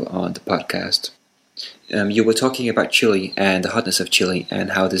weeks ago on the podcast. You were talking about chili and the hotness of chili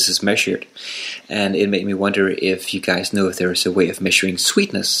and how this is measured. And it made me wonder if you guys know if there is a way of measuring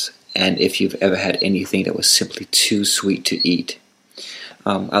sweetness and if you've ever had anything that was simply too sweet to eat.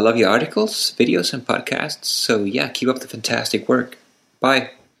 I love your articles, videos, and podcasts. So yeah, keep up the fantastic work.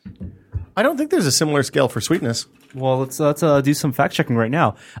 Bye. I don't think there's a similar scale for sweetness. Well, let's do some fact checking right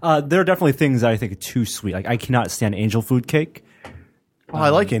now. There are definitely things that I think are too sweet. Like I cannot stand angel food cake. Oh, I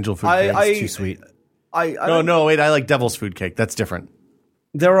like angel food cake. It's too sweet. Wait, I like devil's food cake. That's different.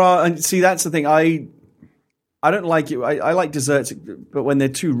 There are, and see, that's the thing. I don't like it. I like desserts, but when they're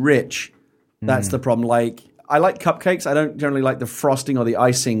too rich, that's the problem. Like, I like cupcakes. I don't generally like the frosting or the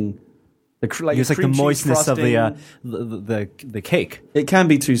icing. It's like the moistness of the cake. It can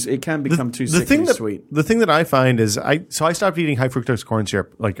be too. It can become too sickly sweet. The thing that I find is I stopped eating high fructose corn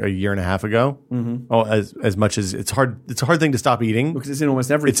syrup like a year and a half ago. Mm-hmm. Oh, as much as it's hard. It's a hard thing to stop eating because it's in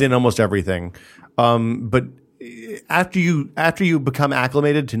almost everything. It's in almost everything. But after you become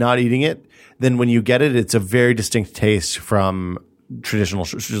acclimated to not eating it, then when you get it, it's a very distinct taste from traditional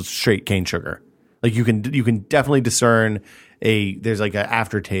straight cane sugar. Like you can definitely discern there's like an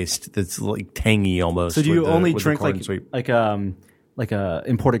aftertaste that's like tangy almost. So do you only drink like a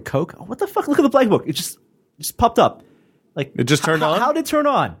imported Coke? Oh, what the fuck? Look at the BlackBerry. It just popped up. Like it just turned on. How did it turn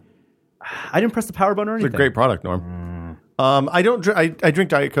on? I didn't press the power button or anything. It's a great product, Norm. I don't. I drink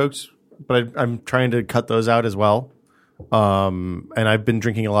Diet Cokes, but I'm trying to cut those out as well. And I've been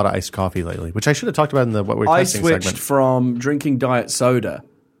drinking a lot of iced coffee lately, which I should have talked about in the what we're testing segment. I switched from drinking diet soda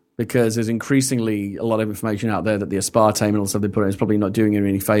because there's increasingly a lot of information out there that the aspartame and all the stuff they put in is probably not doing you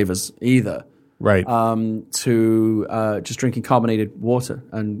any favors either. Right. To just drinking carbonated water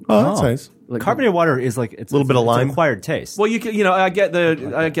and that's nice. Like, carbonated water is like it's a little bit of lime, an acquired taste. Well, I get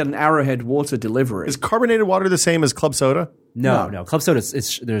an Arrowhead water delivery. Is carbonated water the same as club soda? No. Club soda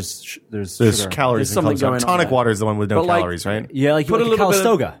there's sugar. calories. There's something going on. Tonic there. water is the one with no calories, right? Yeah, like you put a little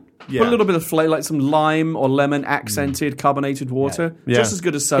Calistoga. Put a little bit of flavor, like some lime or lemon accented carbonated water. Yeah. Just as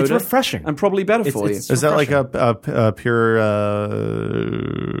good as soda. It's refreshing. And probably better for you. Is that like a pure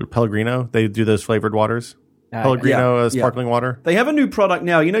Pellegrino? They do those flavored waters? Pellegrino sparkling water? They have a new product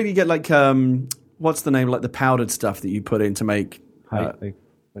now. You get like, what's the name? Like the powdered stuff that you put in to make...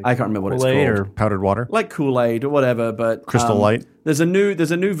 I can't remember what it's Kool-Aid called. or Powdered water. Like Kool-Aid or whatever, but Crystal Light. There's a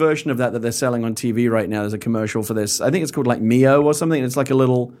new version of that they're selling on TV right now. There's a commercial for this. I think it's called like Mio or something. It's like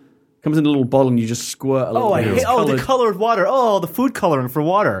comes in a little bottle and you just squirt a little. The colored water. Oh, the food coloring for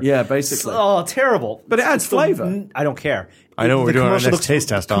water. Yeah, basically. Oh, terrible. But it adds flavor. I don't care. I know what we're doing our commercial next taste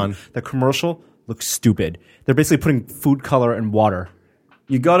test on. The commercial looks stupid. They're basically putting food color in water.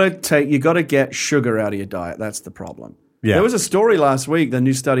 You gotta get sugar out of your diet. That's the problem. Yeah. There was a story last week, the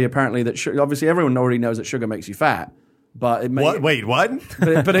new study apparently that obviously everyone already knows that sugar makes you fat, but it may, What? Wait, what?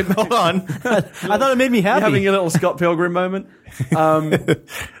 But it Hold on. I thought it made me happy. You're having a little Scott Pilgrim moment.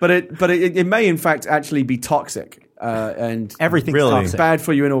 But it may in fact actually be toxic and Everything's Really? toxic. bad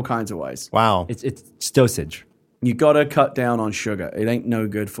for you in all kinds of ways. Wow. It's dosage. You gotta cut down on sugar. It ain't no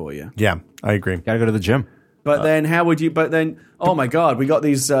good for you. Yeah, I agree. Gotta go to the gym. But then how would you? But then, oh my God, we got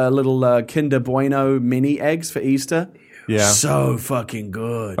these little Kinder Bueno mini eggs for Easter. Yeah. So fucking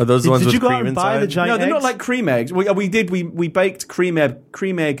good. Are those the ones Did with you go out cream and buy inside? the giant No, they're not eggs? like cream eggs. We baked cream egg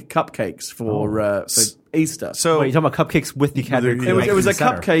cupcakes for Easter. So Wait, you're talking about cupcakes with the Cadbury cream it was eggs a in the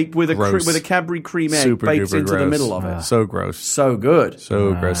center. cupcake with Gross. with a Cadbury cream egg super baked duper into gross. the middle of it. So gross. So good.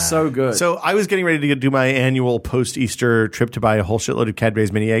 So gross. So good. So I was getting ready to do my annual post-Easter trip to buy a whole shitload of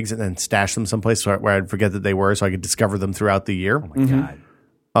Cadbury's mini eggs and then stash them someplace where I'd forget that they were, so I could discover them throughout the year. Oh my God.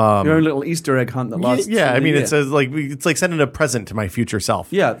 Your own little Easter egg hunt that lasts. Yeah, I mean, year. it's like sending a present to my future self.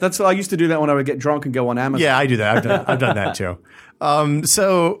 Yeah, that's I used to do that when I would get drunk and go on Amazon. Yeah, I do that. I've done that too.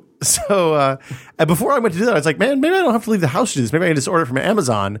 So before I went to do that, I was like, man, maybe I don't have to leave the house to do this. Maybe I can just order from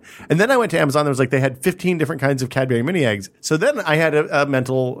Amazon. And then I went to Amazon. There was like they had 15 different kinds of Cadbury mini eggs. So then I had a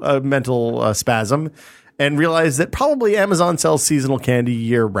mental spasm and realized that probably Amazon sells seasonal candy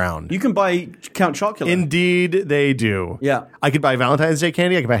year round. You can buy Count Chocula. Indeed, they do. Yeah. I could buy Valentine's Day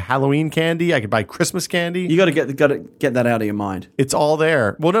candy. I could buy Halloween candy. I could buy Christmas candy. You got to get that out of your mind. It's all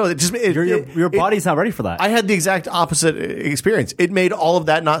there. Well, no, Your body's not ready for that. I had the exact opposite experience. It made all of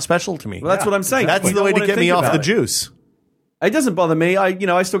that not special to me. Well, that's what I'm saying. That's You the don't way to wanna get me think off about the it. juice. It doesn't bother me. I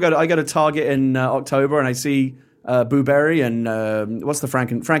go to Target in October and I see Boo Berry and what's the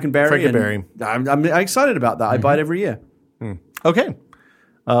Frankenberry? Frankenberry. And I'm excited about that. I buy it every year. Okay.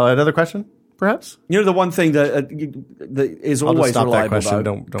 Another question, perhaps? You know the one thing that is I'll just always stop that reliable question. though?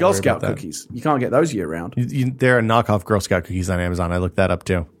 Don't Girl worry Scout about that. cookies. You can't get those year round. There are knockoff Girl Scout cookies on Amazon. I looked that up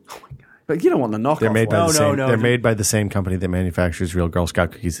too. But you don't want the knockoff. They're made by ones. They're made by the same company that manufactures real Girl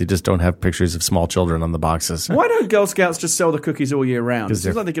Scout cookies. They just don't have pictures of small children on the boxes. Why don't Girl Scouts just sell the cookies all year round? It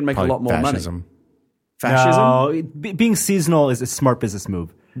seems like they can make a lot more fascism. money. Fascism? No, being seasonal is a smart business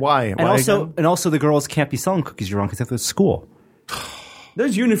move. Why? And also the girls can't be selling cookies year round because they have to go to school.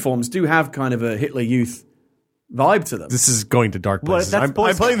 Those uniforms do have kind of a Hitler Youth vibe to them. This is going to dark Well, places. that's I'm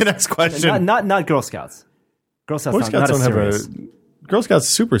Boy playing the next question. Not Girl Scouts. Girl Scouts, Boy Scouts not don't as have serious. Girl Scouts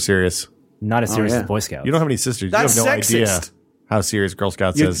super serious. Not as serious yeah. as Boy Scouts. You don't have any sisters. That's you have no idea sexist. how serious Girl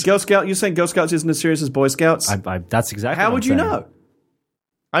Scouts is. You're saying Girl Scouts isn't as serious as Boy Scouts? That's exactly. How what would I'm you saying. know?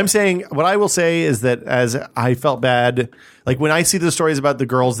 I'm saying what I will say is that as I felt bad, like when I see the stories about the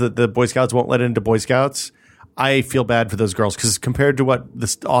girls that the Boy Scouts won't let into Boy Scouts, I feel bad for those girls because compared to what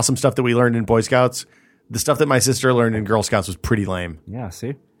the awesome stuff that we learned in Boy Scouts, the stuff that my sister learned in Girl Scouts was pretty lame. Yeah.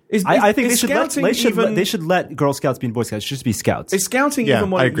 See. Is- I think is they scouting should even- they should let Girl Scouts be in Boy Scouts. It should just be Scouts. Is scouting Yeah,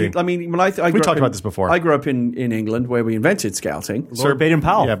 even what I agree. I mean, when I grew talked up about this before. I grew up in England where we invented scouting. Lord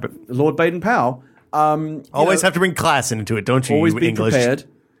Baden-Powell. Yeah, but Lord Baden-Powell. always have to bring class into it, don't you? always you be English. prepared.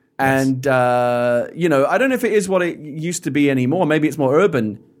 And, I don't know if it is what it used to be anymore. Maybe it's more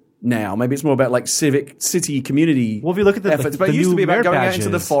urban now. Maybe it's more about like civic, city, community Well, if you look at the- efforts. But the it used to new be about merit going out into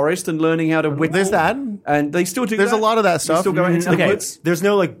the badges. forest and learning how to whittle. There's that. And they still do There's that. a lot of that They stuff. still go out into the Okay, woods. there's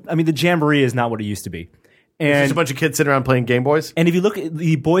no the jamboree is not what it used to be. There's And a bunch of kids sitting around playing Game Boys. And if you look at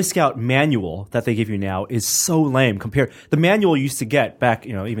the Boy Scout manual that they give you now is so lame compared the manual you used to get back,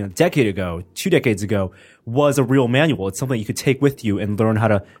 even a decade ago, 2 decades ago was a real manual. It's something you could take with you and learn how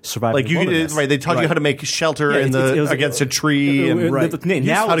to survive. Like in the wilderness. right? They taught you how to make shelter Yeah, in it was- against a tree and Right.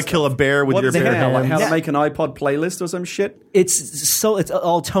 Now how to it's- kill a bear with What your is it bare now? Like hands. how to make an iPod playlist or some shit? It's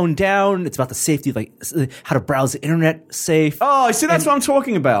all toned down. It's about the safety of how to browse the internet safe. Oh, see, that's what I'm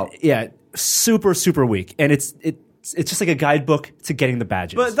talking about. Yeah, super super weak, and it's just like a guidebook to getting the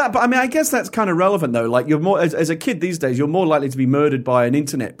badges. But I mean, I guess that's kind of relevant though. Like you're more as a kid these days, you're more likely to be murdered by an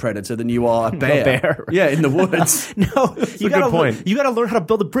internet predator than you are a bear. bear. Yeah, in the woods. No, you a good point. You got to learn how to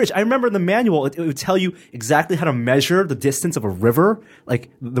build a bridge. I remember in the manual, it would tell you exactly how to measure the distance of a river, like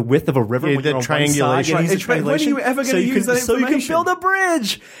the width of a river. Yeah, when the you're on one triangulation. side. Yeah, use the Right, when are you triangulation ever gonna so you use can, that so you can information? build a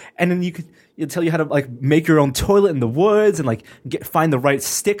bridge, and then you could. It'll tell you how to like make your own toilet in the woods and like find the right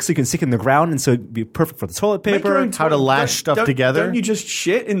stick so you can stick it in the ground and so it'd be perfect for the toilet Make your paper. own How to lash stuff together. Don't you just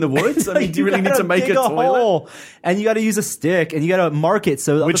shit in the woods? I mean, do you really need gotta to make dig a toilet? hole, and you got to use a stick and you got to mark it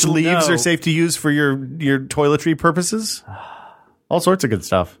so Which leaves are safe to use for your toiletry purposes? All sorts of good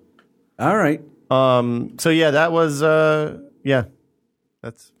stuff. All right. So yeah, that was yeah.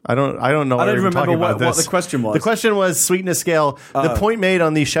 That's I don't know. I don't even remember what this. the question was. The question was sweetness scale. The point made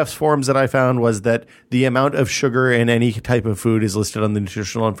on the chef's forums that I found was that the amount of sugar in any type of food is listed on the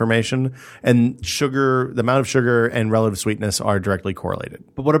nutritional information, and the amount of sugar and relative sweetness are directly correlated.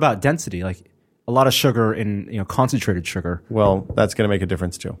 But what about density? Like a lot of sugar in concentrated sugar. Well, that's going to make a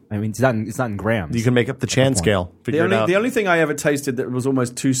difference too. I mean, it's not in grams. You can make up the Chan scale. Figure it out. The only thing I ever tasted that was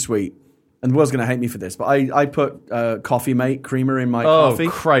almost too sweet, and Will's going to hate me for this, but I put Coffee Mate creamer in my coffee.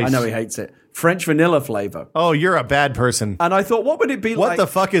 Christ. I know he hates it. French vanilla flavor. Oh, you're a bad person. And I thought, what would it be What like? the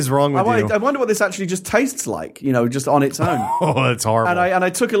fuck is wrong with you? I wonder what this actually just tastes like, just on its own. Oh, that's horrible. And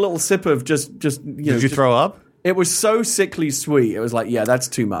I took a little sip of just Did you throw up? It was so sickly sweet. It was like, yeah, that's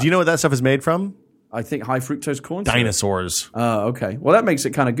too much. Do you know what that stuff is made from? I think high fructose corn syrup. Dinosaurs. Oh, okay. Well, that makes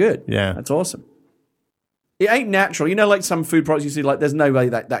it kind of good. Yeah. That's awesome. It ain't natural. Like some food products you see, like there's no way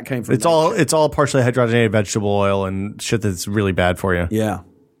that came from It's all partially hydrogenated vegetable oil and shit that's really bad for you. Yeah.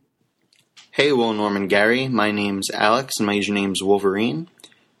 Hey, Will, Norman, Gary. My name's Alex, and my username's Wolverine.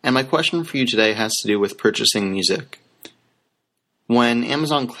 And my question for you today has to do with purchasing music. When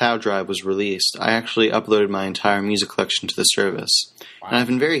Amazon Cloud Drive was released, I actually uploaded my entire music collection to the service. Wow. And I've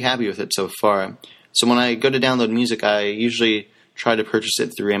been very happy with it so far. So when I go to download music, I usually try to purchase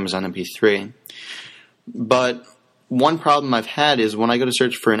it through Amazon MP3. But one problem I've had is when I go to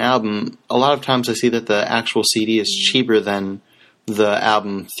search for an album, a lot of times I see that the actual CD is cheaper than the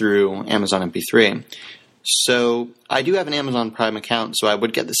album through Amazon MP3. So I do have an Amazon Prime account, so I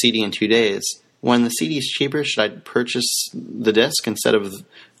would get the CD in 2 days. When the CD is cheaper, should I purchase the disc instead of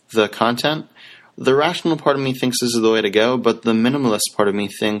the content? The rational part of me thinks this is the way to go, but the minimalist part of me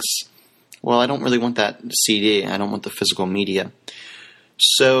thinks, well, I don't really want that CD. I don't want the physical media.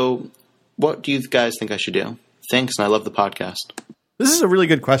 So what do you guys think I should do? Thanks, and I love the podcast. This is a really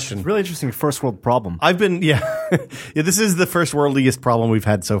good question. Really interesting first world problem. This is the first worldiest problem we've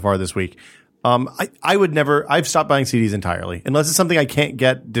had so far this week. I've stopped buying CDs entirely. Unless it's something I can't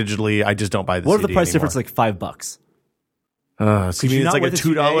get digitally, I just don't buy the CD What if the price anymore. difference is like $5? So you mean it's like a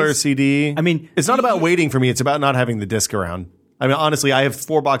 $2 CD? I mean, it's not about waiting for me. It's about not having the disc around. I mean, honestly, I have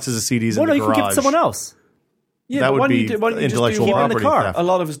 4 boxes of CDs in the garage. You can give it to someone else. Yeah, that would be why don't you intellectual just do property in the car? theft. A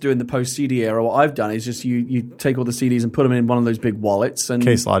lot of us do in the post CD era. What I've done is just you take all the CDs and put them in one of those big wallets and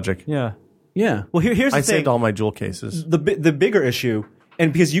Case Logic. Yeah. Yeah. Well, here's the I thing. saved all my jewel cases. The bigger issue,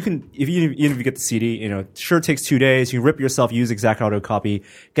 and because you can, even if you get the CD, sure it takes 2 days. You rip it yourself, use exact auto copy,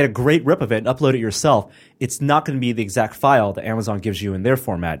 get a great rip of it, and upload it yourself. It's not going to be the exact file that Amazon gives you in their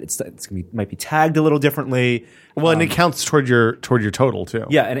format. It's going to might be tagged a little differently. Well, and it counts toward your total too.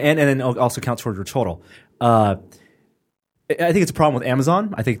 Yeah, and then it also counts toward your total. I think it's a problem with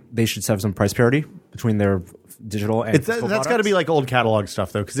Amazon. I think they should have some price parity between their digital and physical that's got to be like old catalog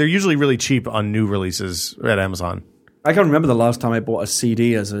stuff though, because they're usually really cheap on new releases at Amazon. I can't remember the last time I bought a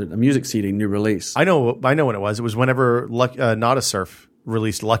CD as a music CD new release. I know when it was. It was whenever Not a Surf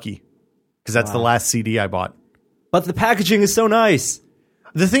released Lucky, because that's the last CD I bought. But the packaging is so nice.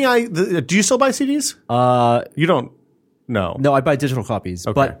 The thing do you still buy CDs? You don't. No. No, I buy digital copies,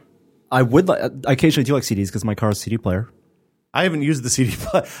 Okay. but I would. I occasionally do like CDs because my car is a CD player. I haven't used the CD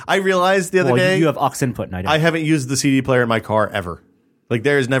player. I realized the other day you have aux input, and I don't. I haven't used the CD player in my car ever. Like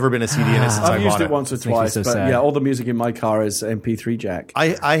there has never been a CD in it since I I've bought used it. it once or Makes me twice, so but sad. yeah, all the music in my car is MP3 jack.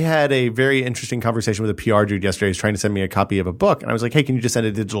 I had a very interesting conversation with a PR dude yesterday. He was trying to send me a copy of a book, and I was like, "Hey, can you just send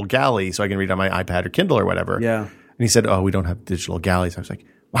a digital galley so I can read on my iPad or Kindle or whatever?" Yeah. And he said, "Oh, we don't have digital galleys." I was like,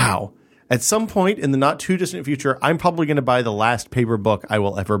 "Wow." At some point in the not too distant future, I'm probably going to buy the last paper book I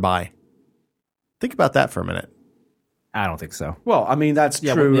will ever buy. Think about that for a minute. I don't think so. Well, I mean that's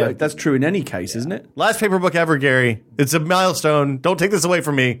true. well, yeah. That's true in any case, isn't it? Last paper book ever, Gary. It's a milestone. Don't take this away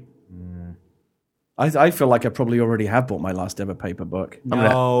from me. I feel like I probably already have bought my last ever paper book.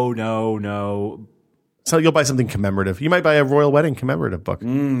 No. So you'll buy something commemorative. You might buy a royal wedding commemorative book.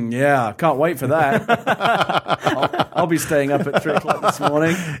 Yeah, can't wait for that. I'll be staying up at 3 o'clock this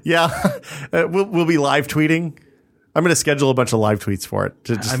morning. Yeah, we'll be live tweeting. I'm going to schedule a bunch of live tweets for it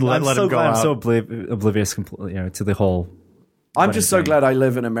to just let so them go glad out. I'm so oblivious to the whole. I'm just so glad I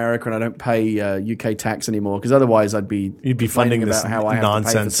live in America and I don't pay UK tax anymore, because otherwise you'd be funding about this how I have to pay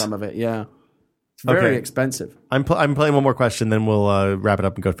for nonsense. some of it. Yeah, it's very Okay. expensive. I'm playing one more question, then we'll wrap it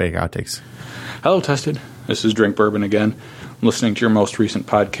up and go fake outtakes. Hello, Tested. This is Drink Bourbon again. listening to your most recent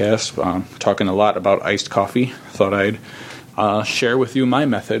podcast, talking a lot about iced coffee. Thought I'd share with you my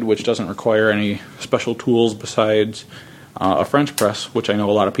method, which doesn't require any special tools besides a French press, which I know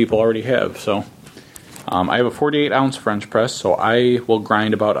a lot of people already have. So I have a 48-ounce French press, so I will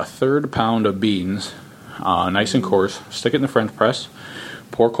grind about a third pound of beans, nice and coarse, stick it in the French press,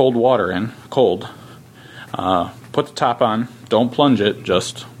 pour cold water in, cold, put the top on, don't plunge it,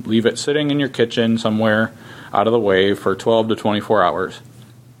 just leave it sitting in your kitchen somewhere out of the way for 12 to 24 hours.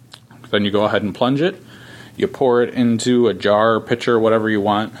 Then you go ahead and plunge it, you pour it into a jar, pitcher, whatever you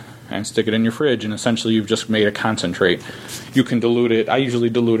want, and stick it in your fridge, and essentially you've just made a concentrate. You can dilute it. I usually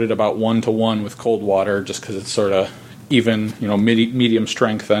dilute it about 1-to-1 with cold water just because it's sort of even, medium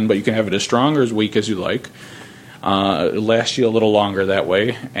strength then, but you can have it as strong or as weak as you like. It lasts you a little longer that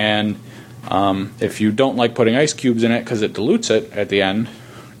way, and if you don't like putting ice cubes in it because it dilutes it at the end,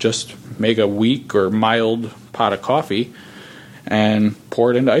 just make a weak or mild pot of coffee and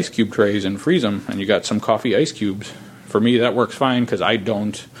pour it into ice cube trays and freeze them, and you got some coffee ice cubes. For me, that works fine because I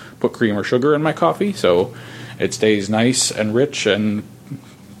don't put cream or sugar in my coffee, so it stays nice and rich and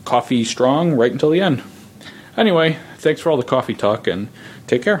coffee strong right until the end. Anyway, thanks for all the coffee talk, and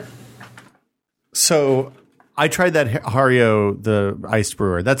take care. So I tried that Hario, the iced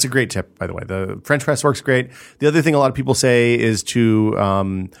brewer. That's a great tip, by the way. The French press works great. The other thing a lot of people say is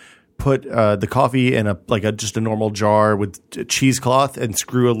to put the coffee in just a normal jar with cheesecloth and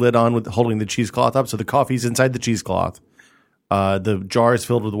screw a lid on with holding the cheesecloth up. So the coffee's inside the cheesecloth. The jar is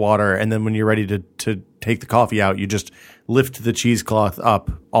filled with water, and then when you're ready to take the coffee out, you just lift the cheesecloth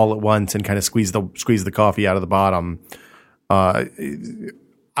up all at once and kind of squeeze the coffee out of the bottom. That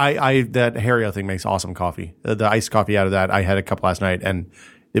Hario thing makes awesome coffee. The iced coffee out of that, I had a cup last night, and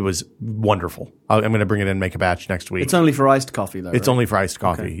it was wonderful. I'm going to bring it in and make a batch next week. It's only for iced coffee, though. It's only for iced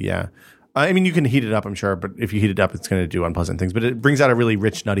coffee, okay. Yeah. I mean, you can heat it up, I'm sure, but if you heat it up, it's going to do unpleasant things. But it brings out a really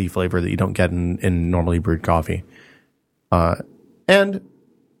rich, nutty flavor that you don't get in normally brewed coffee. And do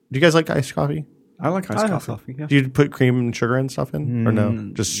you guys like iced coffee? I like iced coffee. Yeah. Do you put cream and sugar and stuff in, or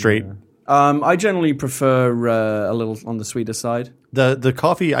no? Just straight? Yeah. I generally prefer a little on the sweeter side. The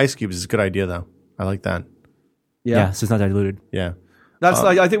coffee ice cubes is a good idea, though. I like that. Yeah, so it's not diluted. Yeah. That's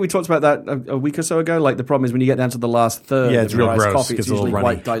I think we talked about that a week or so ago. Like the problem is when you get down to the last third, it's real gross. Coffee, it's usually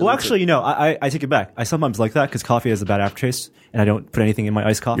quite diluted. Well, actually, I take it back. I sometimes like that because coffee has a bad aftertaste, and I don't put anything in my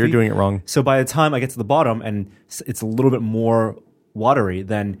iced coffee. You're doing it wrong. So by the time I get to the bottom and it's a little bit more watery,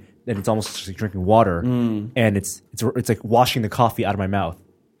 then it's almost just like drinking water, and it's like washing the coffee out of my mouth.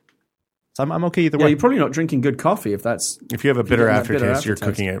 So I'm okay either way. Yeah, you're probably not drinking good coffee if you have a bitter aftertaste, you're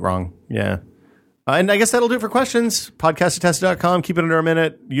cooking it wrong. Yeah. And I guess that'll do it for questions. Podcast@tested.com. Keep it under a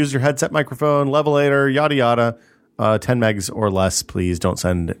minute. Use your headset microphone, levelator, yada, yada. 10 megs or less, please. Don't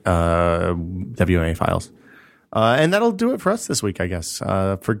send WMA files. And that'll do it for us this week, I guess.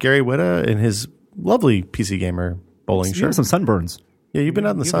 For Gary Whitta in his lovely PC Gamer bowling shirt. Some sunburns. Yeah, you've been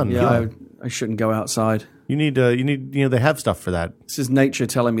out in the sun. Yeah, I shouldn't go outside. You need, they have stuff for that. This is nature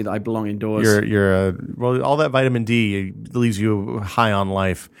telling me that I belong indoors. Well, all that vitamin D leaves you high on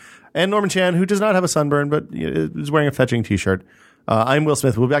life. And Norman Chan, who does not have a sunburn, but is wearing a fetching t-shirt. I'm Will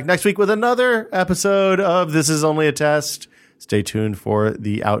Smith. We'll be back next week with another episode of This Is Only a Test. Stay tuned for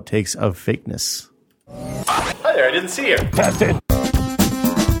the outtakes of fakeness. Hi there, I didn't see you. Tested.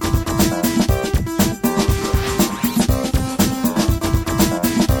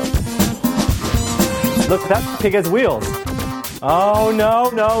 Look, that pig has wheels. Oh,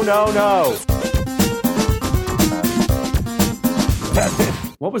 no. Tested.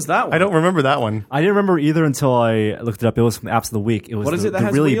 What was that one? I don't remember that one. I didn't remember either until I looked it up. It was from Apps of the Week. It was what is it that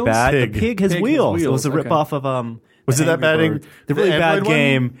has really wheels? bad. Pig. The pig has wheels. It was a ripoff of Was it that bad? The really bad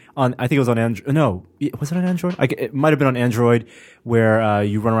game on. I think it was on Android. No, was it on Android? It might have been on Android, where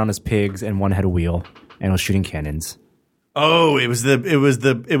you run around as pigs and one had a wheel and was shooting cannons. Oh, it was the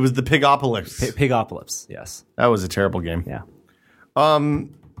Pigopolis. Pigopolis. Yes, that was a terrible game. Yeah.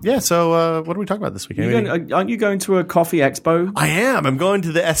 Yeah, so what are we talking about this weekend? Aren't you going to a coffee expo? I am. I'm going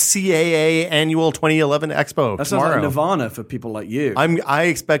to the SCAA Annual 2011 Expo that tomorrow. Sounds like Nirvana for people like you. I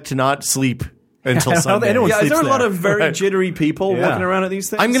expect to not sleep until Sunday. Is there a lot of very jittery people walking around at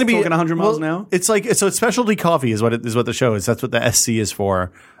these things? I'm going to be talking 100 miles an hour. It's like it's specialty coffee is what the show is. That's what the SC is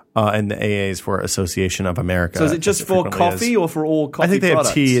for, and the AA is for Association of America. So is it just for coffee or for all coffee? I think they products?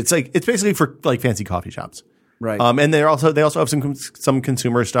 have tea. It's basically for like fancy coffee shops. Right. And they also have some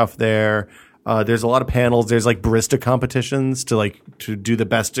consumer stuff there. There's a lot of panels. There's like barista competitions to do the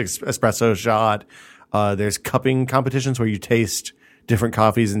best espresso shot. There's cupping competitions where you taste different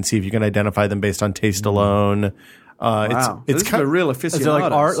coffees and see if you can identify them based on taste alone. Wow. It's this kind is a real Is aficionado. there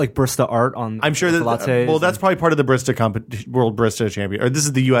like art, like barista art on? I'm sure that lattes? well, that's probably part of the barista World Barista Champion, or this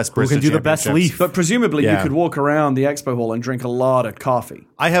is the U.S. Barista. Who can do the best Championships. leaf? But presumably Yeah. you could walk around the expo hall and drink a lot of coffee.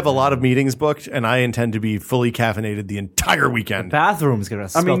 I have a lot of meetings booked, and I intend to be fully caffeinated the entire weekend. Bathroom's gonna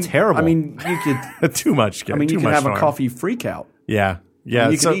smell terrible. I mean, you could. Too much. I mean, too you could much have a harm. coffee freak out. Yeah. Yeah.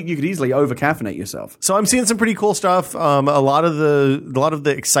 You So, could easily over caffeinate yourself. so I'm seeing some pretty cool stuff. A lot of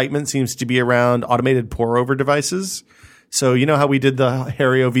the excitement seems to be around automated pour over devices. So you know how we did the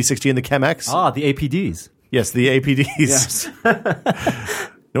Hario V60 and the ChemX? the APDs. Yes, the APDs. Yes.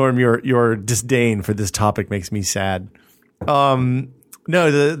 Norm, your disdain for this topic makes me sad.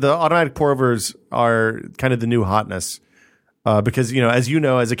 No, the automatic pour overs are kind of the new hotness. Because, as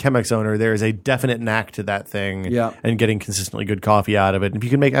a Chemex owner, there is a definite knack to that thing and getting consistently good coffee out of it. And if you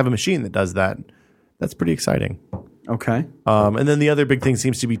can have a machine that does that, that's pretty exciting. Okay. And then the other big thing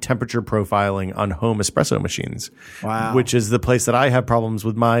seems to be temperature profiling on home espresso machines. Wow. Which is the place that I have problems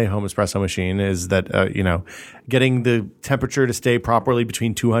with my home espresso machine is that, getting the temperature to stay properly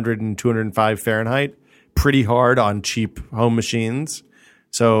between 200 and 205 Fahrenheit, pretty hard on cheap home machines.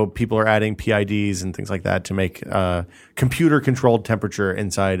 So people are adding PIDs and things like that to make computer-controlled temperature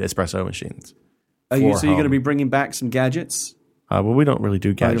inside espresso machines. So you're going to be bringing back some gadgets? Well, we don't really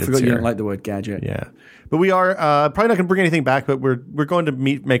do gadgets I forgot here. you don't like the word gadget. Yeah. But we are probably not going to bring anything back, but we're going to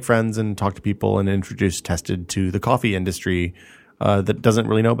make friends and talk to people and introduce Tested to the coffee industry that doesn't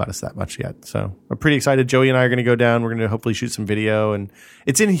really know about us that much yet. So I'm pretty excited. Joey and I are going to go down. We're going to hopefully shoot some video. And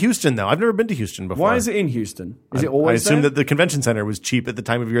it's in Houston, though. I've never been to Houston before. Why is it in Houston? Is it always I assume there? that the convention center was cheap at the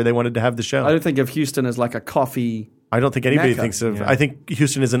time of year they wanted to have the show. I don't think of Houston as like a coffee. I don't think anybody Mecca. thinks of. Yeah. I think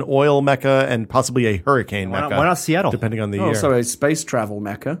Houston is an oil mecca and possibly a hurricane mecca. Why not Seattle? Depending on the year. Also a space travel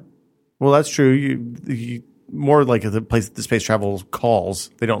mecca. Well, that's true. You more like the place that the space travel calls.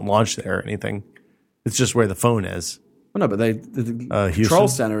 They don't launch there or anything. It's just where the phone is. Well, no, but the control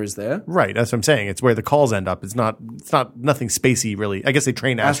center is there. Right. That's what I'm saying. It's where the calls end up. It's not nothing spacey really. I guess they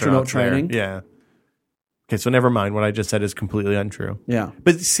train Astronaut astronauts training. there. Yeah. Okay, so never mind. What I just said is completely untrue. Yeah.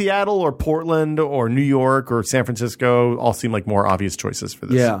 But Seattle or Portland or New York or San Francisco all seem like more obvious choices for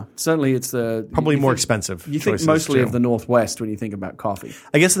this. Yeah. Certainly it's probably more expensive. You think choices, mostly too. of the Northwest when you think about coffee.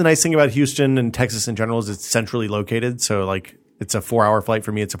 I guess the nice thing about Houston and Texas in general is it's centrally located. So like it's a 4-hour flight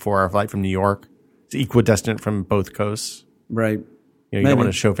for me. It's a 4-hour flight from New York. It's equidistant from both coasts. Right. You don't want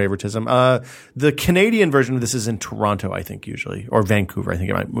to show favoritism. The Canadian version of this is in Toronto, I think, usually, or Vancouver. I think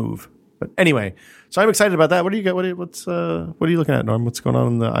it might move. But anyway, so I'm excited about that. What do you got? What are you looking at, Norm? What's going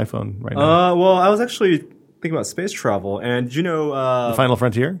on the iPhone right now? Well, I was actually thinking about space travel, and did you know the Final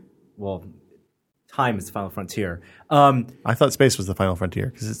Frontier? Well, time is the final frontier. I thought space was the final frontier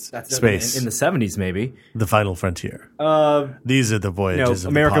because it's space in the 70s, maybe. The final frontier. These are the voyages.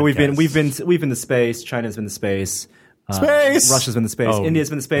 Of America. the we've podcast. been to space. China's been to space. Space. Russia's been to space. Oh, India's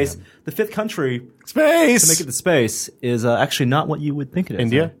been to space. man. The fifth country Space to make it to space is actually not what you would think it is.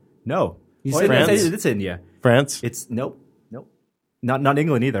 India? No. said France? It's India. France, It's nope. Not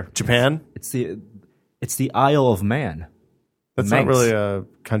England either. Japan. It's the Isle of Man. That's Manx. not really a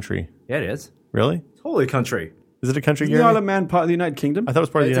country. Yeah, it is. Really? Totally a country. Is it a country? Is the Gary? Isle of Man part of the United Kingdom? I thought it was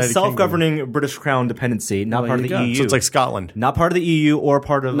part of the It's a United Kingdom. self-governing British Crown dependency, not Well, part of there the you EU. go. So it's like Scotland. Not part of the EU or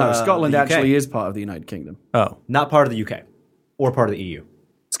part of No, Scotland the UK. actually is part of the United Kingdom. Oh, Not part of the UK or part of the EU.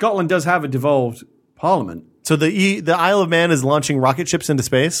 Scotland does have a devolved parliament. so the Isle of Man is launching rocket ships into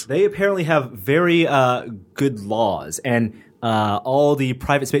space. They apparently have very good laws, and all the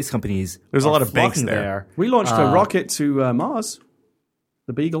private space companies. There's a are lot of banks flocking there. We launched a rocket to Mars,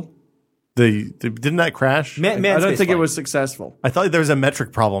 the Beagle. Didn't that crash? I don't think it was successful. I thought there was a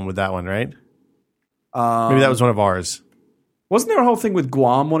metric problem with that one, right? Maybe that was one of ours. Wasn't there a whole thing with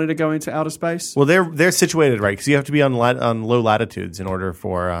Guam wanting to go into outer space? Well, they're situated right because you have to be on low latitudes in order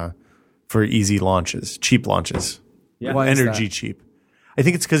for easy launches, cheap launches. Yeah. Why is Energy that? cheap. I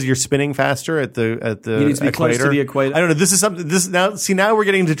think it's because you're spinning faster at the You need to be equator. close to the equator. I don't know. This is something. Now we're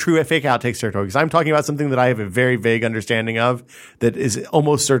getting into true fake outtakes territory because I'm talking about something that I have a very vague understanding of that is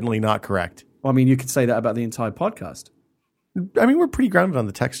almost certainly not correct. Well, I mean, you could say that about the entire podcast. I mean, we're pretty grounded on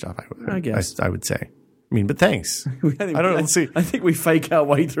the tech stuff. I guess. I would say. I mean, but thanks. I don't know. Let's see. I think we fake our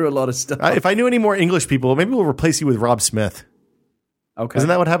way through a lot of stuff. If I knew any more English people, maybe we'll replace you with Rob Smith. Okay. Isn't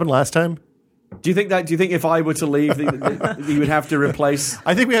that what happened last time? Do you think if I were to leave, you would have to replace?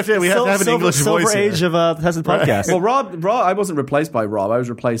 I think we have to have an English silver voice. age here. of the Tested podcast. Well, Rob, I wasn't replaced by Rob. I was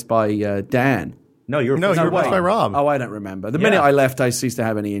replaced by Dan. No, you're No, you're replaced by Rob. Oh, I don't remember. The minute I left, I ceased to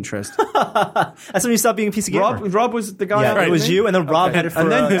have any interest. That's when you stopped being a piece of gamer. Rob was the guy. Yeah, after it was me? you, and then Rob had it for and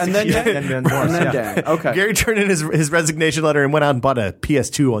then and then Dan. Dan. Okay. Gary turned in his resignation letter and went out and bought a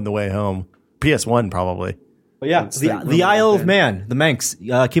PS2 on the way home. PS1 probably. But yeah, the Isle of Man, the Manx.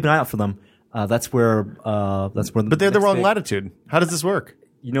 Keep an eye out for them. That's where. But they're the wrong latitude. How does this work?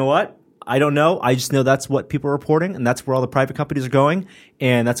 You know what? I don't know. I just know that's what people are reporting, and that's where all the private companies are going,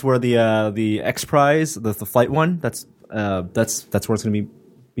 and that's where the X Prize, the flight one. That's where it's going to be.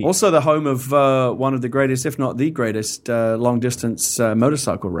 Also, the home of one of the greatest, if not the greatest, long distance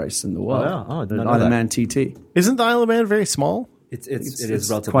motorcycle race in the world. I didn't know Isle that. of Man TT. Isn't the Isle of Man very small? It is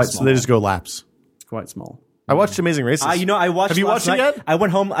relatively quite small. So they just go laps. It's quite small. I watched Amazing Races. I watched. Have you watched it yet? I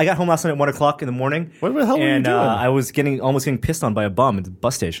went home. I got home last night at 1:00 in the morning. What the hell were you and, doing? I was almost getting pissed on by a bum at the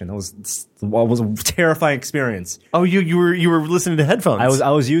bus station. It was a terrifying experience. Oh, you were listening to headphones. I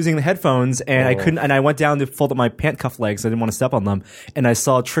was using the headphones and I couldn't. And I went down to fold up my pant cuff legs. I didn't want to step on them, and I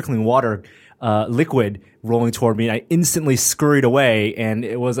saw trickling water, liquid rolling toward me. And I instantly scurried away, and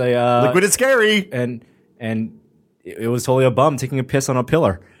it was a Liquid is scary. and it was totally a bum taking a piss on a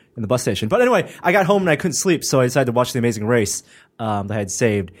pillar in the bus station. But anyway, I got home and I couldn't sleep, so I decided to watch The Amazing Race that I had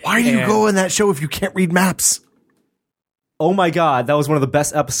saved. Why do you go on that show if you can't read maps? Oh my God, that was one of the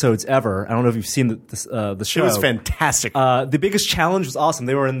best episodes ever. I don't know if you've seen the show. It was fantastic. The biggest challenge was awesome.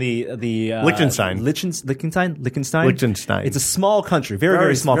 They were in the Liechtenstein. Liechtenstein. It's a small country,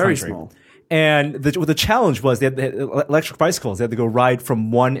 very small very country. small. And the challenge was they had electric bicycles. They had to go ride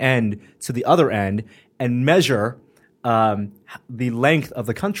from one end to the other end and measure the length of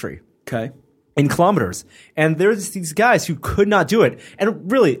the country. Okay. In kilometers. And there's these guys who could not do it.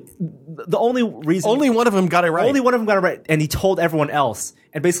 And really, the only reason... Only one of them got it right. Only one of them got it right. And he told everyone else.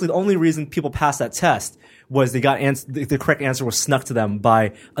 And basically the only reason people passed that test was they got the correct answer was snuck to them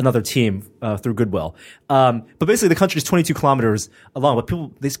by another team through goodwill. But basically the country is 22 kilometers long, but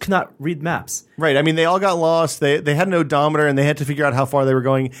people, they just could not read maps. Right. I mean, they all got lost. They had an odometer, and they had to figure out how far they were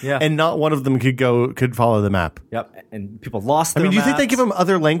going. Yeah. And not one of them could follow the map. Yep. And people lost their I mean, do you think they maps. give them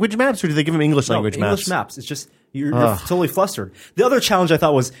other language maps, or do they give them English language maps? English maps. It's just you're totally flustered. The other challenge I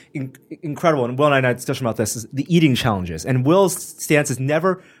thought was incredible, and Will and I had a discussion about this, is the eating challenges. And Will's stance is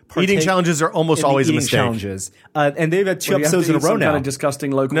never partake Eating challenges are almost in the always a eating mistake. Challenges. And they've had two episodes in a row Some now. kind of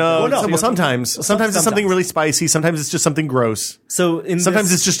disgusting local. No, Well, no. sometimes it's something Sometimes. really spicy. Sometimes it's just something gross. So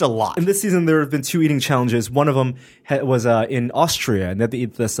Sometimes it's just a lot. In this season, there have been two eating challenges. One of them was in Austria, and they had to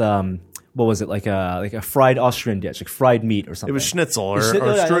eat this. What was it, like a fried Austrian dish, like fried meat or something? It was schnitzel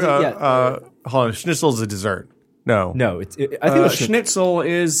hold on, schnitzel is a dessert. No, No, I think it was Schnitzel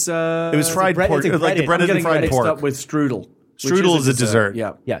is. it was fried bread- pork, it's like like the breaded- breaded and fried mixed pork. up with strudel. which Strudel is a dessert.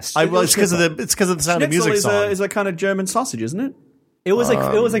 Yeah. Yes. Well, it's because of the Sound of Schnitzel Music is song. is a kind of German sausage, isn't it? It was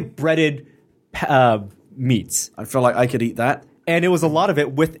like breaded meats. I feel like I could eat that. And it was a lot of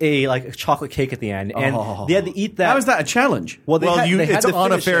it with a chocolate cake at the end, and they had to eat that. How is that a challenge? Well, they had it's to on a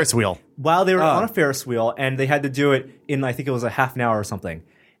finish Ferris it wheel. while they were on a Ferris wheel, and they had to do it in I think it was a half an hour or something.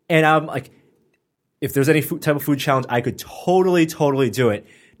 And I'm like, if there's any type of food challenge, I could totally do it.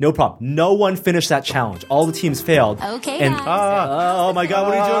 No problem. No one finished that challenge. All the teams failed. Okay, and, guys. oh my God,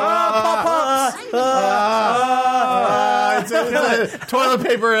 what are you doing? It's a toilet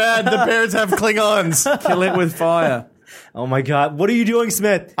paper ad. The Bears have Klingons. Kill it with fire. Oh my God, what are you doing,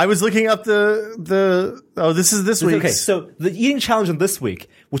 Smith? I was looking up this is this week. Okay, so the eating challenge in this week,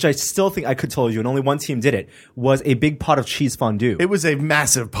 which I still think I could tell you, and only one team did it, was a big pot of cheese fondue. It was a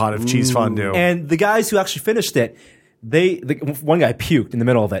massive pot of cheese fondue. And the guys who actually finished it, one guy puked in the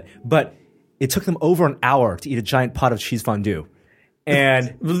middle of it, but it took them over an hour to eat a giant pot of cheese fondue.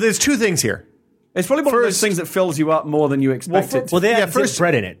 And there's two things here. It's probably one of those things that fills you up more than you expected. well, they had first-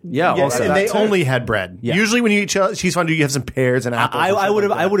 bread in it. Yeah, Yes, well, and they that too. only had bread. Yeah. Usually, when you eat cheese fondue, you have some pears and apples. I would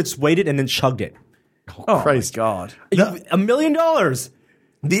have just waited and then chugged it. Oh Christ. my God. $1 million.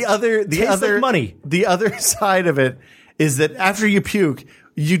 The other Tastes like money. The other side of it is that after you puke,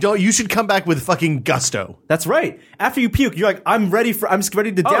 you should come back with fucking gusto. That's right. After you puke, you're like, I'm ready to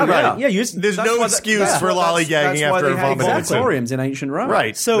down. yeah. Yeah, you just, There's no excuse for lollygagging after a vomit. Vomitoriums in ancient Rome.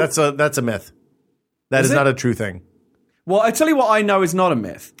 Right. So- that's a myth. That is it? not a true thing. Well, I tell you what I know is not a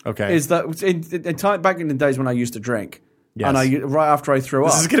myth. Okay. Is that back in the days when I used to drink, Yes. and right after I threw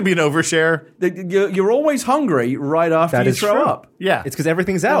This up, is going to be an overshare. you're always hungry right after that you is throw true. up. Yeah. It's because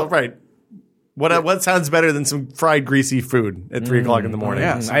everything's Oh, out. right. What sounds better than some fried greasy food at 3 o'clock in the morning?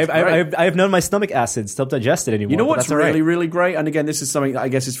 Yeah. I have none of my stomach acids to digest it anymore. You know but what's that's all right. really, really great? And again, this is something that I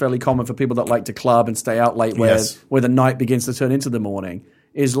guess is fairly common for people that like to club and stay out late where Yes. the night begins to turn into the morning,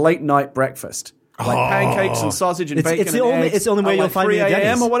 is late night breakfast. Like pancakes and sausage and It's- bacon. it's the and only- eggs it's the only way at you'll like find me 3 at a.m.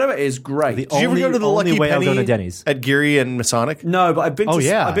 Denny's. or whatever is great. The Did you ever go to the only Lucky way I'll Penny go to Denny's. at Geary and Masonic? No, but I've been to. Oh,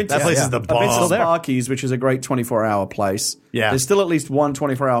 yeah. I've been to That place is the I've been bomb. to Still there. Sparky's, which is a great 24-hour place. Yeah. There's still at least one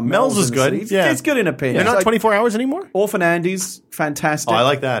 24-hour. Mel's was in the good. city. Yeah. It's good in a pinch. They're not Like 24 hours anymore? Orphan Andy's fantastic. Oh, I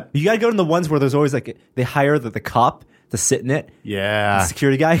like that. You gotta go to the ones where there's always like they hire the cop to sit in it. Yeah.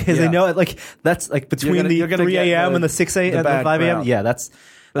 Security guy, because Yeah. they know it. Like that's like between You're gonna the 3 get a.m. the- and the 6 a.m. the and the bad 5 a.m. crowd. Yeah, that's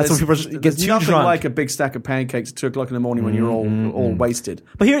when people get There's too nothing drunk. like a big stack of pancakes at 2 o'clock in the morning when you're all wasted.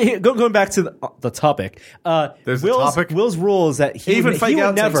 But here going back to the topic. There's a Will's, topic? Will's rule is that he Even would, fake he would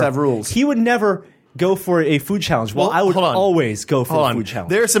outtakes never have rules. He would never go for a food challenge. Well, Well, I would hold on. always go for Hold a on. food challenge.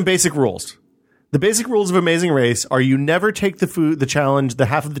 There are some basic rules. The basic rules of Amazing Race are you never take the challenge, the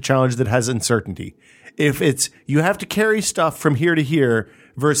half of the challenge that has uncertainty. If it's you have to carry stuff from here to here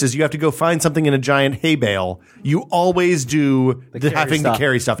versus you have to go find something in a giant hay bale, you always do the carry having stuff. to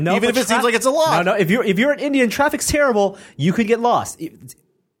carry stuff, No, even but if it seems like it's a lot. No, if you're in India and traffic's terrible, you could get lost.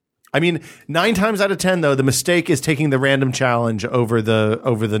 I mean, 9 times out of 10, though, the mistake is taking the random challenge over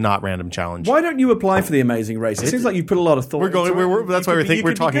the not random challenge. Why don't you apply for the Amazing Race? It seems like you put a lot of thought. We're going. into it. That's You why we could be- think you we're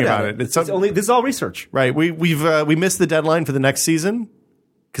could be talking good at about it. it. It's This is all research. right. We missed the deadline for the next season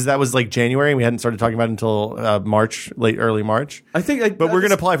because that was like January and we hadn't started talking about it until March, early March. I think, But we're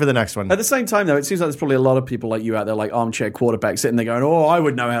going to apply for the next one. At the same time, though, it seems like there's probably a lot of people like you out there, like armchair quarterbacks, sitting there going, "Oh, I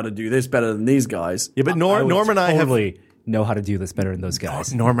would know how to do this better than these guys." Yeah, but I Norm would and I have totally know how to do this better than those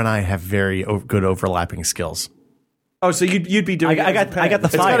guys. Norm and I have very good overlapping skills. Oh, so you'd be doing. I it as a got pair. the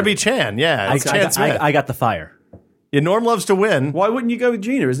It's fire. got to be Chan. Yeah, it's Chan Smith. I got the fire. Yeah, Norm loves to win. Why wouldn't you go with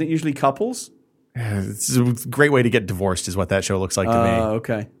Gina? Isn't it usually couples? It's a great way to get divorced, is what that show looks like to me.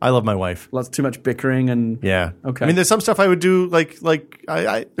 Okay. I love my wife. Lots too much bickering and Yeah. Okay. I mean, there's some stuff I would do like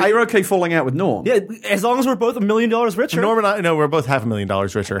I But you're okay falling out with Norm. Yeah, as long as we're both $1 million richer. Norm and I know we're both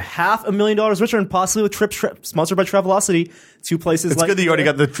 $500,000 richer. $500,000 richer, and possibly with trips sponsored by Travelocity to places It's like. good that you already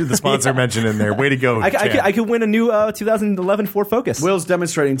got the sponsor mentioned in there. Way to go, Chan. I could win a new 2011 Ford Focus. Will's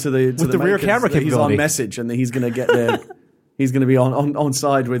demonstrating to the the rear makers camera that he's on capability. message and that he's going to get their he's going to be on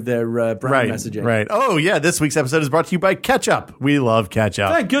side with their brand Right, messaging. right. Oh, yeah, this week's episode is brought to you by Ketchup. We love Ketchup.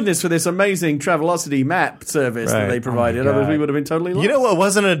 Thank goodness for this amazing Travelocity map service that Right. they provided. Oh my Otherwise, God. we would have been totally lost. You know what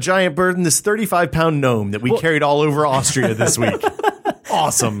wasn't a giant burden? This 35-pound gnome that we carried all over Austria this week.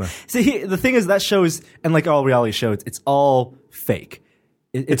 Awesome. See, the thing is, that shows, and like all reality shows, it's all fake.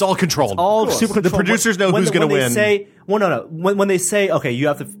 It's all controlled. all Of course. super The controlled. producers know who's going to win. When they say, okay, you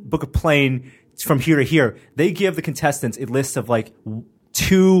have to book a plane from here to here, they give the contestants a list of like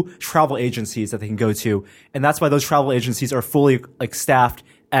 2 travel agencies that they can go to, and that's why those travel agencies are fully like staffed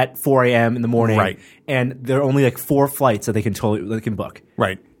at 4 a.m. in the morning, Right. And there are only like 4 flights that they can book.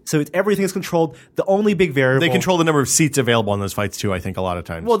 Right. So everything is controlled. The only big variable They control the number of seats available on those flights, too, I think, a lot of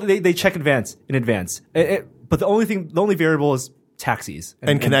times. Well, they check in advance. But the only variable is taxis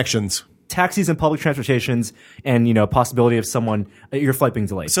and connections. taxis and public transportations, and possibility of your flight being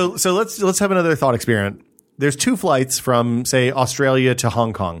delayed. So let's have another thought experiment. There's 2 flights from, say, Australia to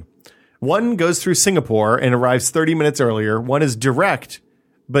Hong Kong. One goes through Singapore and arrives 30 minutes earlier. One is direct,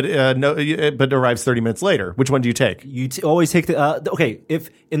 but arrives 30 minutes later. Which one do you take? You always take the okay. If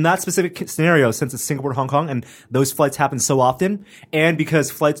in that specific scenario, since it's Singapore to Hong Kong, and those flights happen so often, and because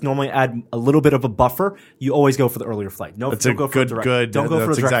flights normally add a little bit of a buffer, you always go for the earlier flight. No, That's don't a go for a good- direct. good- Don't go for a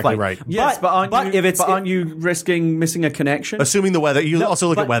that's direct exactly flight. right. Yes, but aren't you you risking missing a connection? Assuming the weather. You also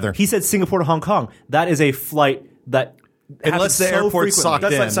look at weather. He said Singapore to Hong Kong. That is a flight that Unless happens the so airport's frequently. socked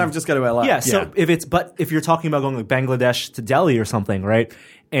That's in. like San Francisco to LA. Yeah. So Yeah. if you're talking about going like Bangladesh to Delhi or something, right?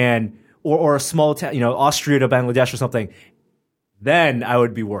 And or a small town, Austria to Bangladesh or something, then I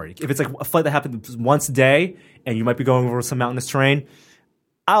would be worried. If it's like a flight that happens once a day and you might be going over some mountainous terrain,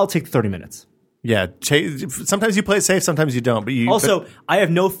 I'll take 30 minutes. Yeah. Sometimes you play it safe, sometimes you don't. But Also, I have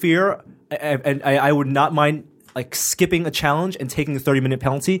no fear, and I would not mind like skipping a challenge and taking a 30-minute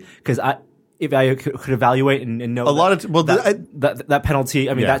penalty because if I could evaluate and know that penalty,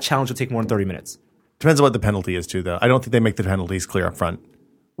 I mean, Yeah. that challenge would take more than 30 minutes. depends on what the penalty is too, though. I don't think they make the penalties clear up front.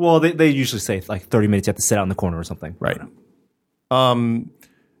 Well, they usually say like 30 minutes you have to sit out in the corner or something. Right.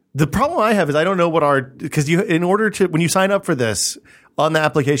 The problem I have is I don't know what because when you sign up for this on the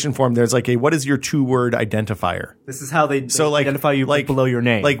application form, there's like what is your 2-word identifier? This is how they Like identify you below your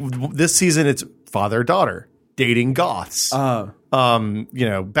name. Like this season, it's father-daughter, dating goths. Harlem you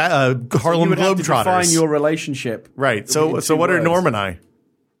would have to Globetrotters. define your relationship. Right. So in 2 what are words. Norm and I?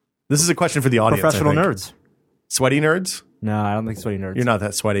 This is a question for the audience. professional I think. nerds. Sweaty nerds? No, I don't think sweaty nerds. You're not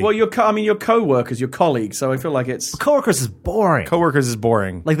that sweaty. Well, your co-workers, your colleagues. So I feel like it's Coworkers is boring. Coworkers is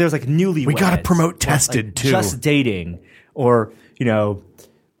boring. Like there's like newlyweds. We gotta promote or, tested, like, too. Just dating, or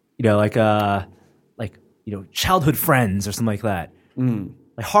like childhood friends or something like that.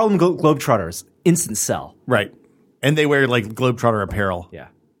 Like Harlem Globetrotters, instant sell. Right. And they wear like Globetrotter apparel. Yeah.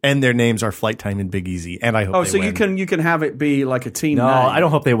 And their names are Flight Time and Big Easy. And I hope Oh, they so win. you can have it be like a team No, name. I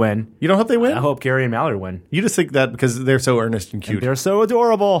don't hope they win. You don't hope they win? I hope Gary and Mallory win. You just think that because they're so earnest and cute. They're so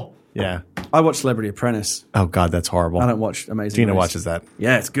adorable. Yeah. I watch Celebrity Apprentice. Oh, God, that's horrible. I don't watch Amazing Gina Race. watches that.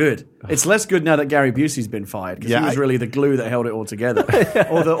 Yeah, it's good. It's less good now that Gary Busey's been fired because Yeah, he was really the glue that held it all together,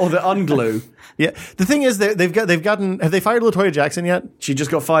 or the unglue. Yeah. The thing is, have they fired LaToya Jackson yet? She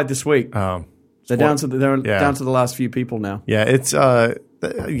just got fired this week. They're down to the last few people now. Yeah, it's I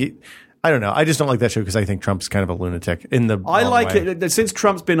don't know. I just don't like that show because I think Trump's kind of a lunatic in the I wrong like way. it since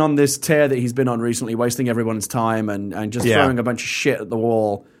Trump's been on this tear that he's been on recently, wasting everyone's time and just throwing a bunch of shit at the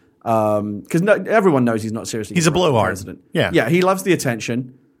wall. Because everyone knows he's not seriously. He's a blowhard. President. Yeah, he loves the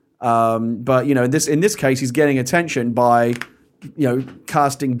attention. But in this case, he's getting attention by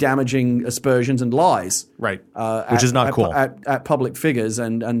casting damaging aspersions and lies, right? Which is not cool at public figures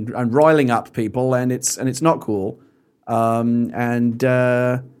and riling up people, and it's not cool. I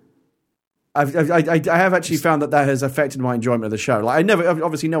have actually found that has affected my enjoyment of the show. Like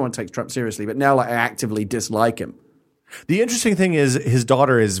obviously no one takes Trump seriously, but now I actively dislike him. The interesting thing is his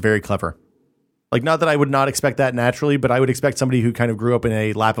daughter is very clever. Like, not that I would not expect that naturally, but I would expect somebody who kind of grew up in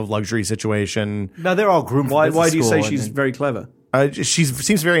a lap of luxury situation. No, they're all groomed. Why do you say she's very clever? She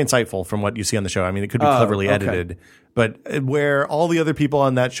seems very insightful from what you see on the show. I mean, it could be cleverly edited, but where all the other people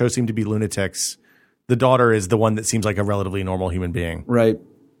on that show seem to be lunatics, the daughter is the one that seems like a relatively normal human being. Right.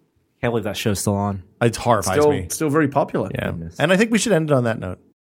 Can't believe that show's still on. It horrifies me. Still very popular. Yeah. And I think we should end it on that note.